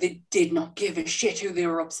brilliant. Like they did not give a shit who they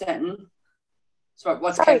were upsetting. So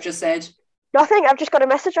what's Kev just said? Nothing. I've just got a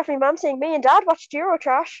message off my mum saying me and Dad watched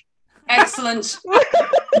Eurotrash. Excellent.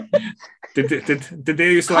 Did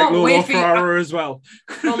they used to like Lolo Ferrara as well?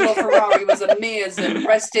 Lolo Ferrari was amazing.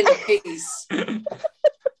 Rest in peace.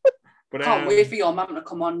 But, can't wait for your mum to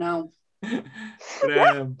come on now.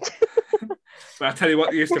 But I tell you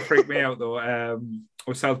what used to freak me out though,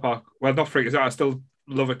 with South Park. Well, not freak us out. I still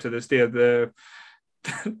love it to this day. The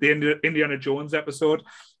Indiana Jones episode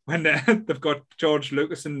when they've got George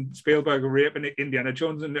Lucas and Spielberg raping Indiana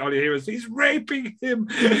Jones, and all you hear is he's raping him.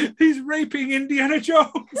 He's raping Indiana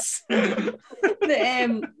Jones.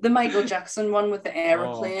 The Michael Jackson one with the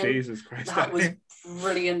aeroplane. Oh, Jesus Christ! That was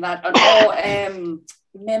brilliant. That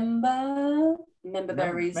Member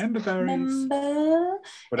berries.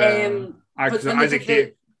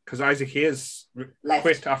 Because Isaac Hayes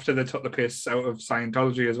quit after they took the piss out of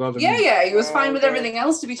Scientology as well. Yeah, he was fine with everything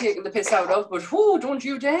else to be taken the piss out of, but don't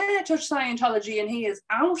you dare touch Scientology, and he is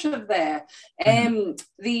out of there.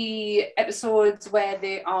 The episodes where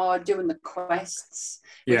they are doing the quests,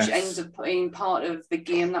 which ends up being part of the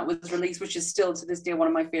game that was released, which is still to this day one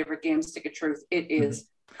of my favorite games, Stick of Truth. It is,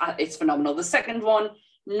 it's phenomenal. The second one,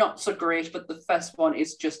 not so great, but the first one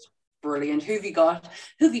is just brilliant. Who've you got?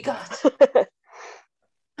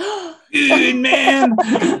 Man.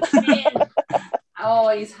 Oh,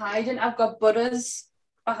 he's hiding. I've got Butters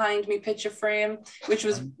behind me picture frame, which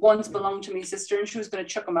was once belonged to my sister, and she was going to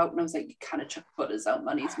chuck him out, and I was like, you can't chuck Butters out,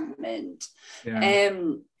 man, he's mint.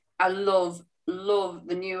 I love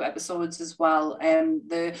the new episodes as well.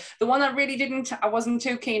 The one that I wasn't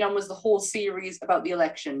too keen on was the whole series about the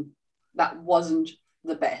election. That wasn't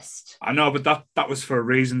the best. I know, but that was for a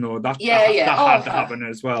reason though. That had to happen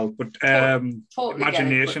as well. But totally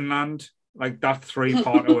Imagination Land, like that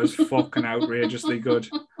 3-parter was fucking outrageously good.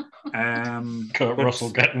 Kurt Russell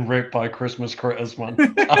getting raped by Christmas critters, man.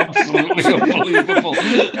 Absolutely unbelievable.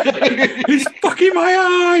 He's fucking my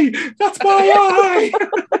eye! That's my eye!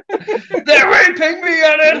 They're raping me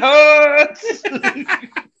and it hurts!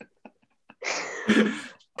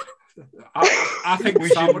 I think we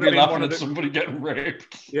Sam should would be have been laughing one at of the, somebody getting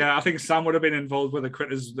raped. Yeah, I think Sam would have been involved with the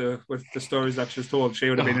critters, with the stories that she's told. She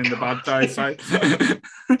would have been in the bad guy side.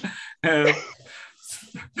 I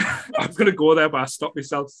was going to go there, but I stopped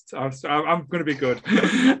myself. I'm going to be good.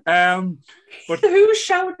 But who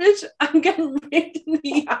shouted, "I'm getting raped in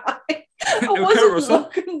the eye"? I wasn't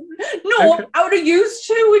looking. No, I would have used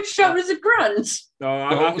two, which shouted as a grunt.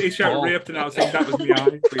 No, he shouted raped, and I was thinking that was my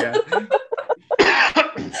eye. But yeah.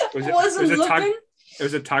 It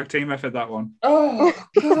was a tag team effort, that one. Oh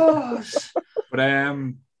gosh. But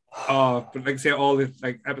but like I say, all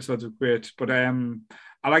the episodes were great. But I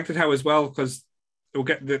liked it how as well, because we'll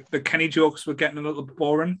get the Kenny jokes were getting a little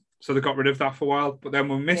boring, so they got rid of that for a while. But then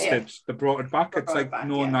we missed it. They brought it back. It's like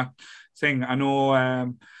knowing that thing. I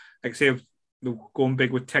know, like say, going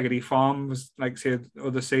big with Teggerty Farm was like say the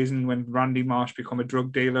other season when Randy Marsh become a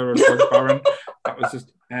drug dealer or drug baron. That was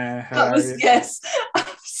just yes.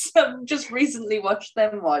 I've just recently watched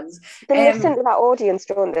them ones. They listen to that audience,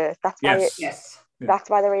 don't they? That's why. Yes. That's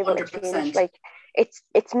why they're able 100%. To change. Like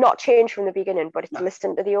it's not changed from the beginning, but it's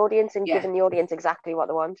listened to the audience and giving the audience exactly what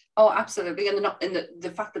they want. Oh, absolutely. And they're not, and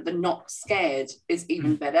the fact that they're not scared is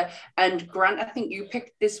even better. And Grant, I think you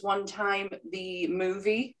picked this one time the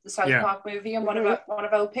movie, the South Park movie, and one of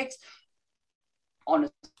our picks.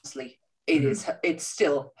 Honestly, it's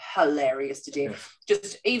still hilarious to do. Yeah.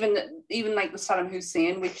 Just even like the Saddam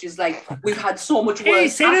Hussein, which is like we've had so much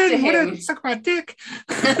worse after him. Suck my dick.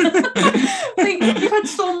 We've had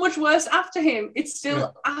so much worse after him. It's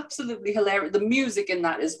still absolutely hilarious. The music in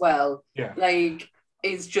that as well,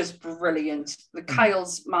 is just brilliant. The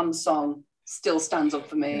Kyle's Mum song still stands up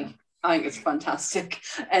for me. Yeah. I think it's fantastic.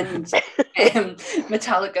 And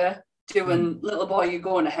Metallica doing "Little Boy, You're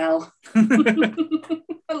Going to Hell."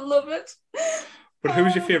 I love it. But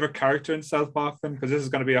who's your favourite character in South Park then? Because this is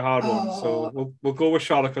going to be a hard one. So we'll go with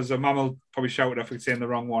Charlotte, because Mum will probably shout it if we're saying the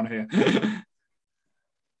wrong one here. I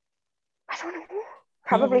don't know.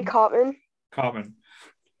 Probably Cartman. Cartman.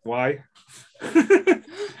 Why?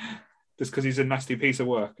 Just because he's a nasty piece of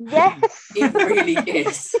work. Yes. He really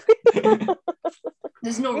is.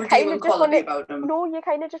 There's no redeeming quality about him. No, you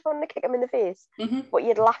kind of just want to kick him in the face. Mm-hmm. But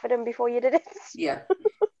you'd laugh at him before you did it. Yeah.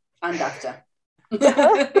 And after. What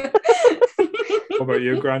about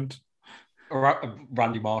you, Grant?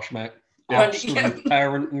 Randy Marsh, mate. Absolute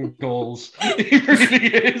parenting goals. He really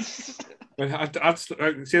is. I'd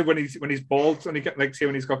see when he's bald and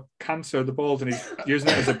when he's got cancer, the balls, and he's using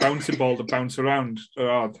it as a bouncing ball to bounce around.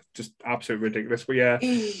 Oh, just absolutely ridiculous. But yeah,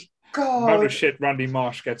 God, amount of shit Randy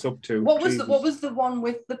Marsh gets up to. What was the one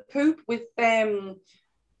with the poop with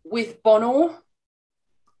Bono?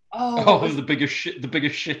 The biggest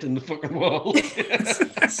shit in the fucking world.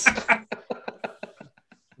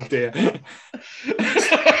 Dear.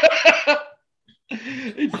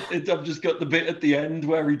 I've just got the bit at the end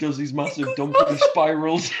where he does his massive dump and he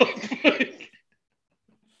spirals up.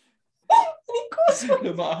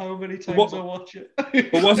 No matter how many times I watch it.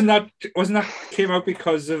 But wasn't that came out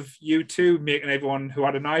because of U2 making everyone who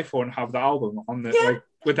had an iPhone have the album on the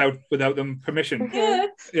without them permission? Yeah.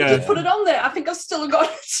 Just put it on there. I think I've still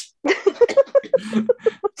got it.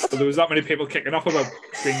 So there was that many people kicking off about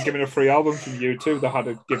being given a free album from U2. They had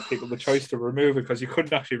to give people the choice to remove it because you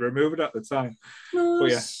couldn't actually remove it at the time. Oh,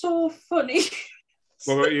 so funny.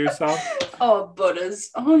 What about you, Sam? Oh, Butters.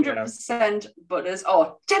 100% Butters.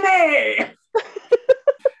 Oh, Timmy!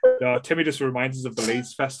 Yeah, Timmy just reminds us of the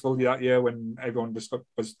Leeds Festival that year when everyone just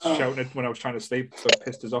was shouting it when I was trying to sleep, so it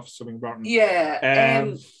pissed us off something about him.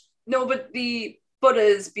 Yeah. No, but the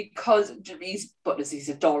Butters, because he's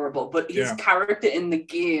adorable, but his character in the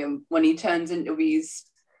game when he turns into his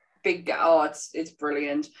big guy, it's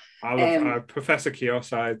brilliant. I love Professor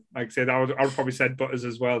Chaos. I said I would probably said Butters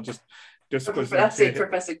as well, just because that's it,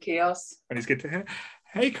 Professor Chaos. When he's getting to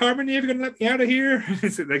hey Carmen, are you ever gonna let me out of here?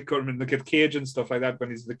 They cut him in the cage and stuff like that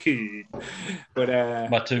when he's the kid. But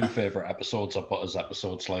my two favourite episodes are Butters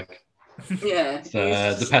episodes, like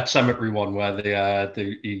the Pet Sematary one where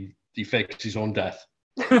he fakes his own death.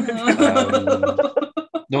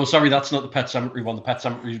 No, sorry, that's not the Pet Sematary one. The Pet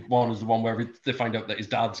Sematary one is the one where they find out that his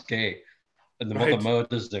dad's gay and the mother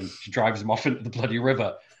murders him. She drives him off into the bloody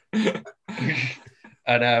river. And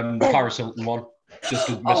the Paris Hilton one, just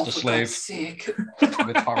with Mr. Slave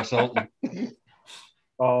with Paris Hilton.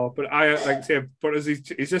 Oh, but I like say, but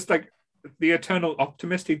he's just like the eternal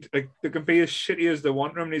optimist. They can be as shitty as they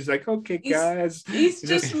want him, and he's like, okay, guys, he's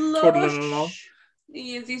just twiddling along.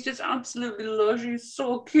 He's just absolutely lush. He's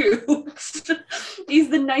so cute. He's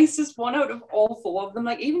the nicest one out of all four of them.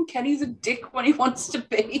 Like, even Kenny's a dick when he wants to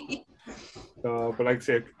be. But like I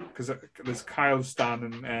say, because there's Kyle, Stan,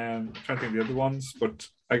 and I'm trying to think of the other ones, but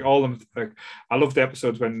like all of them, like I love the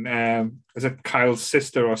episodes when is it Kyle's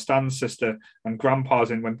sister or Stan's sister and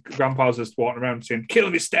Grandpa's in, when Grandpa's just walking around saying "Kill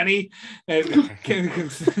me, Stenny,"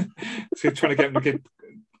 so trying to get him to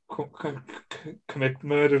commit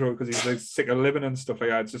murder because he's like sick of living and stuff like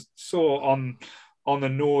that. It's just so on the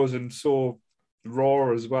nose and so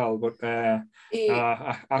raw as well. But I've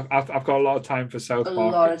got a lot of time for South Park. A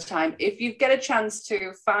lot of time. If you get a chance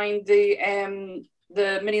to find the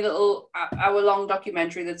mini little hour-long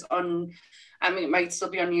documentary that's on, I mean, it might still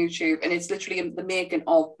be on YouTube, and it's literally the making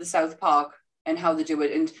of the South Park and how they do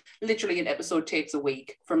it. And literally an episode takes a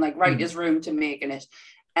week from like writer's room to making it.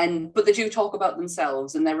 But they do talk about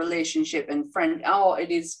themselves and their relationship and friend. Oh,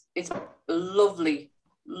 it's lovely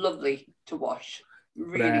to watch. It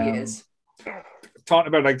really is. Talking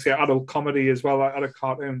about like say adult comedy as well, like other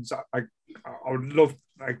cartoons. I would love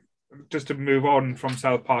like just to move on from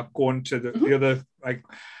South Park, going to the other like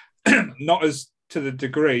not as to the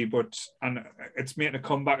degree, but and it's making a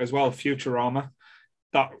comeback as well. Futurama.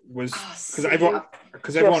 That was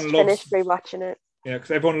because everyone loves rewatching it. Yeah,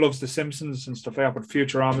 because everyone loves The Simpsons and stuff like that, but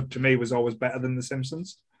Futurama to me was always better than The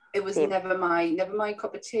Simpsons. It was never my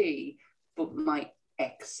cup of tea, but my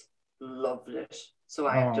ex loved it, so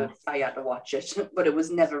I had to watch it. But it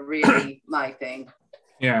was never really my thing.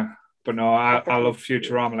 Yeah, but no, I love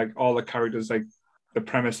Futurama. Like all the characters, like the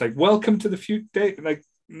premise, like welcome to the future, like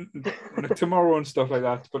tomorrow and stuff like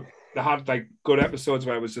that. But they had like good episodes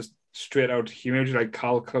where it was just straight out humor, like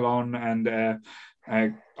Cal Kalon and.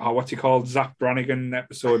 What's he called? Zach Brannigan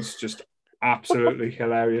episodes, just absolutely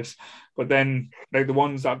hilarious. But then, like the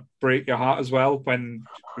ones that break your heart as well, when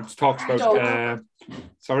it talks about,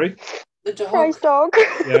 sorry, the dog. Fry's dog.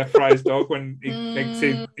 Yeah, Fry's dog. When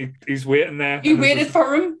he's waiting there. You waited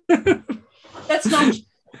for him. Let's not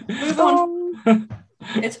move on.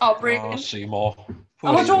 It's heartbreaking. Seymour.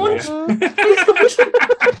 Don't.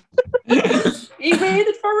 He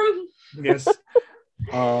waited for him. Yes.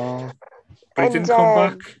 But he didn't come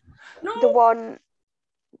back. No.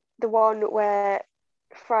 The one where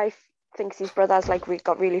Fry thinks his brother's like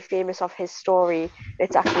got really famous off his story.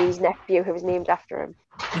 It's actually his nephew who was named after him.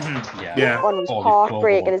 Yeah. That one was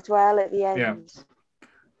heartbreaking as well at the end. Yeah.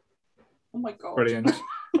 Oh my god. Brilliant.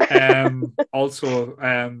 Also,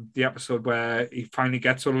 the episode where he finally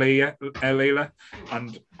gets Leela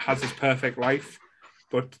and has his perfect life,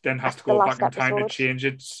 but then has to go back in time to change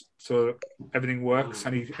it so everything works,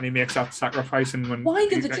 and he makes that sacrifice. And why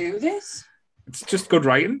did they do this? It's just good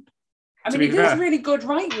writing. I mean, it is really good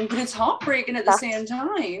writing, but it's heartbreaking at the same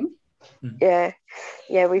time. Yeah,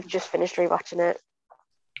 we've just finished rewatching it.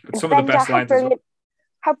 It's some of the best lines.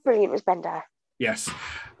 How brilliant was Bender? Yes.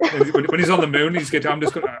 When he's on the moon, he's getting. I'm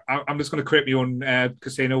just gonna create my own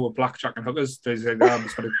casino with blackjack and hookers. He's like, I'm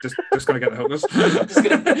just gonna get the hookers.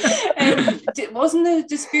 Wasn't there a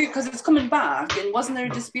dispute because it's coming back? And wasn't there a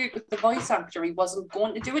dispute with the voice actor? He wasn't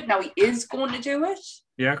going to do it. Now he is going to do it.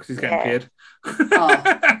 Yeah, because he's getting paid.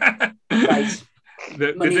 Right.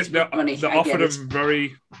 They offered him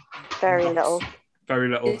very little. Very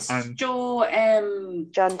little. It's and John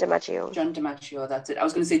DiMaggio. John DiMaggio, that's it. I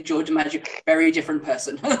was going to say Joe DiMaggio, very different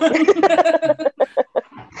person.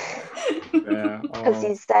 Because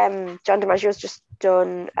he's John DiMaggio's just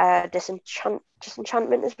done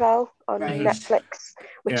Disenchantment as well on Netflix,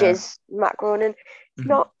 which is Matt Groening.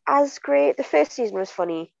 Not as great. The first season was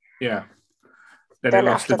funny. Yeah. Then it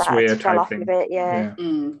lost its way type thing. Yeah.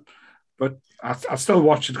 But I still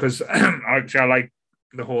watch it because I like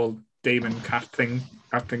the whole demon cat thing.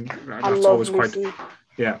 That's always Lucy. quite.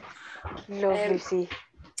 Yeah. Love Lucy.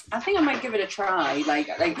 I think I might give it a try. Like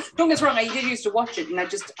don't get us wrong, I did used to watch it and I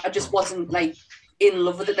just wasn't like in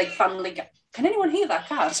love with it. Like Family Guy. Can anyone hear that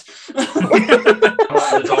cat?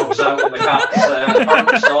 The dog's out and the cat's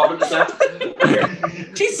apparently starving to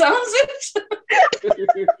death. She sounds it.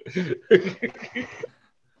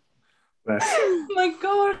 Oh my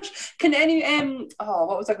gosh. Can any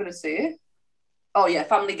what was I gonna say? Oh yeah,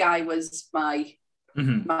 Family Guy was my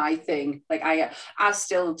thing. Like I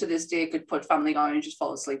still to this day could put Family Guy and just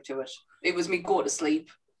fall asleep to it. It was me go to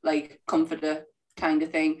sleep, like comforter kind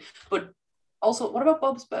of thing. But also, what about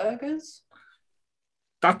Bob's Burgers?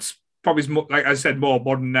 That's probably like I said, more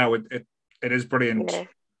modern now. It is brilliant.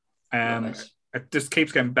 Yeah. It just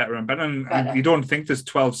keeps getting better and better, and you don't think there's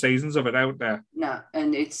 12 seasons of it out there. Nah,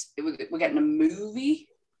 and we're getting a movie.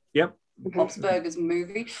 Yep. Bob's Burgers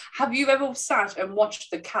movie. Have you ever sat and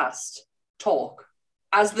watched the cast talk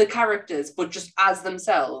as the characters, but just as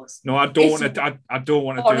themselves? No, I don't want to. I don't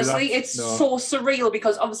want to do that. Honestly, it's so surreal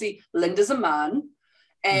because obviously Linda's a man.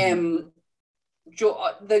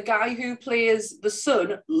 the guy who plays the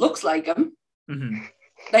son looks like him. Mm-hmm.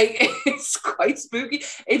 Like, it's quite spooky.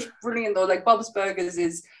 It's brilliant though. Like, Bob's Burgers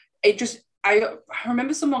is, it just, I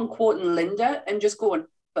remember someone quoting Linda and just going,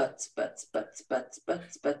 but. I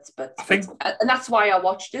think, and that's why I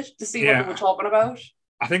watched it, to see what they were talking about.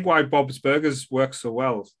 I think why Bob's Burgers works so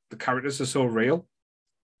well, the characters are so real.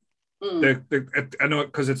 I know,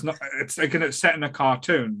 because it's like it's set in a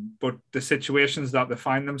cartoon, but the situations that they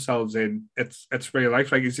find themselves in, it's real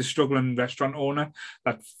life. Like, he's a struggling restaurant owner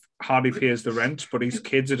that hardly pays the rent, but his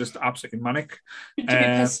kids are just absolutely manic. Jimmy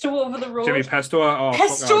Pesto over the road. Jimmy Pesto. Oh,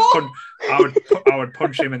 Pesto! I would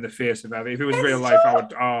punch him in the face if it was real life. I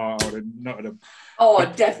would have nutted him. Oh,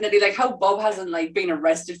 definitely. Like, how Bob hasn't like been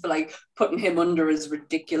arrested for like putting him under is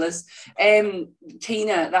ridiculous.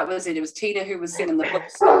 Tina, that was it. It was Tina who was singing the book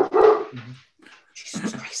song. Mm-hmm.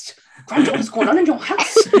 Jesus Christ, Grandad, what's going on in your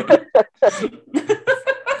house?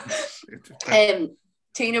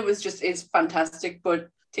 Tina is fantastic, but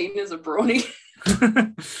Tina's a brony.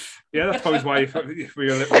 Yeah, that's probably why we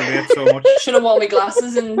relate so much. Should have worn my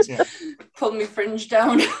glasses and pulled my fringe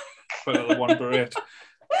down. Put a little one beret.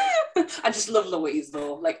 I just love Louise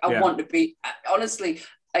though. Like, I want to be, honestly,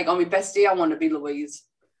 like on my best day, I want to be Louise.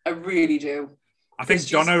 I really do. I think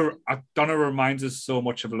Donna reminds us so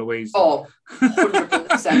much of Louise. Oh,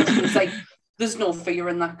 100%. It's like, there's no fear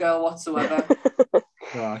in that girl whatsoever.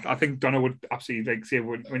 I think Donna would absolutely like say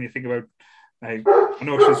when you think about, like, I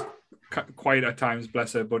know she's quiet at times,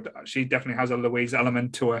 bless her, but she definitely has a Louise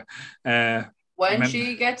element to her. When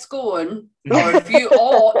she gets going, or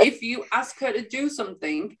if you ask her to do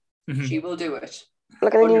something, she will do it.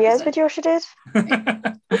 Look at the 100%. New Year's video she did.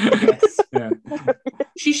 Yes. Yeah.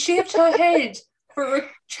 She shaved her head for a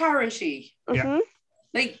charity. Yeah.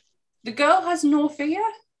 Like, the girl has no fear.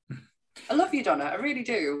 I love you, Donna. I really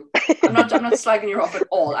do. I'm not slagging you off at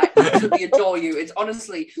all. I absolutely adore you. It's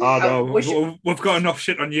honestly. Oh no, we've got enough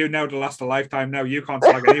shit on you now to last a lifetime. Now you can't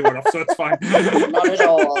slag anyone off, so it's fine. Not at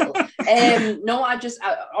all. No,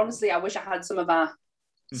 honestly, I wish I had some of our,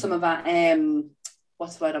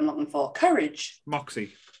 what's the word I'm looking for? Courage.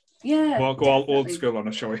 Moxie. Yeah. Well, go all old school on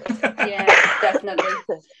a show. Yeah, definitely.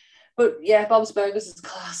 But yeah, Bob's Burgers is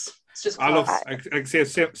class. It's just class. I say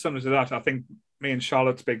similar to that. I think me and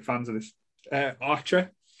Charlotte's big fans of this.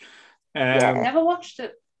 Archer. Never watched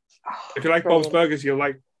it. If you like Bob's Burgers, you'll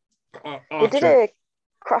like Archer. They did a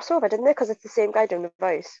crossover, didn't they? Because it's the same guy doing the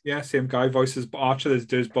voice. Yeah, same guy voices Archer.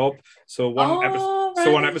 There's Bob. So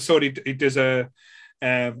one episode he does a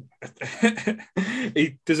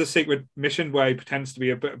he does a secret mission where he pretends to be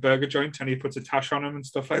a burger joint and he puts a tash on him and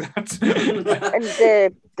stuff like that.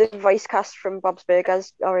 And the voice cast from Bob's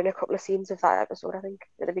Burgers are in a couple of scenes of that episode, I think,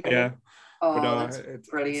 at the beginning. Yeah. That's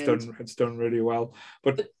brilliant. It's done really well.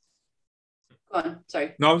 But go on,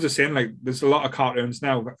 sorry. No, I was just saying, like, there's a lot of cartoons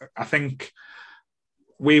now. I think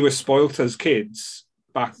we were spoilt as kids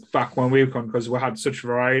back when we were gone because we had such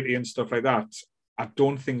variety and stuff like that. I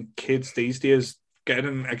don't think kids these days get it.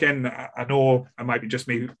 And again, I know it might be just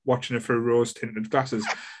me watching it through rose-tinted glasses.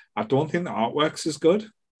 I don't think the artwork's as good.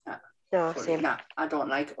 No, same. Nah, I don't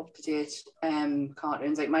like up-to-date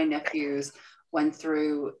cartoons. Like, my nephews went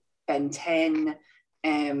through Ben 10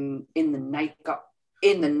 in the night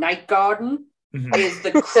garden. Mm-hmm. Is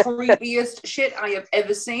the creepiest shit I have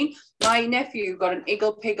ever seen. My nephew got an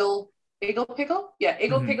Iggle Piggle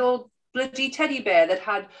bloody teddy bear that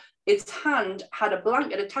had its hand had a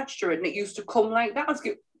blanket attached to it and it used to come like that.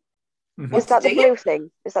 Mm-hmm. Is that the blue thing?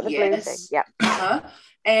 Is that the blue thing? Yeah.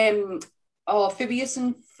 Phineas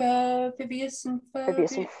and Ferb. There's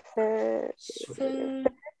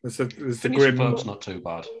the Phineas and Ferb's not too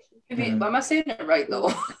bad. Am I saying it right though?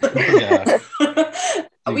 Yeah.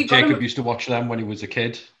 Jacob used to watch them when he was a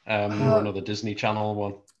kid. Another Disney Channel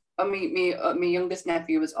one. My youngest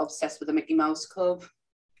nephew was obsessed with the Mickey Mouse Club.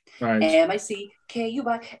 Right.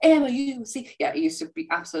 MICKUIMAUC. Yeah, he used to be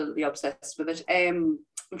absolutely obsessed with it.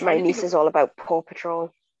 My niece is all about Paw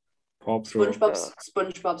Patrol. SpongeBob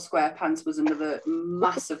SquarePants was another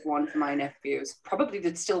massive one for my nephews. Probably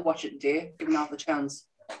they'd still watch it today, given half the chance.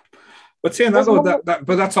 But seeing but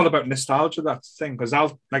that's all about nostalgia. That's the thing, because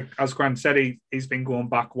as Grant said, he's been going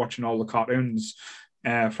back watching all the cartoons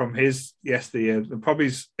from his yesteryear.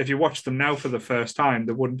 Probably, if you watch them now for the first time,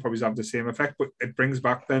 they wouldn't probably have the same effect. But it brings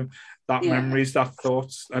back that memories, that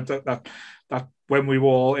thoughts, that that when we were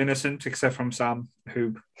all innocent, except from Sam,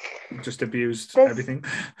 who just abused everything.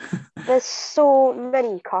 There's so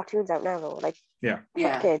many cartoons out now, though. Like, Yeah.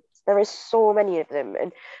 for kids, there is so many of them,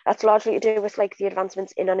 and that's largely to do with like the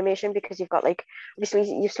advancements in animation, because you've got like,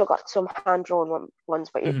 obviously you've still got some hand drawn ones,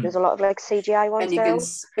 but there's a lot of like CGI ones and you now. can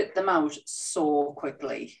spit them out so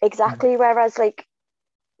quickly. Exactly. Whereas like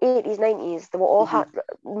 80s, 90s, they were all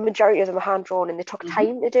majority of them were hand drawn, and they took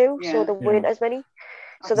time to do, so there weren't as many,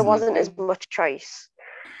 so there wasn't as much choice.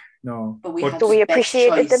 No, but we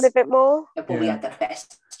appreciated them a bit more. But we had the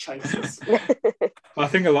best choices. I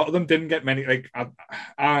think a lot of them didn't get many. Like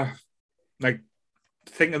I like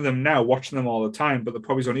think of them now, watching them all the time, but they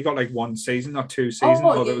probably only got like one season or two seasons,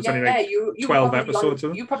 or there was only like 12 episodes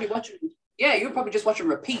of them. You probably watch it. Yeah, you're probably just watching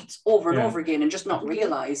repeats over and over again and just not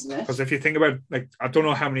realising it. Because if you think about, like, I don't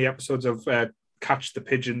know how many episodes of Catch the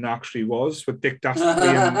Pigeon there actually was with Dick Dastardly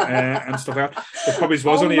and stuff like that. There probably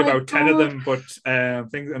was only about 10 of them, but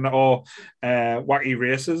things and all Wacky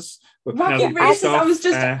Races. Wacky Races, I was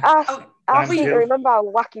just... I seem to remember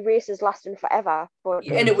Wacky Races lasting forever, but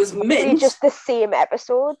and it was mint. Just the same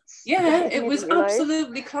episodes. Yeah, it was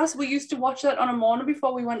absolutely class. We used to watch that on a morning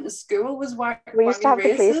before we went to school. We used to have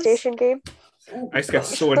the PlayStation game. I used to get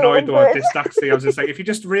so annoyed though at this taxi. I was just like, if you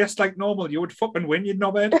just raced like normal, you would fucking win, you'd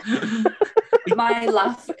knobhead. My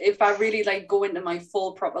laugh, if I really like go into my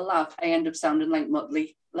full proper laugh, I end up sounding like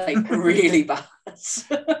Muttley, like really bad.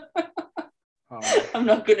 I'm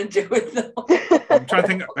not going to do it though. I'm trying to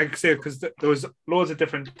think, like say, because there was loads of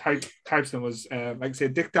different types. There was, like say,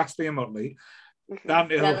 Dick Dastardly and Muttley, Dan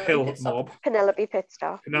Hill Mob, Penelope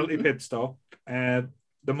Pitstop,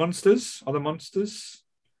 the Munsters, or the Munsters,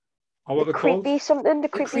 or what they're called? Creepy something. The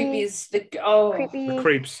Creepies. The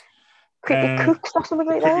Creeps. Creepy Crooks or something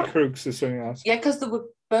like that. Creepy Crooks is something else. Yeah, because there were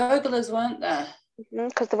burglars, weren't there?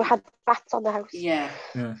 Because they had bats on the house. Yeah.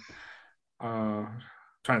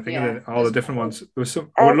 Trying to think of all the different ones. There was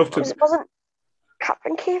some. I would love to. Wasn't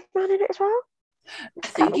Captain Caveman in it as well? I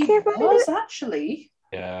think he was actually.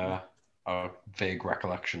 Yeah, a vague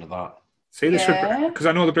recollection of that. See, this because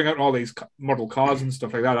I know they bring out all these model cars and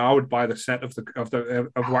stuff like that. I would buy the set of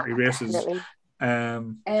Wacky Races.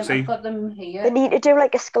 I've got them here. They need to do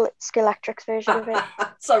like a Skeletrix version of it.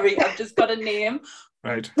 Sorry, I've just got a name.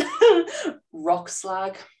 Right. Rock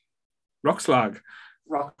Slag. Yes.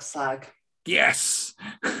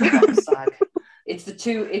 Rock Slag. It's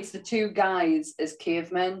the two guys as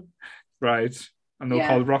cavemen. Right. And they were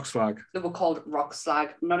called Rock Slag. They were called Rock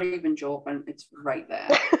Slag. I'm not even joking. It's right there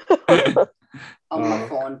on my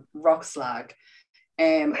phone. Rock Slag.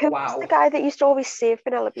 Who was the guy that used to always save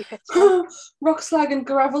Penelope Pitstop? Rock Slag and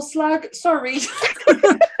Gravel Slag. Sorry. Who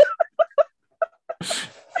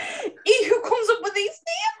comes up with these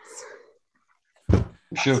names?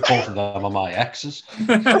 I'm sure both of them are my exes.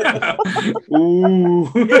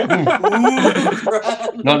 Ooh.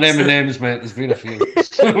 Not naming names, mate. There's been a few.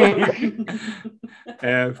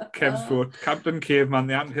 Kev's vote: Captain Caveman,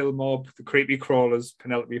 the Anthill Mob, the Creepy Crawlers,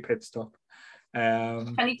 Penelope Pitstop.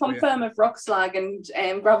 Can you confirm if Rock Slag and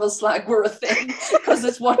Gravel Slag were a thing? Because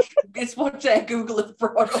it's what Google have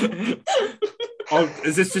brought up. Oh,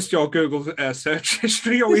 is this just your Google search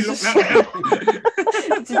history? Are we looking at it?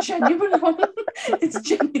 It's a genuine one. It's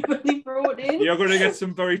genuinely brought in. You're going to get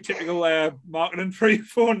some very typical marketing for your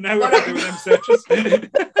phone now if you're doing them searches.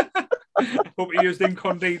 Hope you used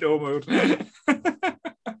incognito mode.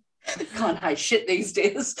 Can't hide shit these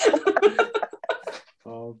days.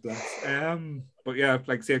 Oh, bless. But yeah,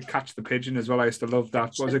 like say, Catch the Pigeon as well. I used to love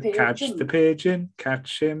that. What was it? Pigeon. Catch the pigeon,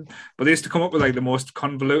 catch him. But they used to come up with like the most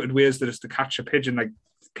convoluted ways that is to catch a pigeon. Like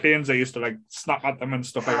planes, they used to like snap at them and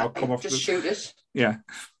stuff like that. Come off. Just shoot it. Yeah.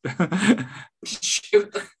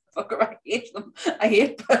 Shoot the fucker. I hate them. I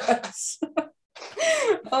hate birds.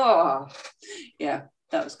 Oh, yeah,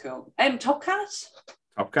 that was cool. Top Cat.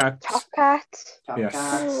 Oh, I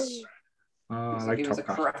like Top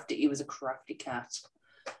Cat. He was a crafty cat.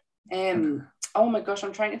 Oh my gosh,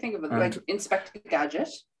 I'm trying to think of it. Like Inspector Gadget.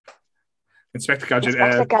 Inspector Gadget.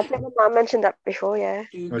 My mum mentioned that before, yeah.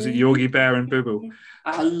 Was it Yogi Bear and Boo Boo?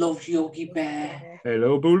 I loved Yogi Bear.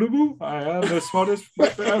 Hello, Boo Boo. I am the smartest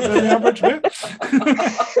of the average bit.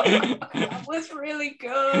 That was really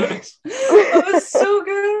good. That was so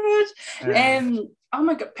good. Oh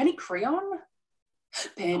my god, Penny Crayon.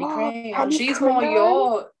 Crayon. She's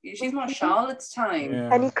more Charlotte's time. Yeah.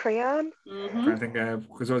 Penny Crayon. Mm-hmm. I think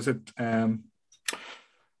because was it?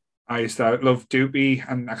 I used to love Doopy,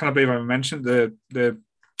 and I can't believe I mentioned the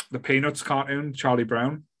Peanuts cartoon, Charlie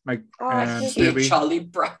Brown. Like Charlie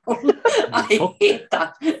Brown. I hate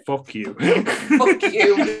that. Fuck you. Fuck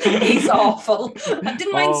you. He's awful. I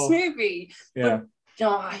didn't mind Snoopy. Yeah.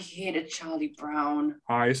 Oh, I hated Charlie Brown.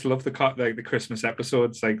 I used to love the Christmas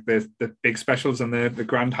episodes, like the big specials and the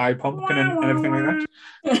Grand High Pumpkin and everything like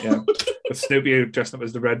that. Yeah, with Snoopy dressed up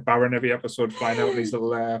as the Red Baron every episode, flying out with these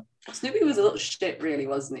little. Snoopy was a little shit, really,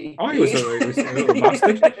 wasn't he? Oh, he was a little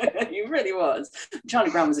bastard. He really was. Charlie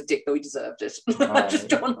Brown was a dick, though. He deserved it. I just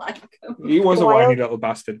don't like him. He was a whiny little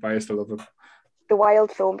bastard, but I used to love him. The Wild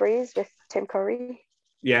Thornberrys with Tim Curry.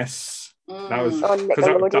 Yes. That was on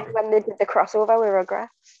Nickelodeon when they did the crossover with Rugrats.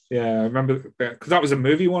 Yeah, I remember because that was a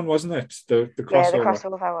movie one, wasn't it? The crossover. Yeah, the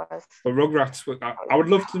crossover was. But Rugrats, I would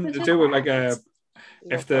love them to do it like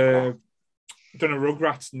if the done a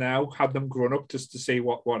Rugrats now, had them grown up just to see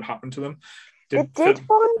what happened to them. They did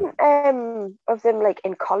one of them like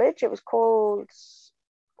in college. It was called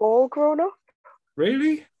All Grown Up.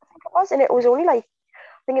 Really? I think it was, and it was only like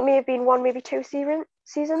I think it may have been one, maybe two seasons.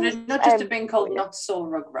 It's not just have been called Not So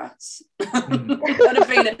Rugrats. That'd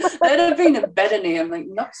have been a better name, like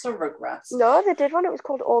Not So Rugrats. No, they did one. It was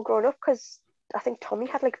called All Grown Up because I think Tommy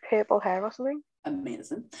had like purple hair or something.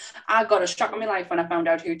 Amazing. I got a shock in my life when I found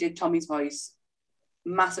out who did Tommy's voice.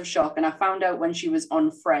 Massive shock. And I found out when she was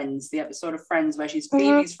on Friends, the episode of Friends where she's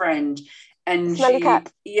Phoebe's friend, and Smelly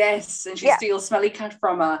Cat. Yes, and she steals Smelly Cat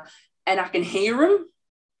from her, and I can hear him.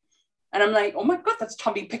 And I'm like, oh my God, that's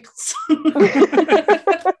Tommy Pickles.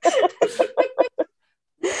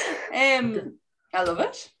 I love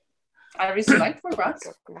it. I really like Rugrats.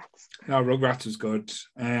 No, Rugrats was good.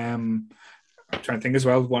 I'm trying to think as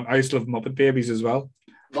well. I used to love Muppet Babies as well.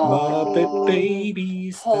 Oh. Muppet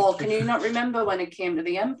Babies. Paul, can you not remember when it came to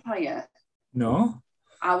the Empire? No.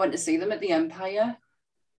 I went to see them at the Empire.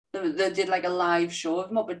 They did like a live show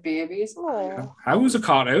of Muppet Babies. Oh. How was a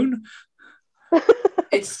cartoon?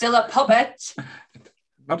 It's still a puppet.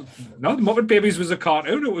 No, the Muppet Babies was a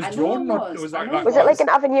cartoon. It was drawn. Was it like an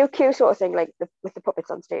Avenue Q sort of thing, like with the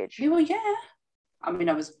puppets on stage? Oh yeah. I mean,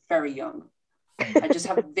 I was very young. I just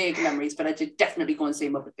have vague memories, but I did definitely go and see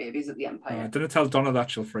Muppet Babies at the Empire. Didn't tell Donna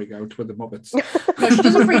that she'll freak out with the Muppets. No, she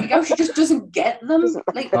doesn't freak out. She just doesn't get them.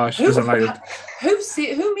 Like, she doesn't like it. Who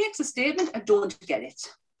makes a statement? I don't get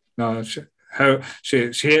it. No, she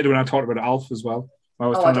hated when I talked about Alf as well.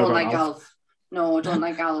 I don't like Alf. No, I don't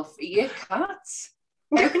like Alf. He ate cats.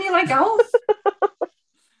 How can you like Alf?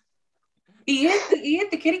 He ate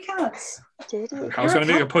the kitty cats. I was going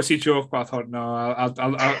to make a pussy joke, but I thought no. I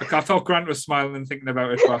thought Grant was smiling and thinking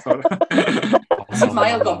about it, but I thought the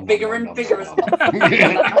smile got bigger and bigger as the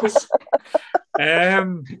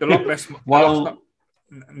Loch Ness. Well,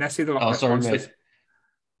 Nessie the Loch Ness Monster.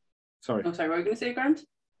 Sorry. Oh, sorry. What were you going to say, Grant?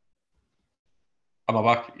 Am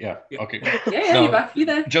I back? Yeah. Okay. Yeah, you're back. You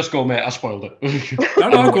there? Just go, mate. I spoiled it.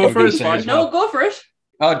 No, go for it. Fine. No, go for it.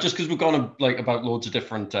 Just because we've gone about loads of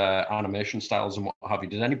different animation styles and what have you.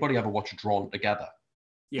 Did anybody ever watch Drawn Together?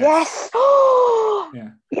 Yes.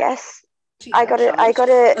 Yeah. Yes. I got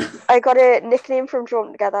a nickname from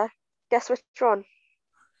Drawn Together. Guess which one?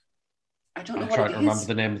 I don't know. I'm trying to remember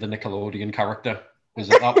the name of the Nickelodeon character. Is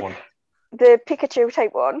it that one? The Pikachu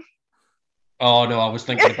type one. Oh no, I was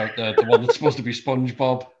thinking about the one that's supposed to be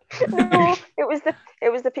SpongeBob. No, it was the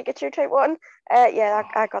Pikachu type one. Yeah,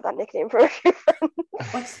 I got that nickname from a few friends.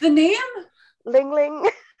 What's the name? Ling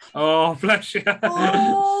Ling. Oh, bless you.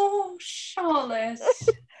 Oh, Charlotte.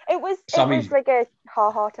 It was like a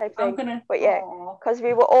ha type thing. But yeah, because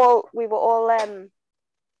we were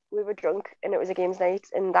drunk and it was a games night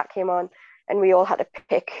and that came on and we all had to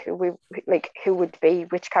pick who would be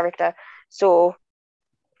which character. So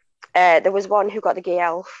there was one who got the gay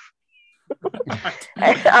elf.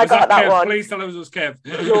 I got that Kev? one. Please tell us it was Kev.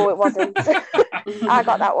 No, it wasn't. I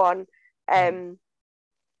got that one.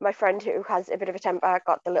 My friend who has a bit of a temper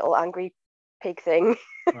got the little angry pig thing.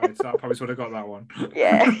 Right, so I probably would have got that one.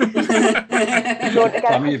 Yeah.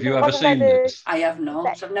 Sammy, have you ever seen this? I have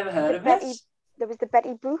not. I've never heard of it. There was the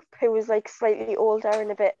Betty Boop who was like slightly older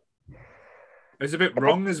and a bit. It was a bit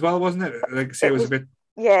wrong as well, wasn't it? Like say it was a bit.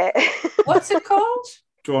 Yeah. What's it called?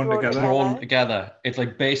 Drawn together. It's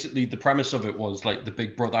like basically the premise of it was like the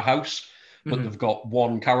Big Brother house, but they've got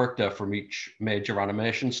one character from each major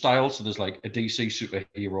animation style. So there's like a DC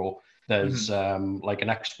superhero, there's like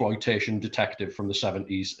an exploitation detective from the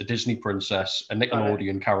 70s, a Disney princess, a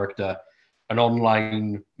Nickelodeon character, an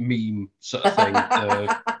online meme sort of thing,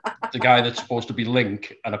 the guy that's supposed to be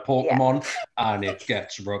Link, and a Pokemon, and it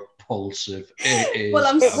gets repulsive. It is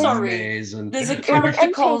amazing. There's a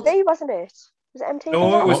character called MTV, wasn't it? Was it MTV?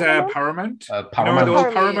 No, it was Paramount. Paramount. No, the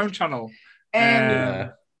old Paramount channel.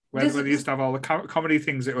 Where they used to have all the comedy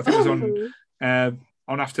things. I think it was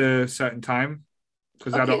on after a certain time.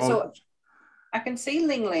 So I can see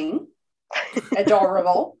Ling Ling.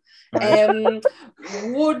 Adorable. Right.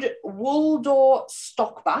 Wood Wuldor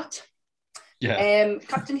Stockbat. Yeah.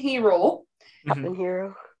 Captain Hero. Captain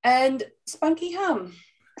Hero. And Spunky Ham.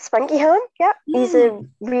 Spunky Ham, yeah. He's a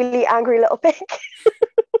really angry little pig.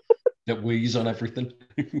 That wheezes on everything.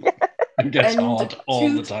 And gets hard all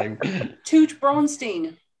the time. Toot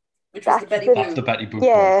Braunstein, which was the Betty Boop. That's the Betty Boop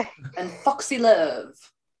yeah. one. And Foxy Love.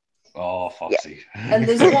 Oh, Foxy. Yeah. And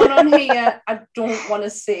there's one on here I don't want to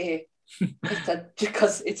say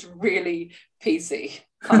because it's really PC.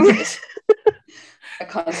 I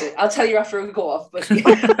can't say it. I'll tell you after we go off, but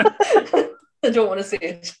I don't want to say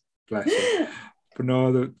it. Bless you. But no,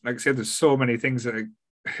 like I said, there's so many things that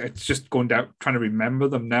it's just going down trying to remember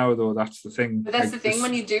them now, though. That's the thing. But that's like the thing,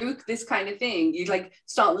 when you do this kind of thing, you like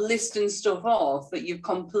start listing stuff off that you've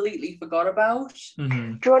completely forgot about.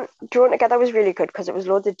 Mm-hmm. Drawn Together was really good because it was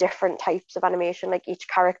loads of different types of animation. Like each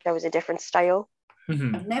character was a different style.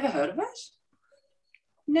 Mm-hmm. I've never heard of it.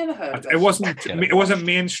 Never heard of it. It wasn't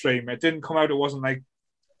mainstream. It didn't come out. It wasn't like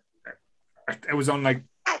it was on like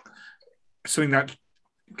something that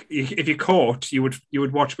if you caught, you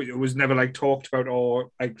would watch, but it was never like talked about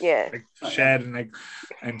or like shared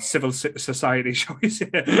in civil society, shall we say?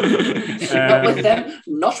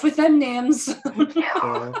 Not with them names. But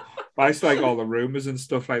I used to like all the rumors and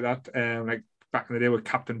stuff like that. Like back in the day with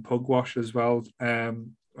Captain Pugwash as well.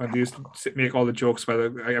 And they used to make all the jokes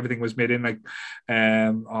about everything was made in like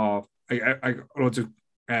loads of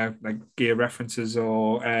like gay references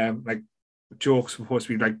or like jokes were supposed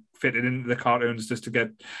to be like fitted into the cartoons just to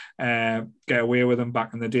get away with them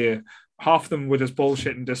back in the day. Half of them were just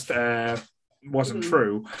bullshit and just wasn't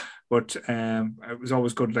true, but it was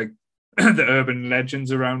always good, like the urban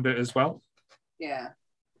legends around it as well. Yeah,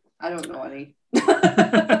 I don't know any.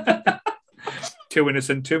 Too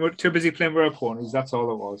innocent, too busy playing with our ponies. That's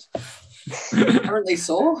all it was. Apparently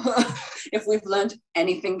so. If we've learned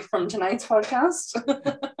anything from tonight's podcast.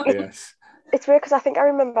 Yes. It's weird because I think I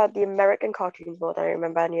remember the American cartoons more than I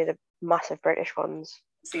remember any of the massive British ones.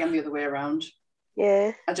 See, I'm the other way around.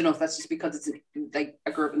 Yeah. I don't know if that's just because it's like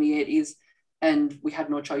I grew up in the 80s and we had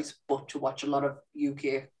no choice but to watch a lot of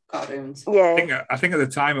UK cartoons. Yeah. I think at the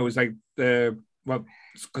time it was like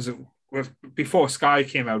because before Sky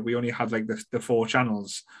came out, we only had like the 4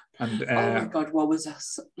 channels. And oh my God, what was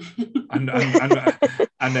us? and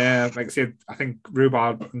like I said, I think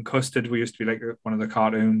Rhubarb and Custard, we used to be like one of the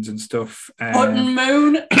cartoons and stuff. Button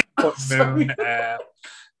Moon. Button Moon.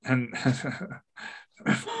 And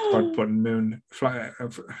Button Moon.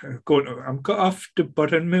 I'm got off to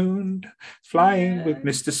Button Moon, flying with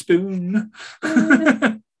Mr. Spoon.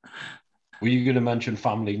 Were you going to mention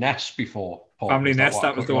Family Nest before, Paul? Family Nest,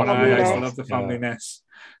 that was the one I used to love, the Family Nest.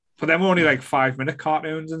 But they were only like 5-minute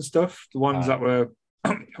cartoons and stuff. The ones that were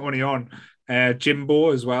only on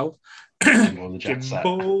Jimbo as well.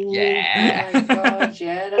 Jimbo. Yeah. Oh my God,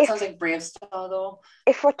 yeah. That sounds like Brave Star though.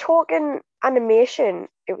 If we're talking animation,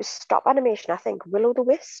 it was stop animation, I think.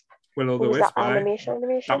 Will-o'-the-Wisp. Will-o'-the-Wisp. That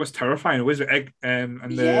animation. That was terrifying. It was Egg and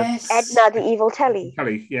yes. Edna the Evil Telly.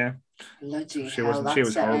 Yeah. Bloody she hell,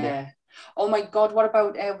 was horrible. Oh my God, what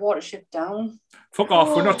about Watership Down? Fuck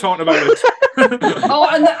off, we're not talking about it. Oh,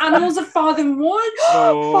 and the Animals of Farthingwood.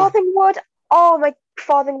 Oh. Farthingwood. Oh my,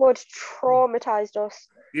 Farthingwood traumatized us.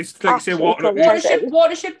 You used to like say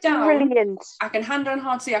Watership Down. Brilliant. I can hand on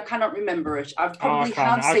heart say I cannot remember it. I've probably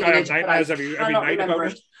have seen it, but I cannot remember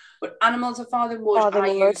it. But Animals of Farthingwood,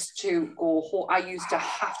 I used to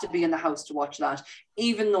have to be in the house to watch that,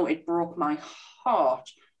 even though it broke my heart.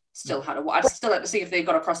 I still had to see if they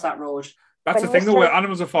got across that road. That's the thing though, with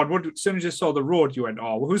Animals of Farthingwood, as soon as you saw the road, you went,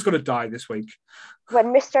 oh, well, who's going to die this week? When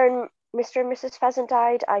Mr. and Mrs. Pheasant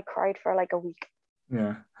died, I cried for like a week.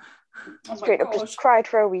 Yeah. Straight up, just cried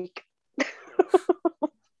for a week.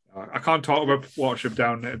 I can't talk about Watership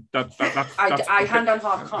Down. I hand on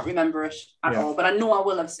heart can't remember it at all, but I know I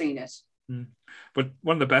will have seen it. But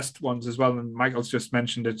one of the best ones as well, and Michael's just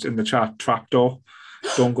mentioned it in the chat, Trapdoor.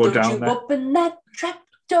 Don't go down there. Open that trapdoor.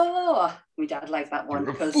 My dad liked that one.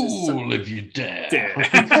 You're a fool if you dare.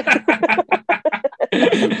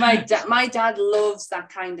 My dad loves that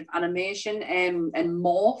kind of animation and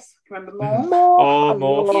Morph. Remember Morph? Oh,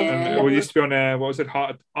 Morph. Yeah. And we used to be on what was it,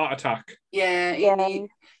 Heart Attack? Yeah.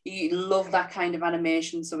 He loved that kind of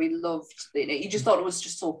animation, so he loved it. He just thought it was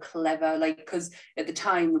just so clever, like, because at the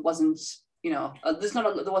time it wasn't, you know, there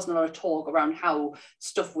wasn't a lot of talk around how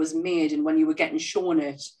stuff was made, and when you were getting shown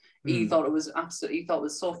it, he thought it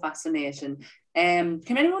was so fascinating. Can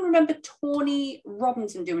anyone remember Tony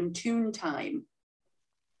Robinson doing Toon Time?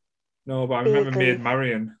 No, but I remember Maid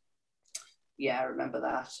Marian. Yeah, I remember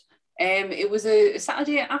that. It was a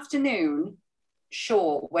Saturday afternoon,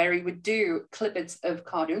 show where he would do clippets of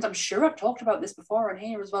cartoons. I'm sure I've talked about this before on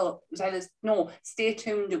here as well. It was either Stay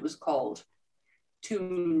Tuned. It was called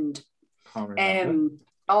Tuned. It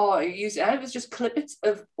was just clippets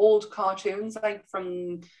of old cartoons, like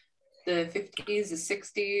from the 50s, the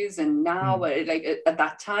 60s, and now, like at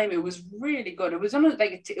that time, it was really good. It was on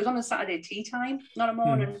a Saturday tea time, not a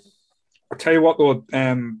morning. I'll tell you what though,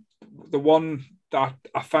 the one that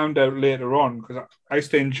I found out later on, because I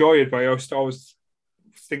used to enjoy it, but I used to always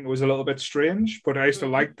think it was a little bit strange, but I used to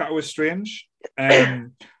like that it was strange. But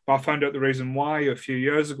I found out the reason why a few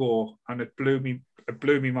years ago, and it blew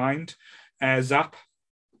me mind. Zap,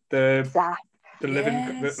 the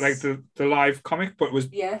living, like the live comic, but it was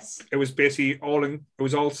basically it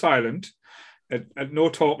was all silent, and no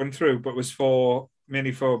talking through, but it was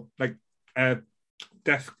mainly for like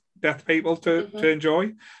deaf people to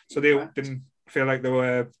enjoy, so they didn't feel like they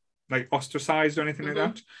were like ostracized or anything like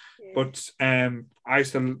that. But I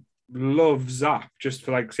used to love Zap, just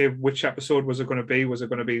for like, say, which episode was it going to be? Was it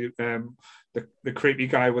going to be the creepy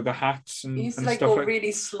guy with the hats and he used to and go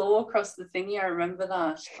really slow across the thingy? I remember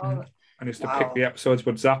that. And used to pick the episodes,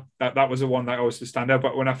 but Zap, that was the one that always to stand out.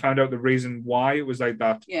 But when I found out the reason why it was like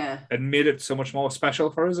that, it made it so much more special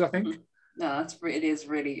for us, I think. No, it is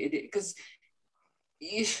really, because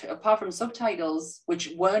apart from subtitles,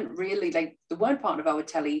 which weren't really like, they weren't part of our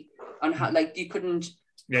telly, on how like you couldn't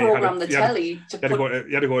program the telly to put.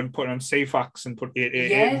 You had to go and put it on CFAX and put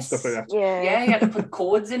 888 and stuff like that. Yeah, you had to put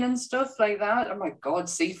codes in and stuff like that. Oh my God,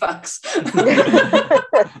 CFAX.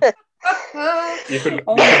 You could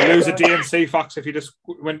lose a day in CFAX if you just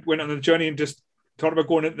went on the journey and just thought about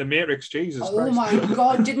going into the Matrix. Jesus Christ. Oh my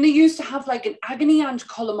God, didn't they used to have like an agony aunt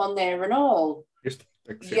column on there and all?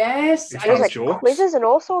 Yes. It was like quizzes and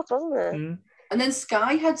all sorts, wasn't it? And then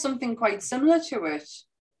Sky had something quite similar to it.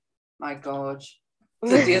 My God.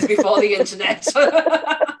 The days before the internet.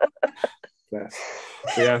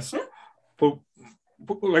 Yes. But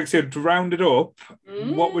like I said, to round it up,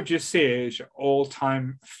 what would you say is your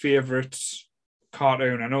all-time favourite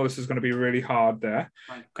cartoon? I know this is going to be really hard there.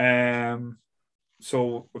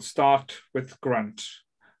 So we'll start with Grant.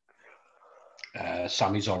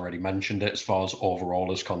 Sammy's already mentioned it as far as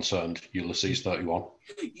overall is concerned. Ulysses 31.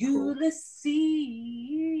 Ulysses.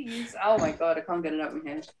 Oh my God, I can't get it out of my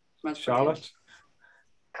head. Charlotte?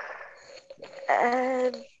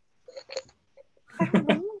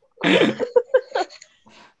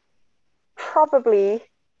 Probably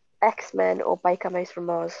X-Men or Biker Mice from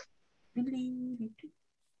Mars.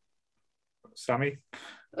 Sammy?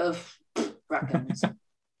 Raccoons.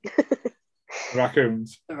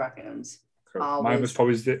 Raccoons. The raccoons. Cool. Mine was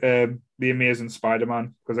probably the Amazing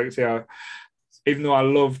Spider-Man, because like I say, even though I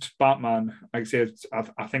loved Batman, like I said,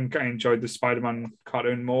 I think I enjoyed the Spider-Man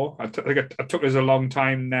cartoon more. I took us a long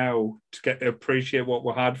time now to get to appreciate what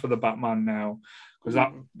we had for the Batman now, because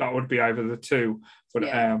that would be either the two, but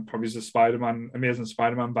probably the Amazing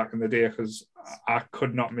Spider-Man back in the day, because I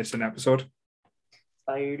could not miss an episode.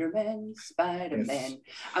 Spider-Man. Yes.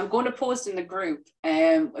 I'm going to post in the group,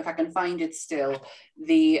 if I can find it still,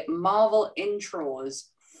 the Marvel intros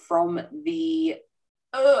from the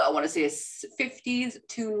I want to say 50s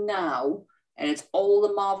to now, and it's all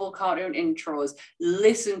the Marvel cartoon intros.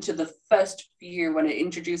 Listen to the first few when it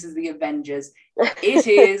introduces the Avengers. It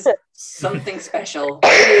is something special.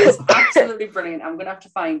 It is absolutely brilliant. I'm going to have to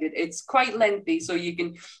find it. It's quite lengthy, so you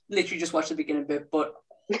can literally just watch the beginning bit, but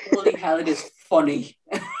holy hell, it is funny.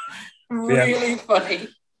 Really funny.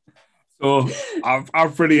 So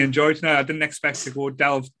I've really enjoyed it. I didn't expect to go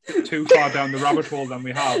delve too far down the rabbit hole than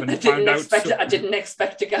we have. And I didn't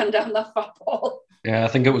expect to go down that far hole. Yeah, I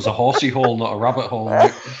think it was a horsey hole, not a rabbit hole.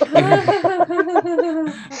 I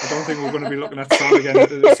don't think we're going to be looking at Sam again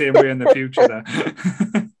the same way in the future there.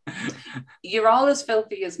 You're all as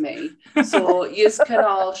filthy as me, so yous can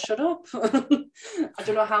all shut up. I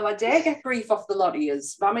don't know how I dare get grief off the lot of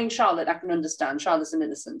yous. I mean, Charlotte, I can understand. Charlotte's an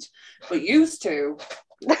innocent. But yous two...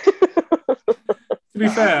 To be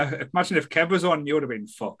fair, imagine if Kev was on, you would have been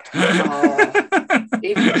fucked.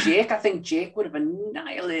 Even Jake, I think Jake would have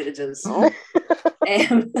annihilated us.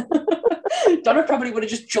 Donna probably would have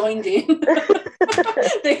just joined in.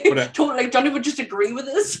 Donna would just agree with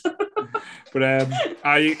us. But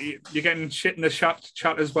you're getting shit in the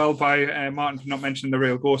chat as well by Martin for not mentioning the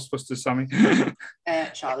real Ghostbusters, Sammy.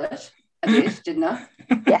 Charlotte. I did, didn't I?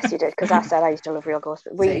 Yes, you did, because I said I used to love Real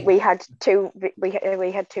Ghostbusters. We had two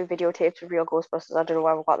videotapes of Real Ghostbusters. I don't know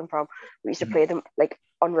where we got them from. We used to play them like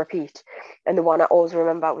on repeat, and the one I always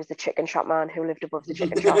remember was the chicken shop man who lived above the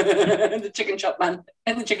chicken shop. The chicken shop man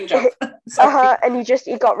and the chicken shop. And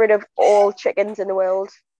he got rid of all chickens in the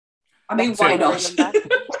world. I mean, why not?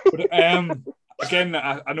 But, again,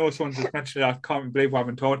 I know someone's just mentioned it, I can't believe we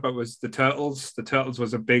haven't talked about was the Turtles. The Turtles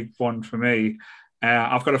was a big one for me.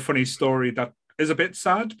 I've got a funny story that is a bit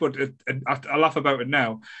sad, but I laugh about it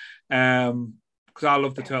now. Because I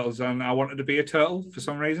love the Turtles and I wanted to be a turtle for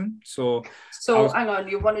some reason. So hang on,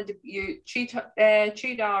 you wanted to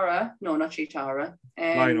Cheetara? No, not Cheetara.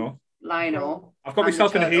 Lino. I've got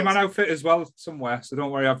myself in a He-Man outfit as well somewhere, so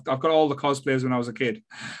don't worry. I've got all the cosplayers when I was a kid.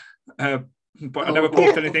 But I never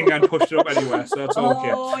popped anything and pushed it up anywhere, so that's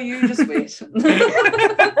okay. Oh, you just wait.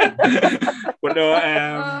 But no,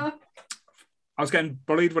 I was getting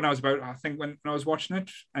bullied when I was about, I think when I was watching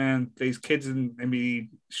it, and these kids in me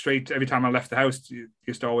straight every time I left the house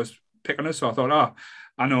used to always pick on us. So I thought,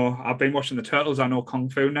 I know I've been watching the Turtles, I know Kung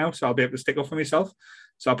Fu now, so I'll be able to stick up for myself.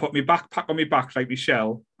 So I put my backpack on my back like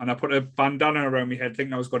Michelle, and I put a bandana around my head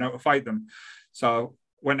thinking I was going out to fight them. So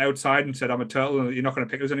went outside and said, I'm a turtle and you're not going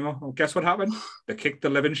to pick us anymore. Well, guess what happened? They kicked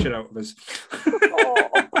the living shit out of us.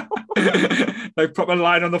 Like proper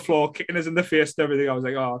lying on the floor, kicking us in the face and everything. I was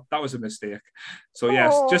like, that was a mistake. So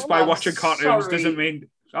yes, just by watching cartoons doesn't mean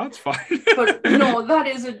that's fine. But no, that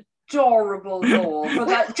is adorable though. For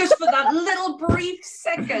that little brief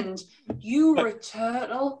second, you were a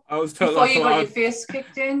turtle. I was turtle before you got your face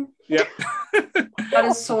kicked in. Yep. That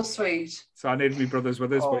is so sweet. So I needed my brothers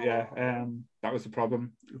with us, but yeah, that was the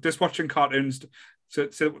problem. Just watching cartoons. So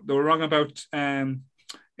they were wrong about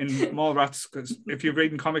in Mallrats, because if you're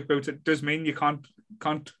reading comic books, it does mean you can't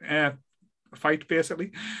fight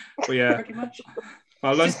basically. But yeah, pretty much.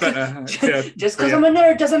 I learned better. Just because I'm a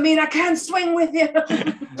nerd doesn't mean I can't swing with you.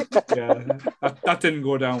 Yeah, that didn't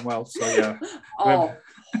go down well. So yeah.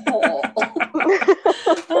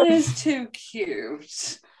 That is too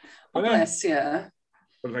cute. Bless you.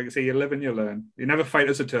 But like I say, you live and you learn. You never fight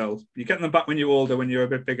as a turtle. You get them back when you're older, when you're a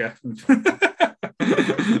bit bigger.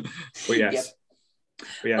 But yes.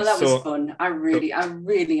 Yep. Well, that was fun. I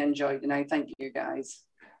really enjoyed the night. Thank you, guys.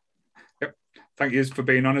 Yep. Thank you for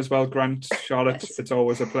being on as well, Grant, Charlotte. Yes. It's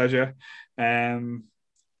always a pleasure.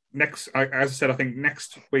 Next, as I said, I think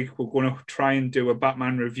next week we're going to try and do a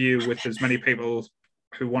Batman review with as many people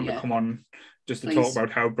who want to come on just to talk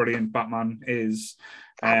about how brilliant Batman is.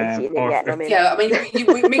 I mean,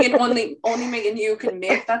 only Megan, you can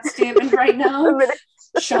make that statement right now.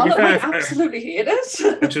 Charlotte would absolutely hate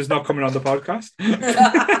it. Which is not coming on the podcast.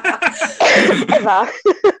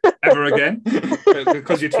 Ever again.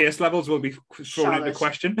 Because your taste levels will be thrown into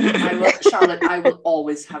question. Charlotte, I will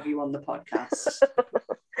always have you on the podcast.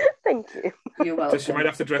 Thank you. You're welcome. Just, you might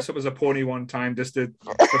have to dress up as a pony one time just to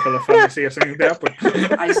fulfill a fantasy or something there. But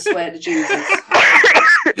I swear to Jesus.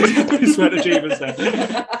 I swear to Jesus then.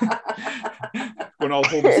 Going all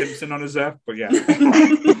Homer Simpson on us there, but yeah.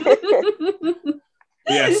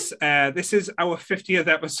 Yes, this is our 50th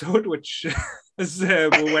episode, which is,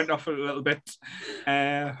 we went off a little bit.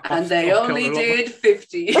 And they only did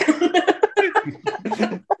 50.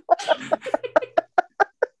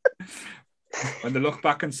 When they look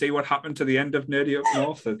back and see what happened to the end of Nerdy Up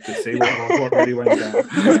North, to see what really went down.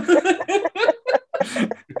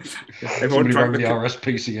 Everyone rang the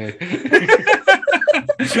RSPCA.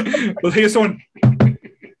 Well, here's someone.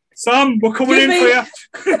 Sam, we're coming in for you.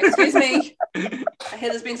 Excuse me. I hear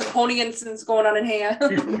there's been some pony incidents going on in here.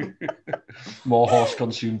 More horse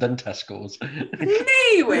consumed than Tesco's.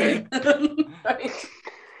 Anyway. Right.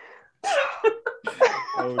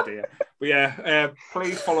 Oh dear. But yeah,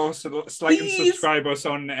 please follow us, like and subscribe us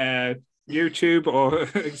on YouTube, or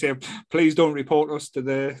please don't report us to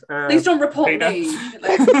the. Please don't report me.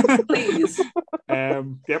 Please.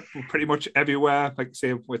 Yep, we're pretty much everywhere. Like I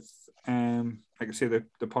say, with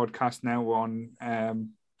the podcast now on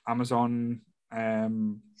Amazon,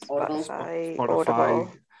 Spotify,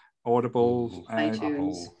 Audible,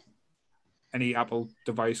 iTunes. Any Apple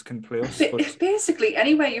device can play us. But basically,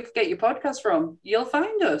 anywhere you get your podcast from, you'll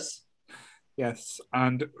find us. Yes,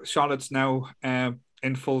 and Charlotte's now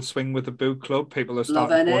in full swing with the book club. People are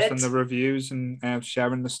starting posting the reviews and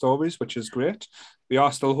sharing the stories, which is great. We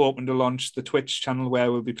are still hoping to launch the Twitch channel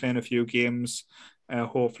where we'll be playing a few games,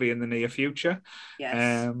 hopefully in the near future.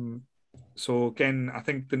 Yes. So again, I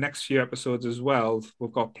think the next few episodes as well,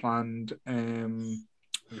 we've got planned.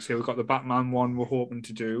 We've got the Batman one we're hoping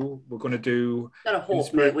to do. We're going to do... Not a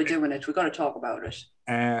hope, mate. We're doing it. We've got to talk about it.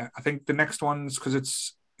 I think the next one's because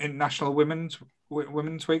it's International Women's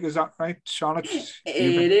Week. Is that right, Charlotte?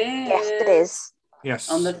 It is. Yes, it is. Yes.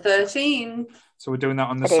 On the 13th. So we're doing that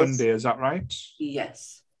on the Sunday. Is that right?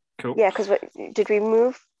 Yes. Cool. Yeah, because did we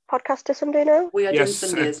move podcast to Sunday now? We are doing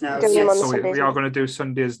Sundays now. We are going to do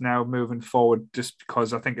Sundays now moving forward, just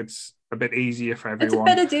because I think it's a bit easier for everyone.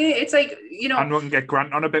 It's a better day. It's like, and we can get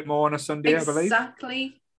Grant on a bit more on a Sunday, I believe.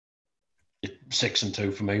 Exactly. 6 and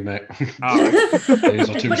 2 for me, mate. Right. These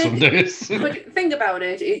are 2 Sundays. But think about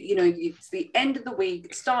it, you know, it's the end of the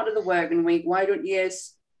week, start of the working week. Why don't you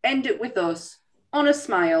end it with us on a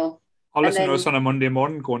smile? I'll listen to us on a Monday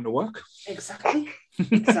morning going to work. Exactly.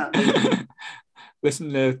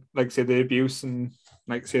 Listen to, like, say, the abuse and,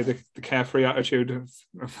 like, say, the carefree attitude of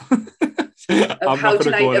how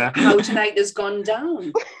tonight has gone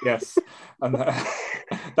down. Yes. And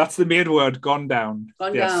that's the main word, gone down.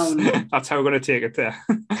 Down. That's how we're going to take it there.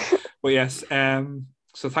 But yes,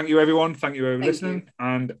 so thank you, everyone. Thank you for listening.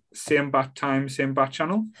 And same bat time, same bat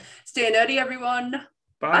channel. Stay nerdy, everyone.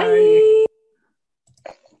 Bye. Bye.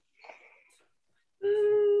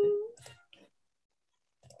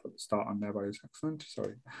 Put the start on there, but it's excellent.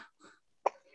 Sorry.